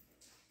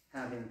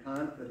 having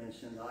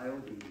confidence in thy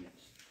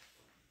obedience.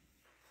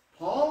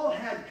 Paul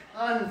had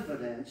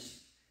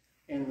confidence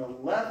in the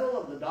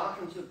level of the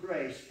doctrines of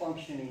grace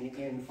functioning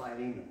in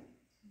Philemon.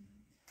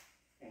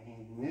 And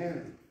he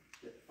knew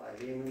that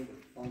Philemon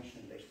would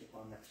function based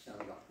upon that sound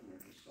doctrine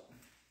that he saw.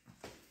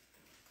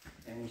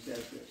 And he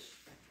says this,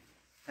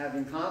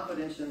 having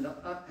confidence in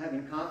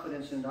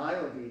thy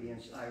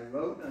obedience, I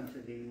wrote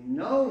unto thee,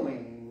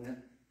 knowing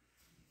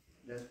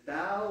that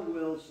thou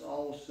wilt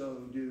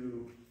also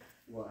do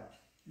what?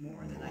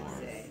 More than I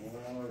say.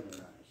 More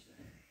than I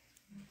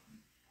say.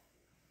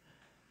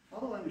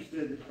 Paul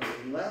understood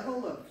that the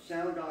level of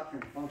sound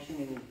doctrine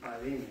functioning in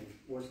Philemon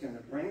was going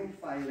to bring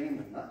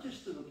Philemon not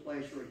just to the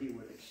place where he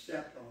would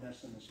accept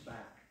Onesimus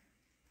back,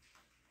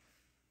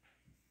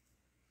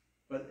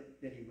 but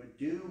that he would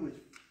do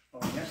with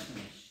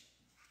Onesimus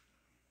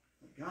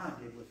what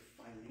God did with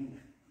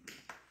Philemon.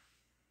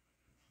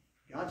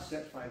 God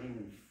set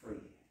Philemon free.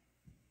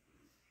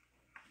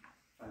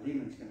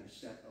 Philemon's going to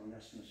set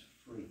Onesimus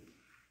free.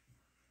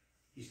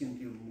 He's going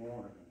to do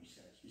more than he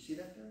says. You see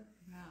that there?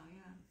 Wow,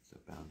 yeah. It's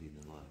abounding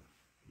in love.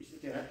 You see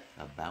that?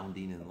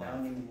 Abounding in love.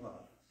 Abounding in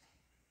love.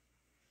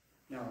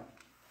 Now,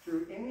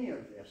 through any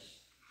of this,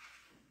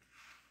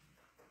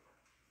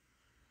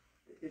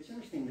 it's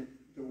interesting that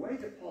the way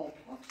that Paul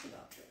talks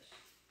about this,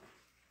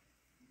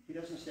 he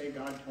doesn't say,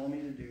 God told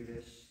me to do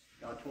this,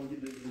 God told you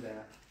to do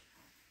that,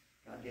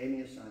 God gave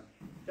me a son.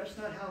 That's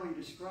not how he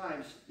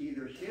describes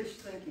either his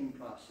thinking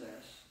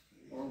process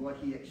or what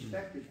he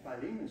expected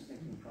Philemon's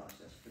thinking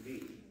process to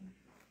be.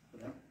 For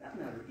that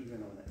matter,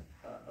 even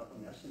of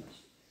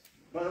Onesimus.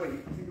 By the way,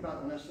 you think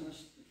about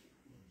Onesimus,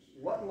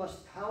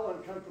 how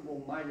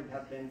uncomfortable might it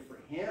have been for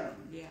him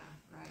Yeah,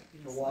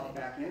 right. to walk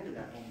back into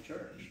that home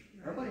church?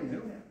 Everybody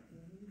knew him,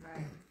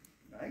 Right.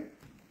 right?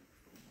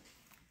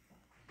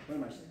 What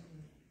am I saying?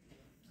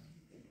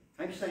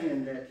 I'm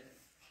saying that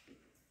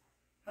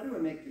how do we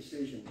make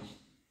decisions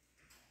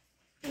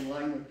in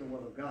line with the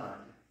will of God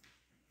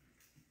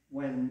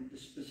when the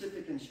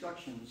specific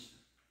instructions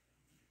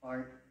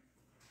aren't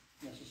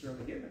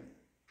necessarily given?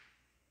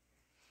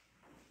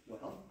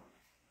 Well,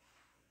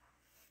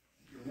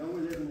 you know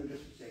we live in the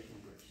dispensation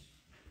of grace.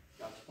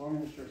 God's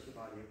forming the church, the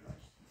body of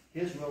Christ.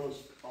 His will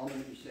is all men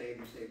to be saved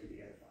and saved to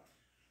be edified.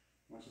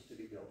 He wants us to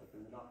be built up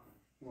in the doctrine.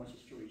 He wants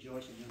us to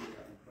rejoice in who we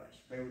are in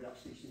Christ. Pray without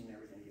ceasing and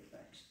everything give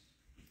thanks.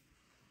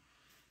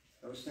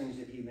 Those things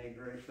that he made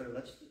very clear.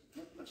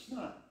 Let's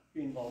not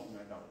be involved in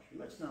idolatry.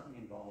 Let's not be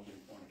involved in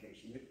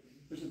fornication.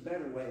 There's a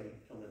better way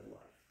to live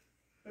life.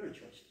 Better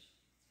choices.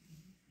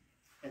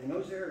 And in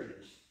those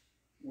areas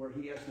where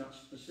he has not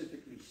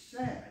specifically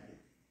said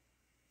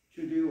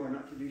to do or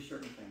not to do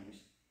certain things,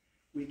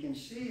 we can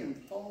see in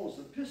Paul's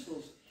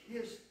epistles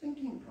his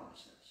thinking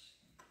process.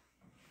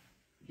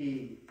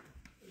 It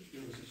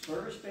was a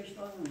service based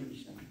on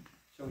reason,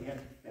 so he had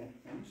to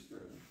think things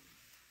through.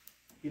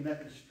 He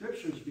let the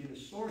scriptures be the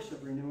source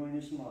of renewing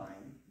his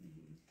mind.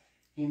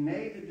 He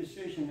made the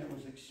decision that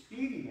was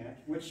expedient,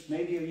 which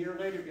maybe a year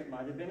later it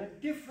might have been a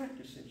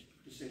different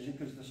decision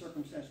because the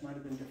circumstance might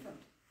have been different.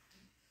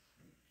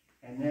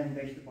 And then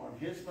based upon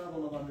his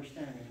level of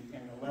understanding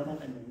and the level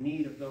and the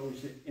need of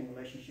those in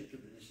relationship to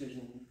the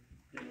decision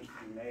that needs to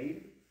be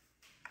made,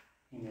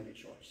 he made a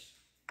choice.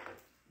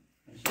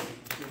 And so we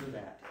consider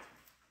that.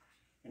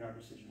 in our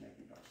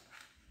decision-making process.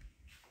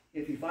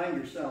 If you find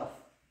yourself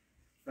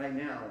right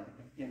now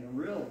in a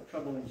real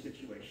troubling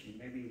situation,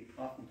 maybe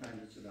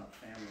oftentimes it's about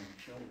family and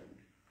children,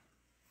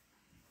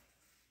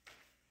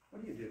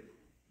 what do?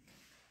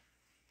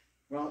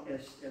 Well,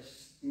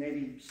 as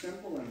maybe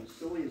simple and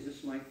silly as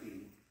this might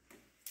be,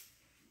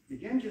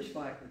 begin just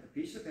by, with a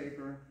piece of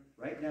paper,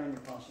 write down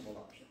your possible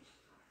options.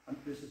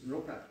 This is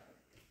real practical.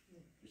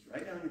 Just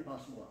write down your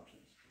possible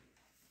options.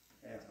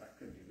 Yeah, I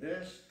could do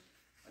this,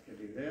 I could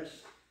do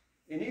this.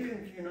 And even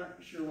if you're not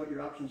sure what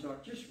your options are,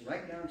 just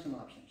write down some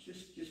options.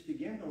 Just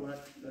begin to let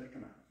it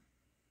come out.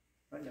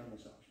 Write down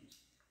those options.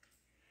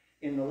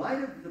 In the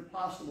light of the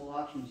possible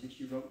options that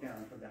you wrote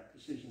down for that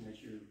decision that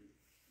you're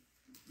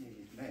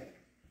needing to make,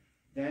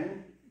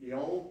 then the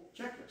old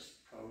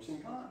checklist, pros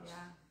and cons.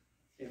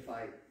 Yeah. If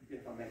I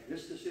make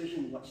this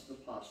decision, what's the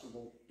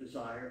possible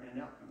desire and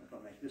outcome? If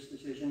I make this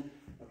decision,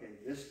 okay,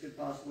 this could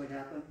possibly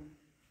happen.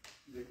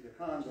 The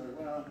cons are,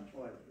 well,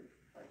 boy,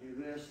 if I do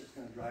this, it's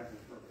going to drive me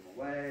further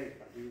away.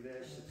 If I do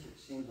this, it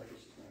seems like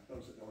it's just going to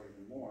close the door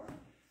even more.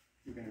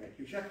 You're going to make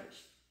your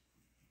checklist.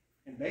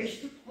 And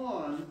based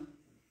upon,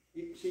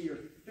 see, you're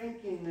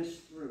thinking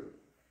this through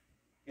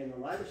in the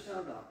light of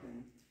sound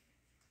doctrine,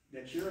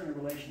 that you're in a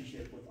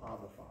relationship with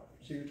Abba Father.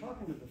 So you're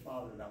talking to the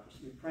Father about this.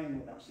 You're praying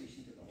without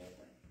ceasing to the whole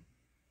thing.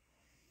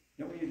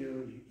 Then what you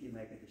do is you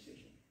make a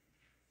decision.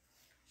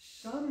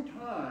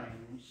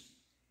 Sometimes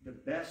the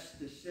best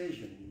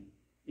decision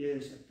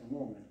is at the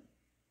moment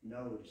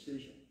no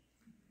decision.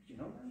 Do you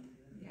know that?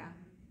 Yeah.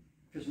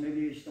 Because maybe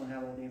you just don't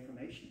have all the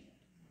information yet.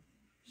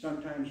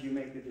 Sometimes you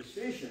make a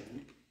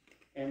decision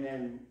and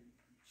then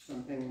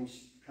some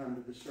things come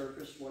to the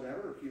surface,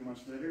 whatever, a few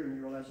months later, and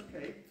you realize,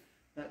 okay,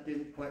 that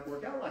didn't quite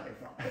work out like I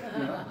thought.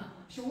 You know?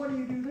 So what do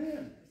you do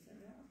then?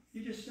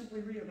 You just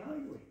simply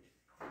reevaluate.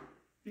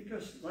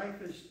 Because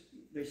life is,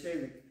 they say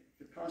that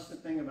the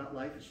constant thing about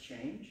life is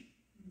change.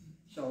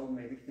 So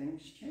maybe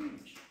things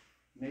change.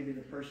 Maybe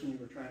the person you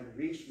were trying to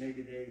reach,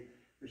 maybe they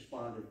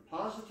responded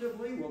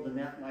positively. Well, then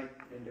that might,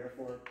 and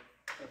therefore,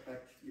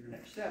 affect your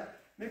next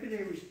step. Maybe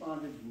they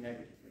responded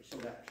negatively. So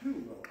that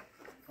too will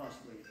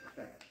possibly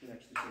affect the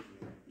next decision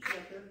you make. You see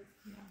that there?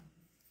 Yeah.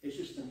 It's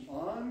just an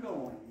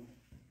ongoing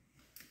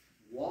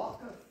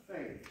walk of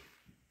faith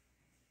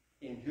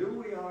in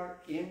who we are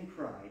in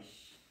Christ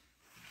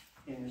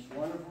in this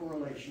wonderful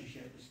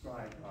relationship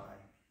described by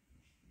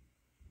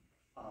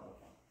Abba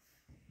Father.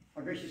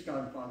 Our gracious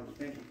God and Father, we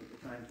thank you for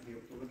the time to be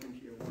able to look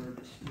into your word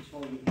this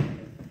whole weekend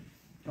and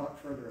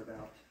talk further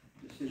about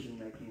decision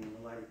making in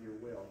the light of your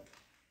will.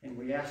 And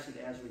we ask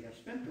that as we have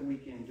spent the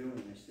weekend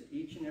doing this, that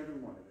each and every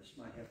one of us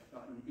might have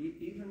gotten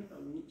even a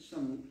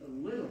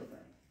little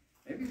thing,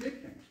 maybe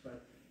big things,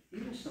 but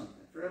even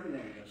something for every one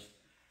of us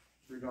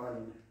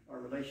regarding our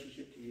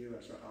relationship to you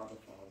as our Abba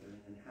Father,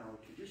 and how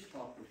to just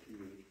talk with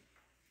you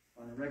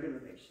on a regular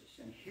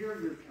basis and hear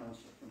your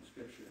counsel from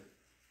Scripture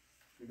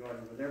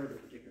regarding whatever the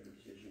particular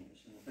decision is.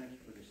 And we'll thank you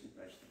for this in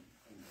Christ's name.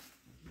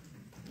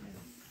 Amen.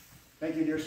 Thank you, dear